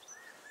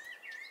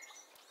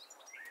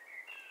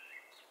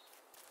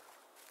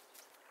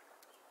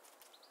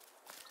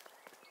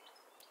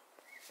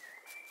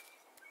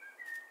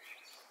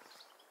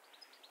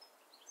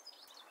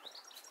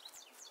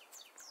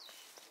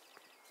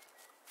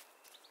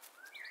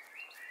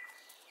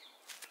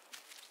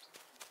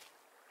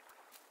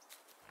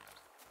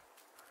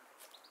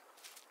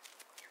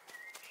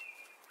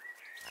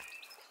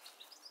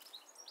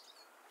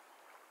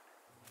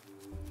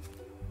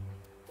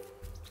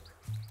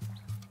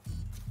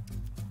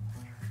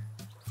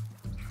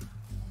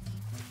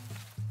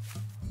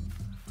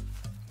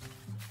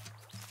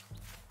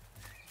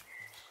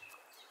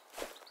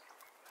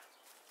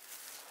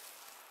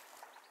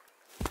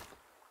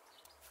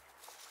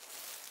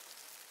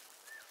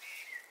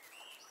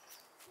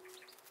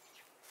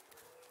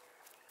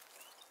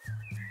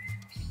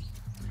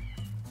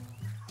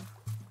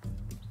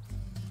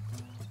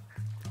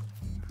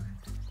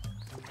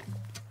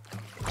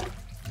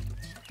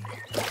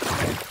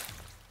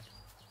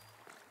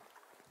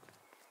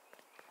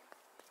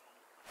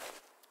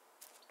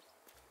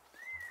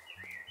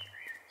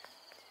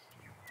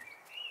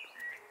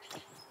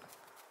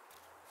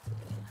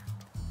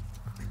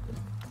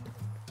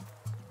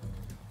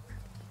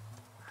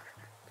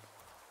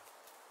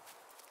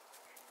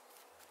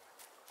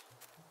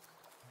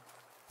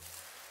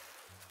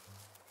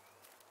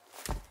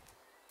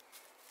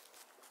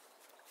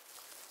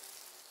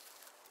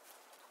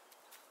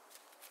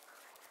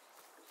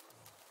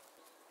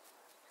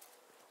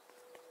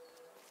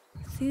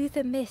 Through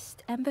the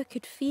mist, Ember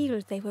could feel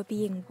they were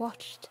being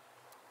watched.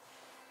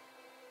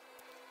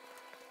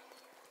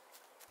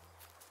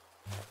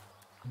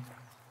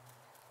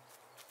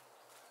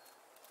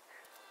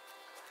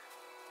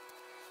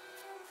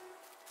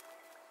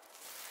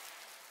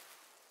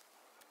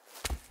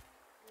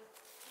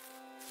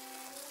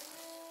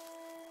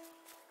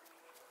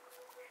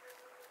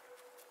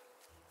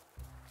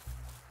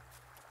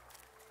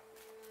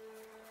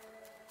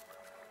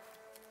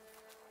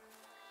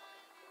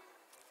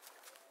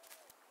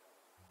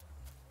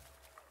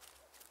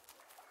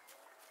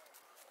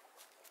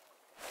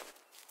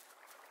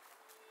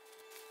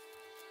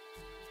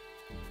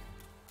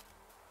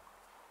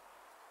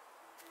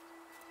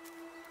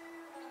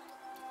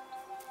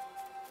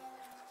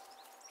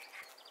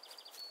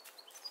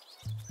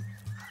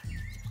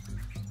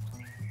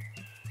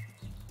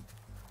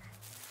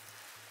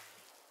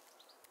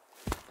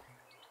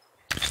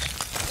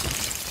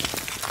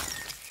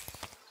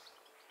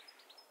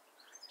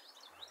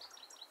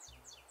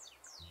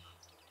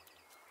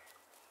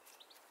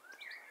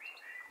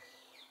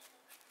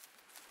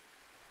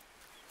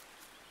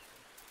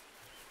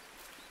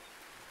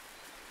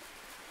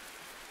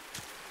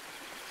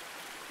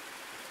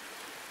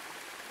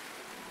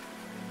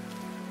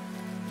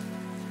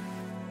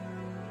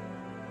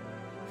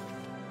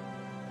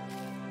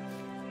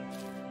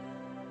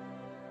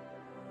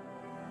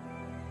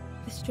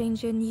 The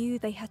stranger knew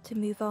they had to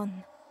move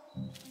on.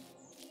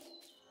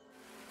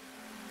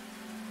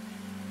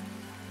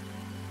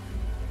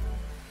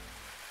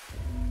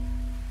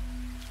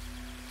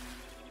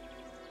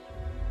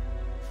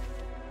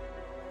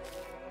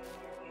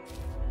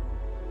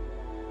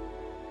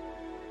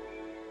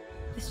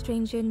 The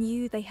stranger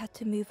knew they had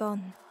to move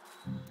on.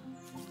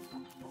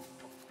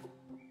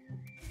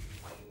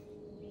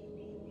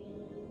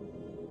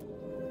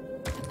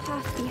 The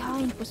path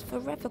behind was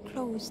forever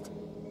closed.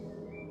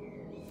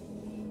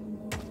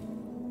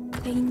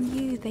 They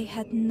knew they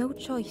had no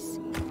choice,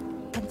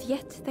 and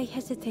yet they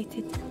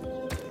hesitated.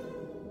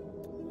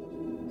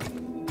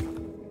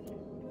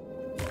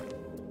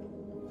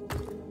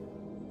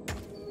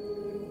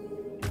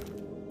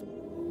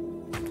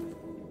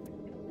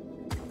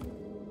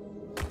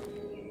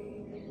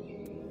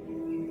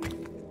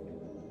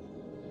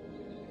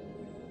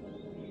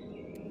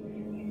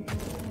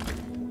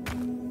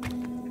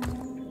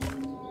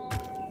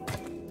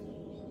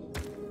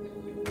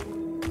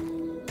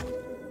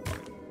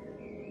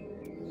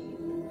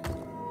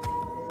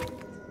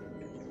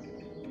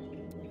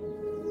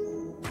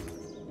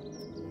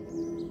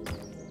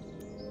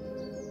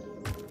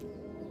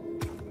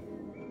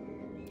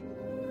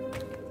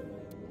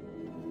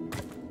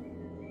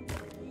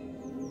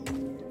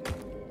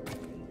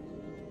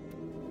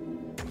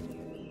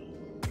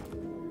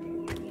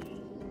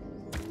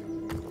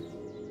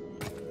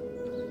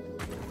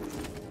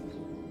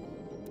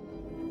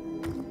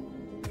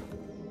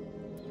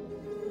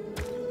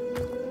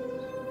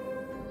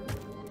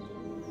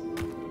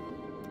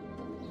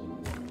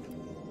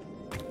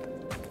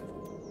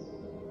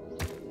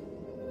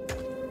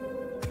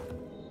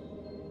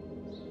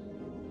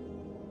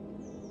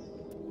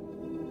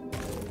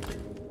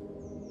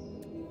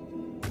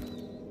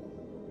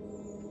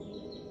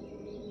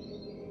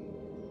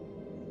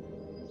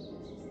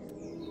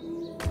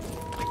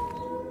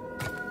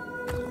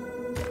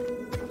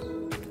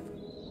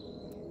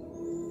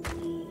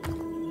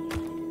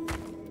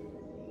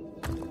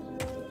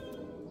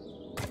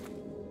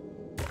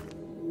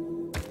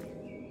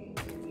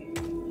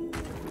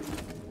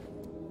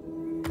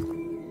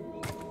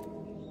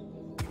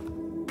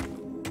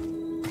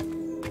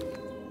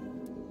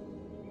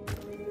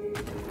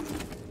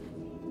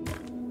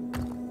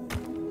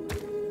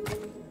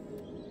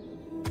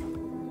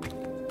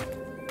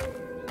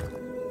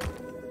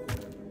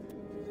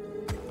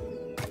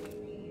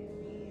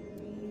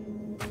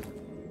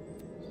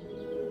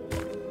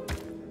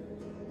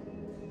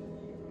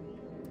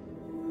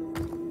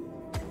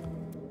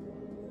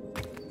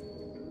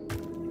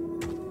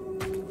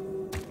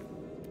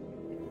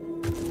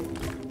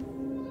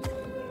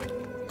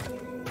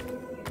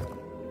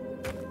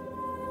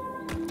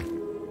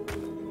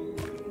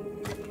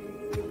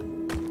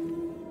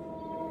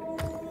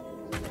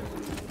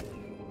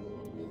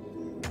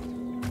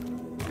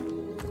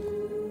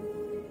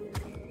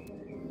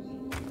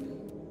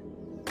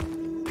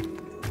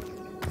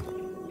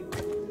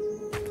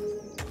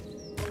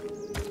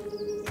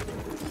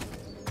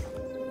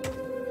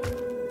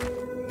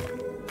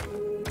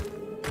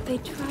 They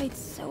tried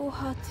so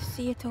hard to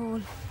see it all.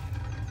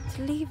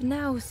 To leave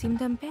now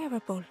seemed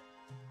unbearable.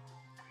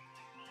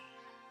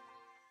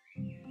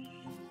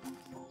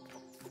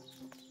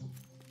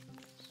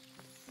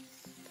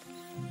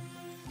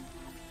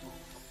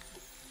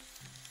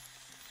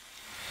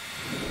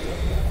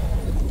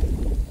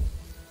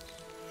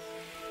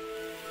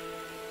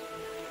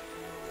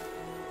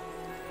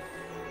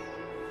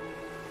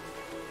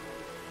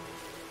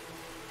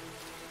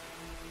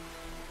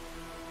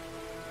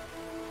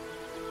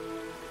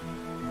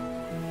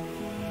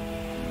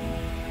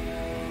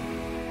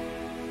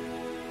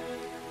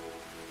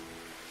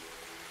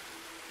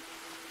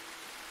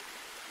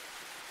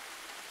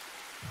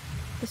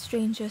 The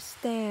stranger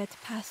stared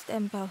past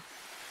Ember.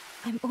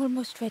 I'm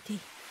almost ready.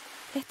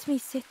 Let me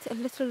sit a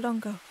little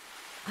longer.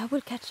 I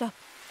will catch up.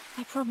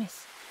 I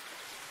promise.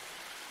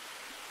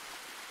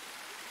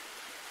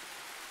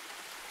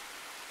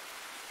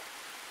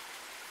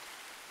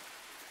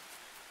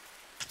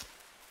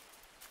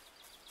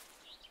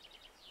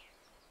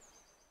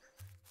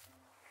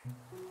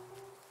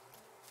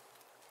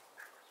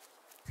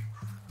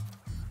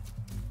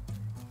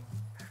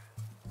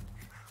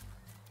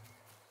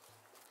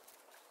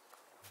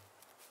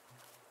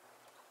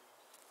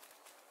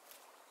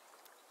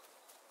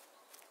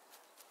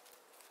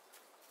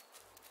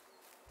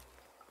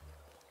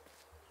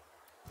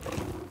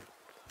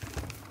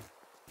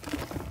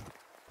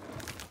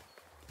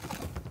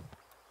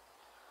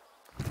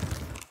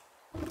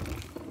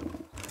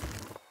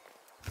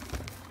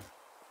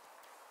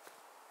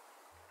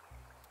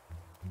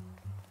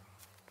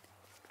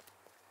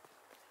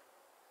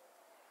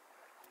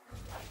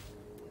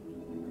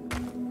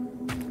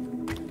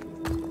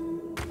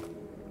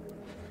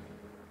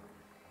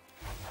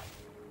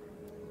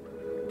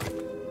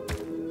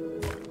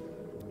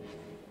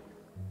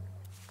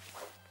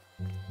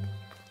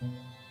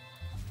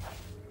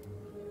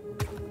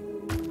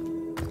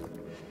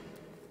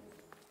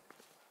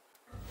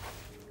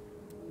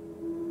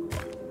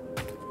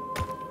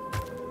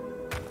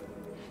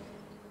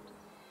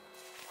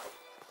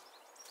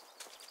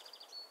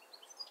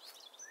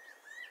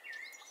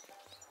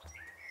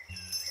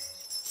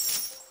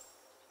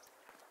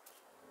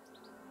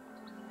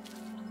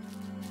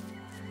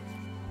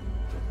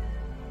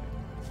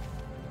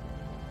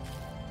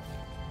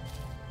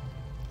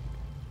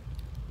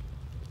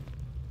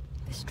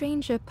 The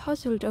stranger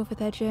puzzled over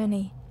their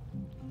journey.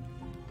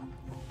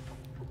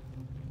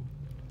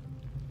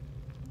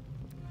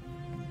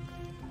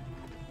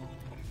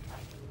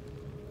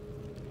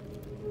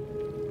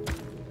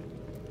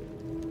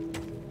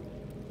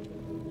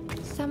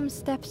 Some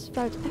steps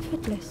felt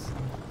effortless.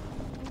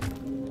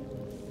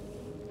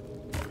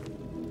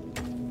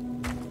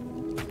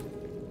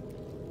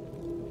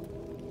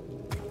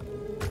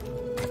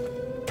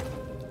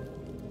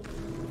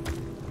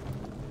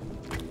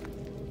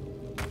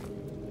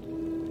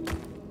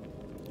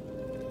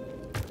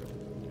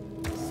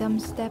 Some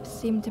steps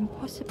seemed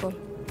impossible.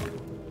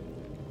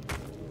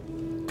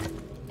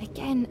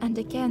 Again and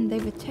again they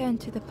returned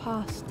to the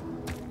past.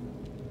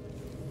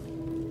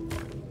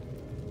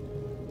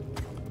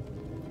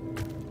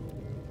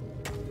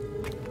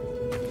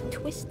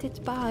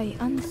 Twisted by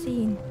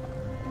unseen.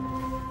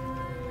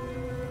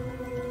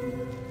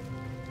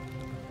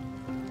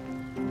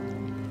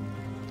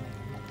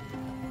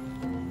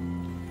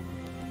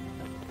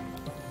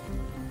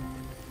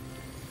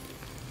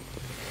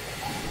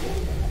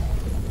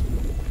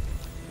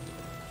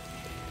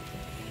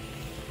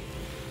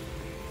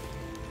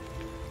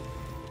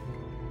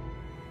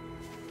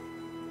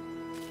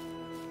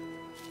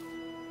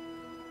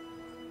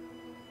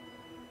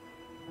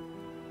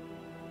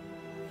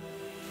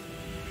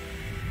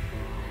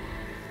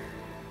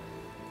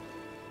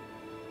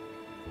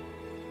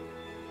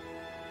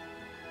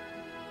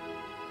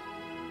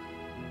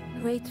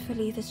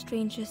 Gratefully, the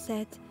stranger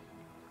said,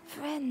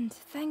 "Friend,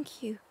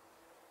 thank you.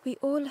 We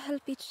all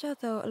help each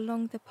other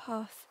along the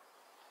path."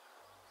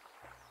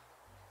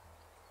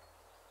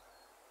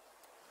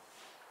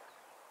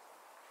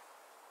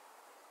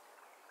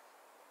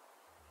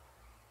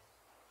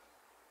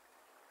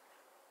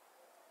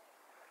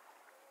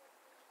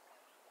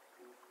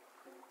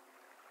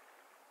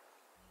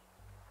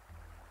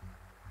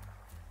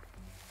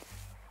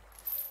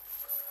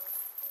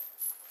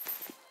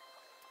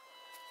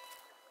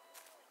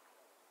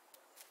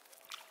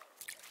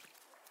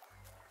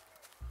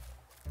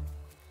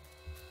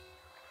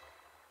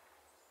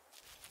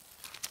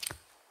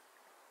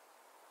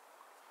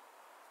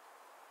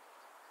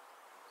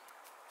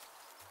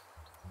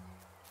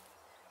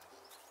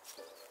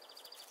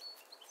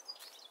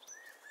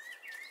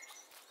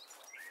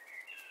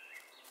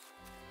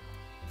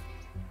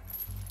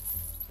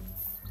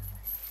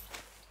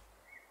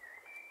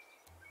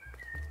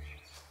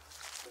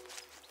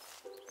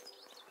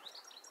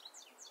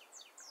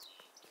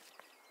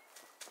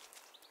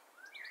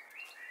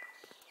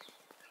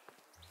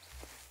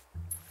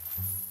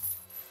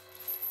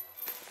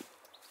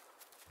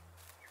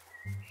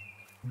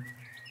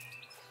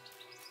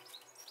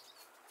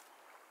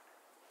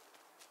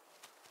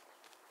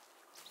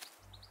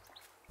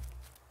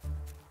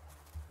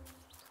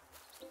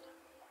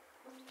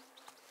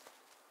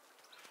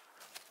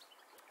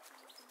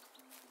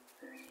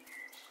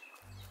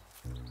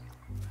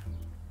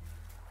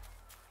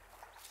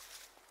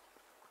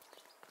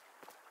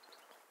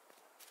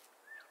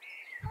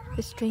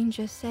 The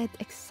stranger said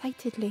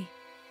excitedly,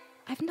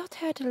 "I've not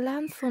heard a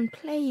lanthorn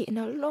play in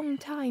a long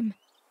time.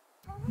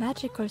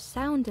 Magical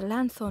sound a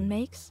lanthorn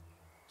makes.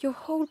 Your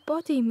whole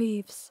body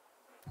moves.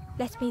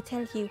 Let me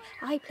tell you,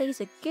 I plays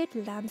a good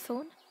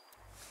lanthorn."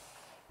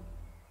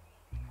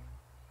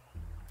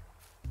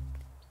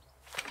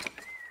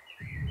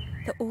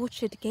 The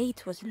orchard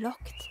gate was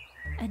locked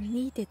and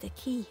needed a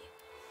key.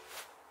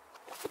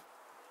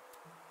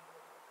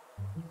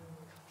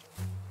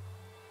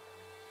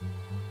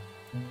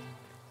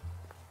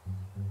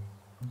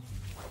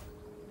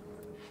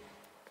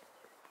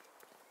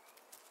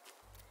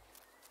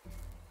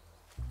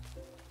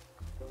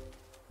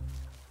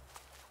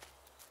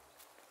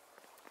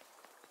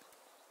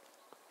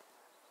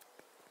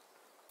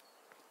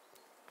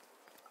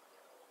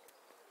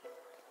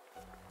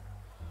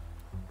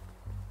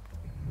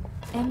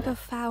 Ember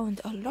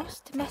found a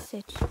lost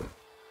message.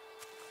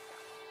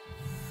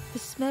 The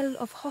smell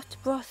of hot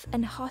broth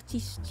and hearty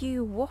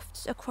stew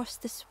wafts across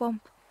the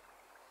swamp.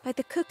 By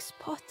the cook's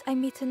pot I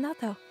meet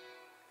another.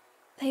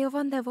 They are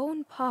on their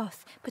own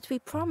path, but we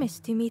promise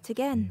to meet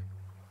again.